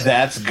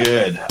 That's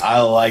good. I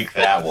like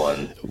that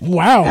one.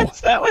 Wow.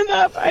 Passed that one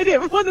up. I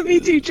didn't want to be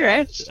too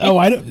trashy. Oh,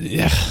 I don't.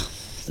 Yeah.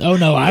 Oh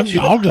no,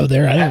 I'll go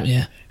there. I don't.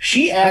 Yeah.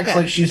 She acts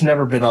like she's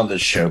never been on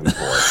this show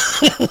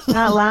before.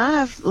 Not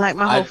live, like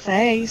my whole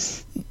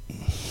face.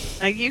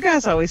 Like you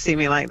guys always see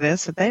me like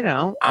this, but they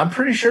don't. I'm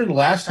pretty sure the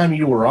last time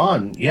you were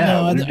on, we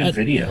did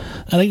video.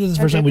 I think this is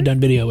the first time we've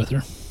done video with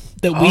her.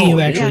 That we have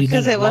actually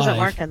because it wasn't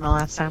live. working the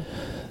last time.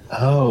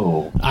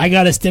 Oh. I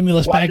got a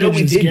stimulus package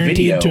that's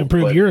guaranteed to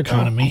improve your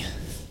economy.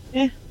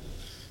 Yeah.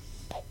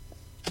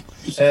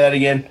 Say that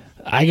again.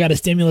 I got a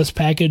stimulus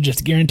package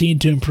that's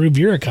guaranteed to improve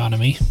your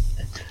economy.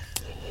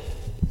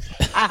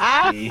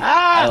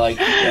 I like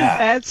that.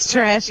 That's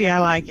trashy. I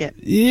like it.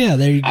 Yeah,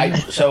 there you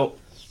go.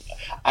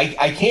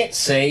 I can't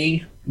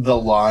say the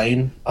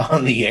line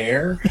on the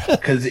air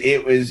because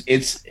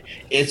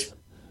it's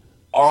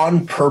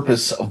on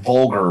purpose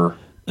vulgar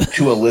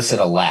to elicit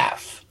a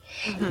laugh.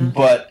 Mm-hmm.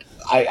 But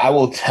I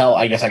will tell.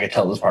 I guess I could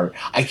tell this part.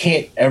 I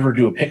can't ever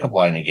do a pickup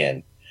line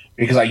again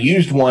because I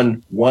used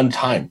one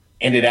time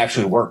and it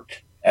actually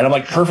worked. And I'm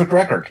like, perfect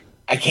record.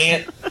 I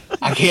can't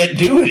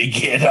do it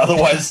again.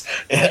 Otherwise,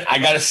 I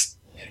gotta.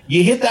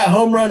 You hit that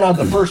home run on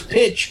the first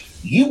pitch,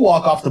 you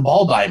walk off the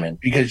ball diamond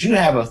because you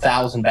have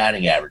 1,000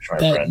 batting average, my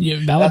friend.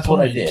 That's what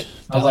I did.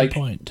 I was like,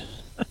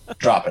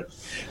 drop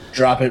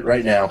it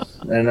right now.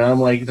 And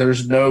I'm like,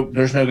 there's no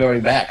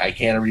going back. I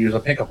can't ever use a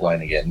pickup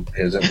line again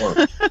because it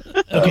worked.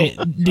 Okay.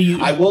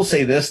 I will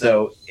say this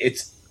though,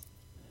 it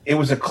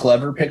was a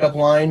clever pickup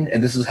line,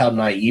 and this is how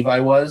naive I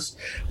was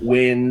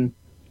when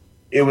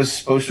it was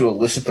supposed to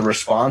elicit the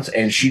response,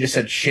 and she just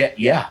said, shit,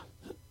 yeah.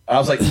 I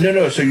was like,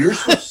 no, so you're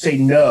supposed to say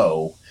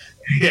no.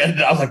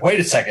 And I was like, wait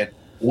a second,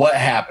 what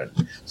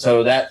happened?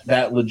 So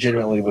that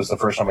legitimately was the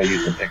first time I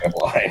used the pickup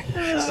line.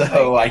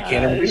 So I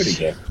can't ever do it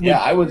again. Yeah,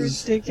 I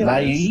was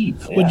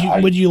naive.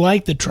 Would you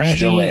like the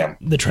trashy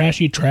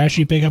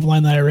pickup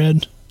line that I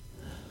read?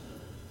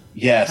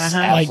 Yes,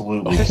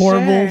 absolutely. Like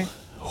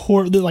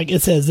horrible, like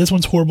it says, this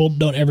one's horrible,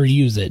 don't ever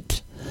use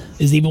it.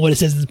 Is even what it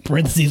says in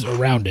parentheses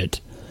around it.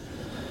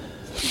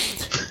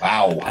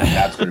 Wow,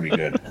 that's going to be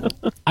good.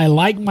 I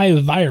like my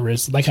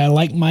virus like I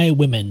like my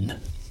women.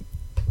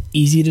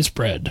 Easy to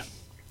spread.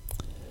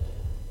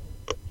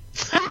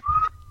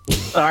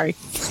 Sorry.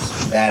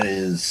 That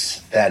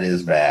is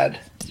bad.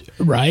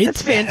 Right?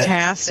 That's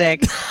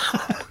fantastic.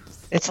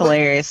 It's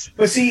hilarious.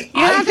 But see,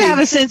 you have to have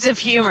a sense of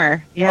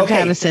humor. You have to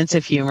have a sense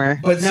of humor.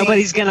 But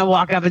nobody's going to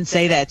walk up and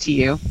say that to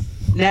you.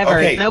 Never.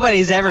 Okay.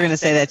 Nobody's ever going to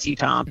say that to you,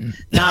 Tom.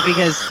 Not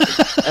because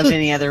of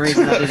any other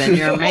reason other than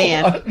you're a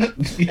man.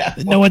 Yeah.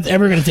 No one's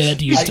ever going to say that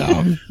to you,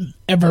 Tom.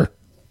 Ever.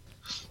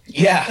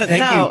 Yeah, thank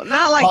you.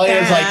 Not like Polly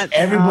that. Like,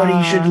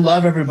 everybody should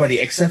love everybody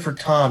except for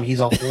Tom. He's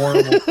a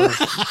horrible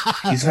person.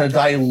 He's going to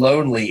die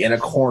lonely in a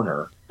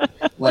corner.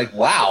 Like,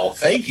 wow,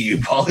 thank you,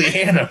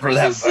 Pollyanna, for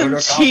that some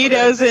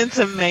Cheetos and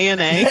some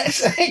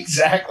mayonnaise.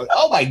 Exactly.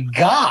 Oh, my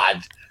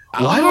God.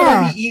 Why would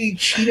I be eating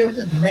Cheetos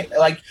and mayonnaise?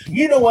 Like,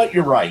 you know what?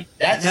 You're right.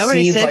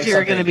 Nobody said you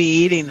were going to be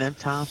eating them,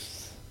 Tom.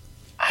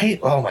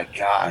 Oh, my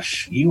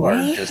gosh. You are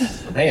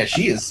just, man,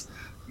 she is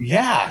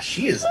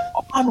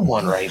on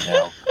one right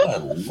now.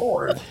 Good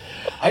Lord.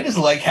 I just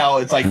like how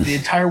it's like the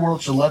entire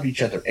world should love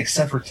each other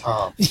except for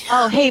Tom.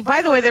 Oh, hey,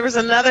 by the way, there was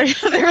another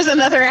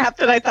app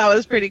that I thought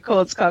was pretty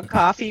cool. It's called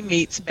Coffee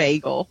Meets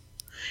Bagel.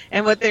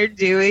 And what they're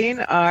doing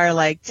are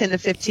like 10 to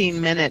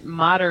 15 minute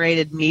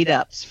moderated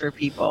meetups for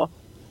people.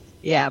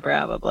 Yeah,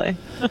 probably.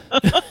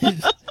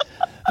 I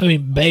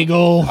mean,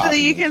 bagel. So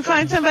you can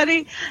find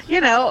somebody,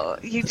 you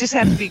just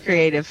have to be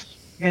creative.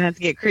 You're going to have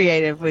to get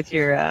creative with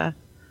your,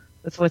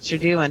 with what you're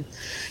doing.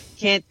 You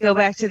can't go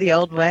back to the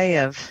old way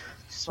of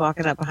just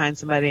walking up behind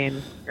somebody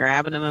and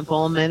grabbing them and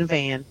pulling them in a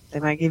van. They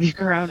might give you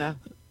corona.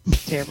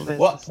 Terrible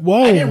business.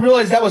 Whoa. I didn't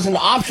realize that was an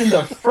option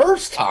the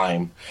first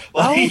time.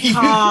 Oh,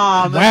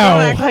 Tom. Wow.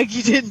 Don't act like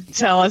you didn't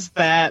tell us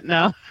that.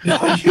 No. No,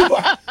 you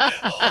are.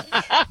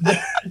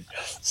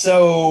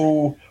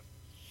 So,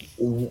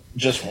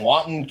 just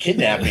wanton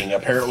kidnapping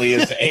apparently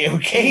is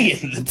A-okay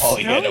in the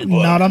Pollyanna book.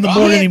 Not on the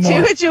board anymore.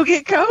 Do it, you'll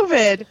get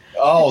COVID.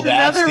 Oh, it's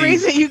that's another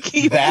reason you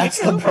keep. That's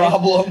the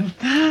problem.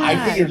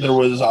 I figured there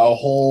was a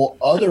whole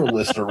other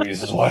list of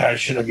reasons why I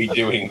shouldn't be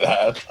doing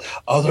that,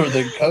 other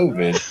than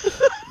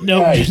COVID.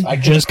 No, Guys, I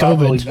just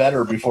probably COVID.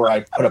 better before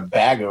I put a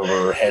bag over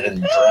her head and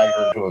drag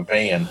her into a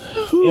van.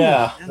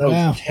 Yeah, that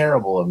was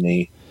terrible of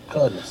me.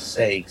 Goodness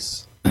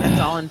sakes.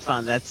 That's all in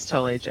fun. That's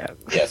totally a joke.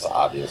 Yes,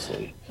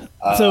 obviously.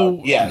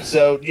 So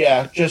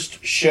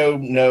just show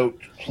note.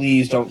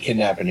 Please don't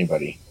kidnap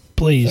anybody.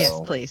 Please. Yes,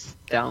 please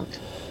don't.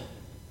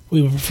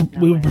 We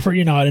would prefer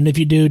you not, and if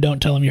you do,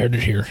 don't tell them you heard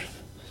it here.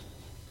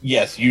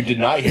 Yes, you did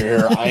not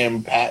hear her. I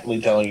am patently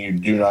telling you,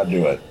 do not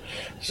do it.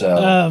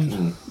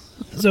 So,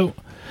 So,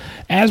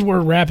 as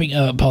we're wrapping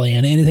up,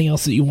 Pollyanna, anything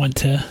else that you want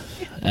to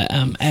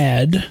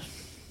add?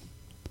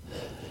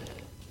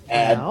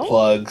 add,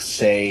 plug,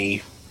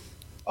 say,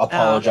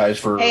 apologize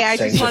for I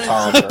saying just to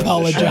Tom. during the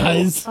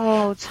Apologize. show.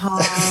 Oh, Tom.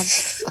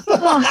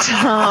 Oh,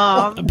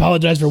 Tom.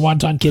 Apologize for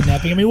wonton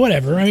kidnapping. I mean,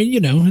 whatever. I mean,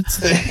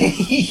 it's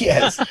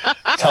Yes.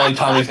 Telling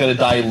Tom he's going to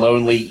die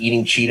lonely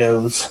eating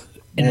Cheetos.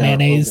 and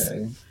mayonnaise.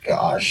 Okay.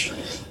 Gosh.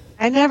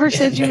 I never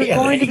said you were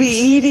going to be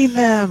eating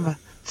them.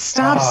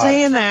 Stop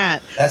saying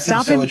that. That seems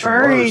Stop so much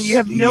inferring. worse. You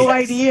have no Yes.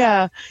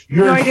 idea.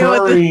 You're no idea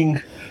what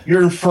inferring.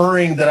 You're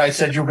inferring that I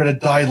said you were going to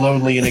die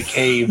lonely in a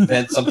cave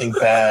meant something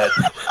bad.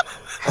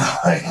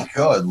 My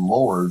good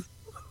Lord.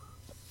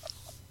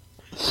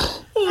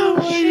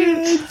 Oh,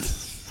 shoot.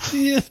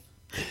 Yeah.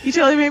 You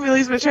totally made me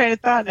lose my train of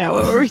thought now.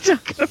 What were we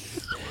talking about?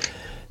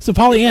 So,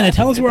 Pollyanna,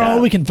 tell us where all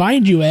we can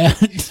find you at.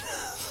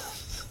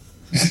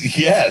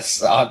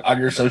 Yes, on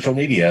your social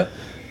media.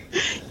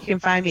 You can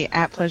find me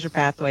at Pleasure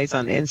Pathways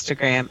on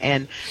Instagram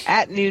and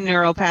at New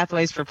Neural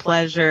Pathways for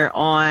Pleasure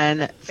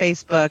on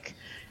Facebook.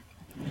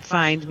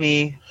 Find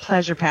me,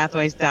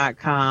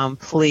 pleasurepathways.com.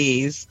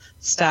 Please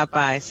stop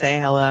by, say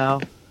hello,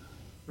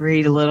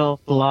 read a little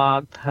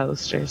blog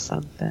post or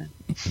something.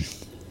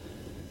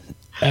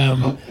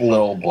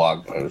 Little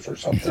blog post or A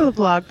something. little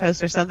blog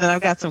post or something.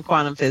 I've got some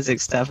quantum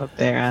physics stuff up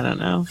there. I don't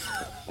know.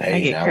 Hey, I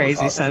get now crazy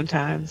we're talking.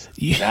 sometimes.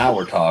 Now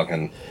we're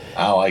talking.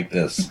 I like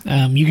this.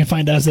 You can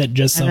find us at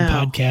Just Some I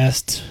know.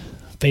 Podcast,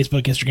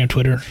 Facebook, Instagram,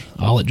 Twitter,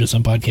 all at Just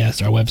Some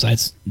Podcast. Our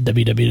website's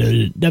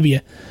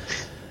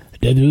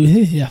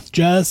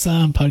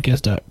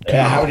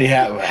justsomepodcast.com.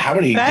 Yeah, how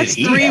many That's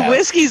did he 3 have?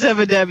 whiskeys of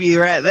a W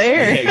right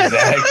there. Yeah,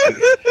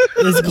 exactly.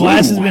 This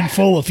glass has been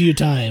full a few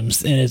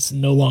times, and it's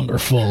no longer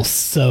full.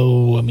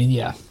 So, I mean,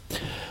 yeah.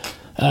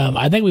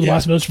 I think we've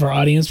lost most of our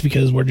audience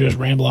because we're just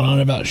rambling on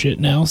about shit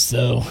now,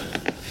 so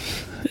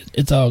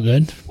it's all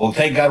good. Well,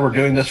 thank God we're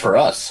doing this for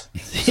us.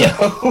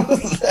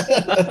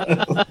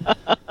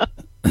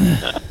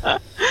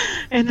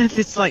 And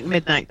it's like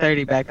midnight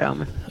 30 back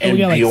home. And we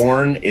got, like,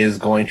 Bjorn is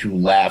going to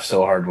laugh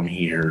so hard when he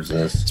hears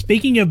this.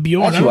 Speaking of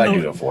Bjorn, That's who I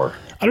do it for.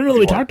 I don't know that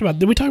we talked about.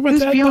 Did we talk about Who's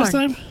that Bjorn? last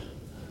time?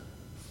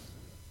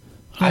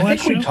 I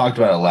think we talked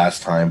about it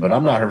last time, but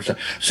I'm not 100%.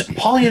 So,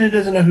 Pollyanna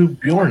doesn't know who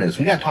Bjorn is.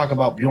 We got to talk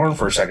about Bjorn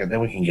for a second, then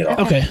we can get off.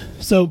 Okay,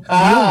 so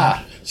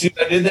See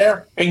what I did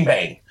there? Bing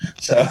bang.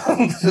 So,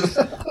 bang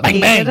Keep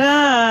it bang.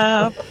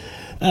 up.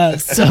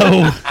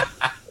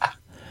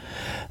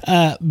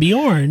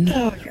 Bjorn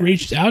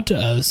reached out to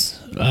us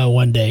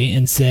one day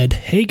and said,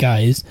 "Hey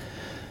guys,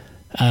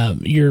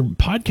 your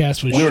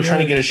podcast was we were shared." trying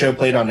to get a show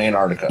played on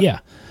Antarctica. Yeah,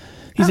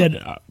 he said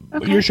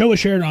your show was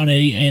shared on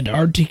a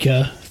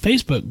Antarctica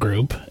Facebook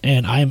group,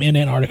 and I am in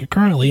Antarctica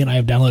currently, and I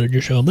have downloaded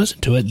your show and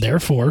listened to it.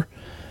 Therefore,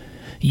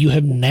 you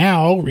have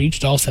now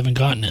reached all 7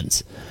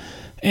 continents.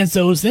 And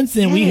so since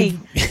then we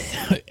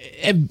have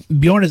and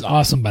Bjorn is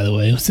awesome, by the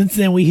way. Since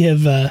then we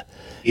have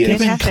He kept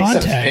in sent us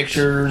contact.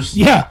 pictures.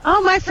 Yeah.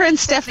 Oh, my friend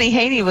Stephanie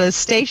Haney was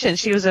stationed.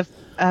 She was a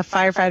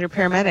firefighter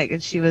paramedic,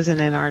 and she was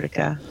in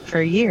Antarctica for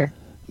a year.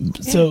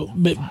 So,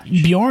 but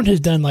Bjorn has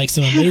done like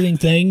some amazing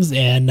things,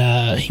 and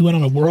he went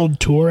on a world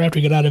tour after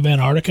he got out of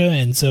Antarctica,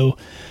 and so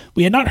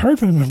we had not heard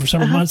from him for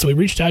several months. So we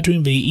reached out to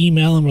him via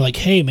email, and we're like,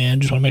 "Hey, man,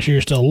 just want to make sure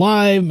you're still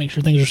alive, make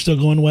sure things are still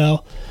going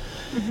well."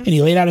 And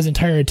he laid out his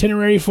entire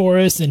itinerary for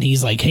us, and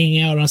he's like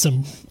hanging out on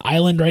some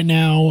island right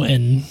now,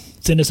 and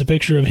sent us a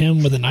picture of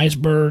him with an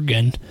iceberg.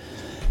 And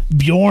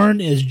Bjorn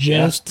is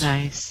just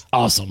Nice.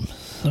 awesome.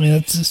 I mean,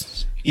 that's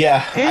just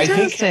Yeah,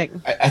 Fantastic.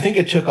 I think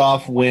it took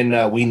off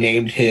when we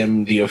named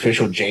him the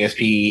official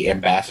JSP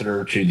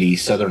ambassador to the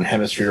Southern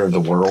Hemisphere of the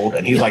world,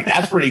 and he's like,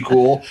 "That's pretty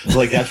cool."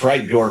 Like, "That's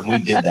right, Bjorn, we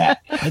did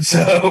that."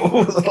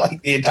 So,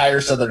 like the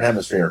entire Southern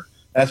Hemisphere.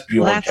 That's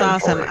Bjorn. Well, that's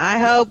territory. Awesome. I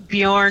hope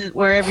Bjorn,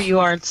 wherever you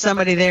are,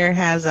 somebody there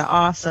has an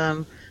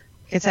awesome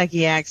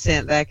Kentucky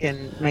accent that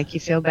can make you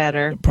feel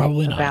better.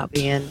 Probably about not.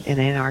 being in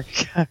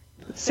Antarctica.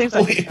 Seems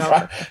like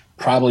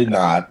probably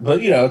not,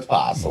 but it's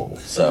possible.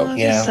 So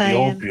the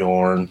old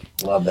Bjorn,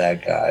 love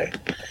that guy.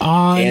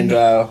 On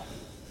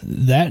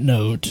that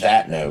note,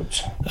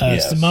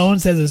 yes. Simone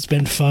says it's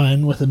been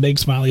fun with a big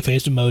smiley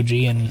face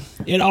emoji, and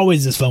it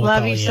always is fun.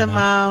 Love with you,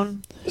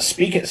 Simone.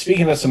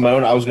 Speaking of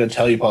Simone, I was going to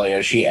tell you,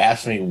 Pollyanna. She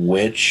asked me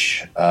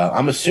which.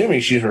 I'm assuming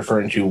she's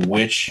referring to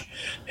which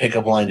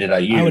pickup line did I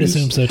use. I would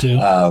assume so too.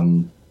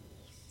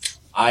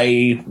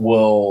 I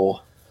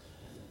will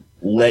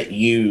let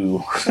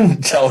you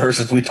tell her,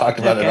 since we talked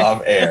about it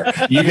off air.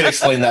 You can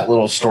explain that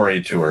little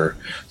story to her.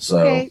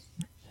 So,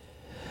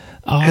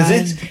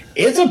 because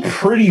it's a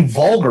pretty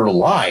vulgar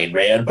line,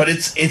 man, but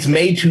it's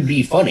made to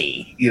be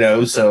funny,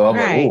 So I'm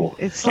like, oh,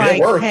 it's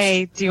like,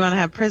 hey, do you want to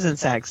have prison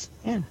sex?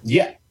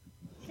 Yeah.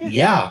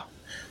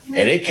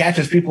 And it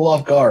catches people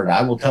off guard,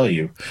 I will tell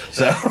you.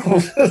 So,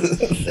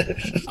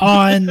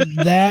 on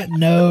that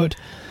note,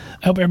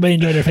 I hope everybody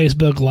enjoyed our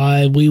Facebook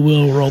Live. We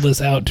will roll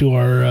this out to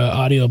our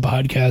audio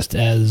podcast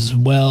as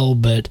well.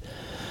 But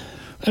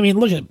I mean,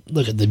 look at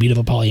the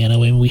beautiful Pollyanna.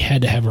 We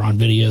had to have her on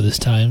video this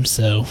time,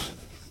 so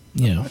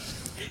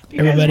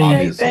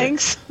everybody,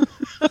 thanks.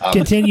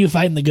 Continue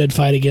fighting the good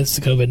fight against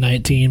the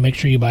COVID-19. Make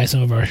sure you buy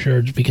some of our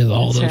shirts, because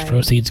all those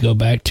proceeds go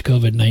back to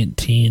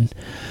COVID-19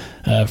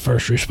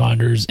 first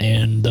responders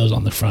and those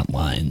on the front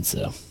line.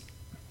 So,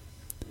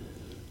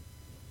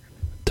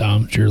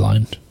 Tom, it's your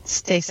line.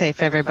 Stay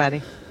safe,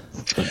 everybody.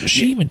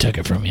 She even took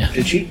it from you.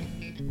 Did she?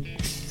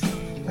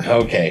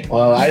 Okay.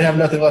 Well, I have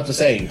nothing left to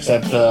say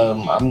except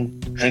I'm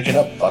drinking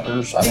up,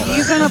 fuckers. I don't know.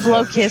 You're gonna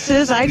blow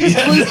kisses? I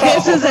just blew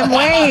kisses and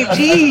waved.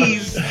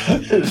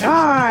 Jeez.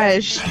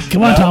 Gosh.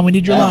 Come on, Tom. We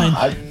need your line.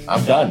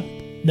 I'm done.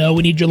 No,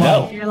 we need your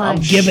line. Your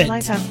line. Give it.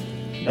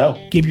 No.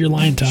 Give your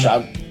line,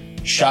 Tom.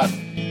 Shot.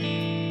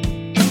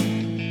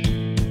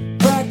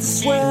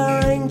 Practice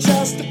swearing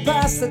just to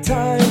pass the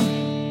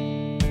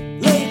time.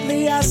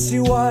 Lately I see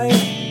why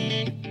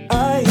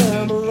I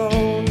am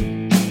alone.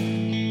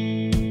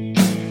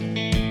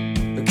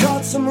 I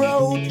caught some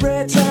road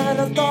rage and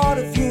I thought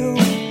of you,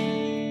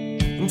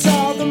 and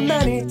all the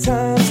many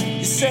times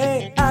you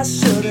say I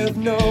should have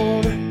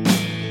known.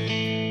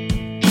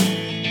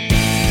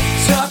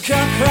 Took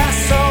a class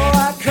so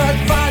I could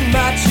find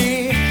my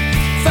G,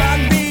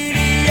 find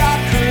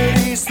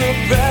mediocrity's the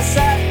best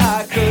that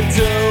I could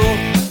do.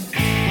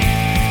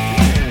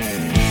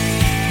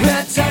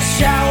 Went to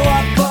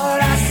shower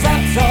but I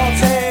slept all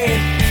day.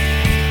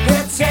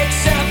 It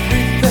takes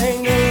everything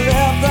to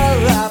live the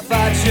life I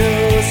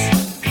choose.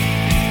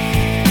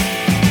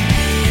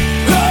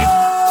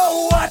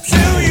 Oh, what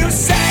do you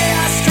say?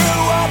 I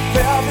screw up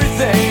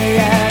everything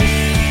again.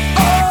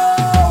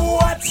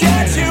 Oh, what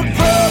did you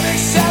prove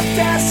except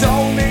there's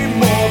only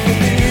more for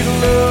me to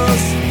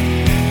lose?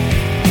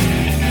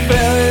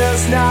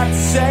 Failure's not the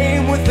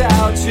same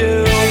without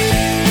you.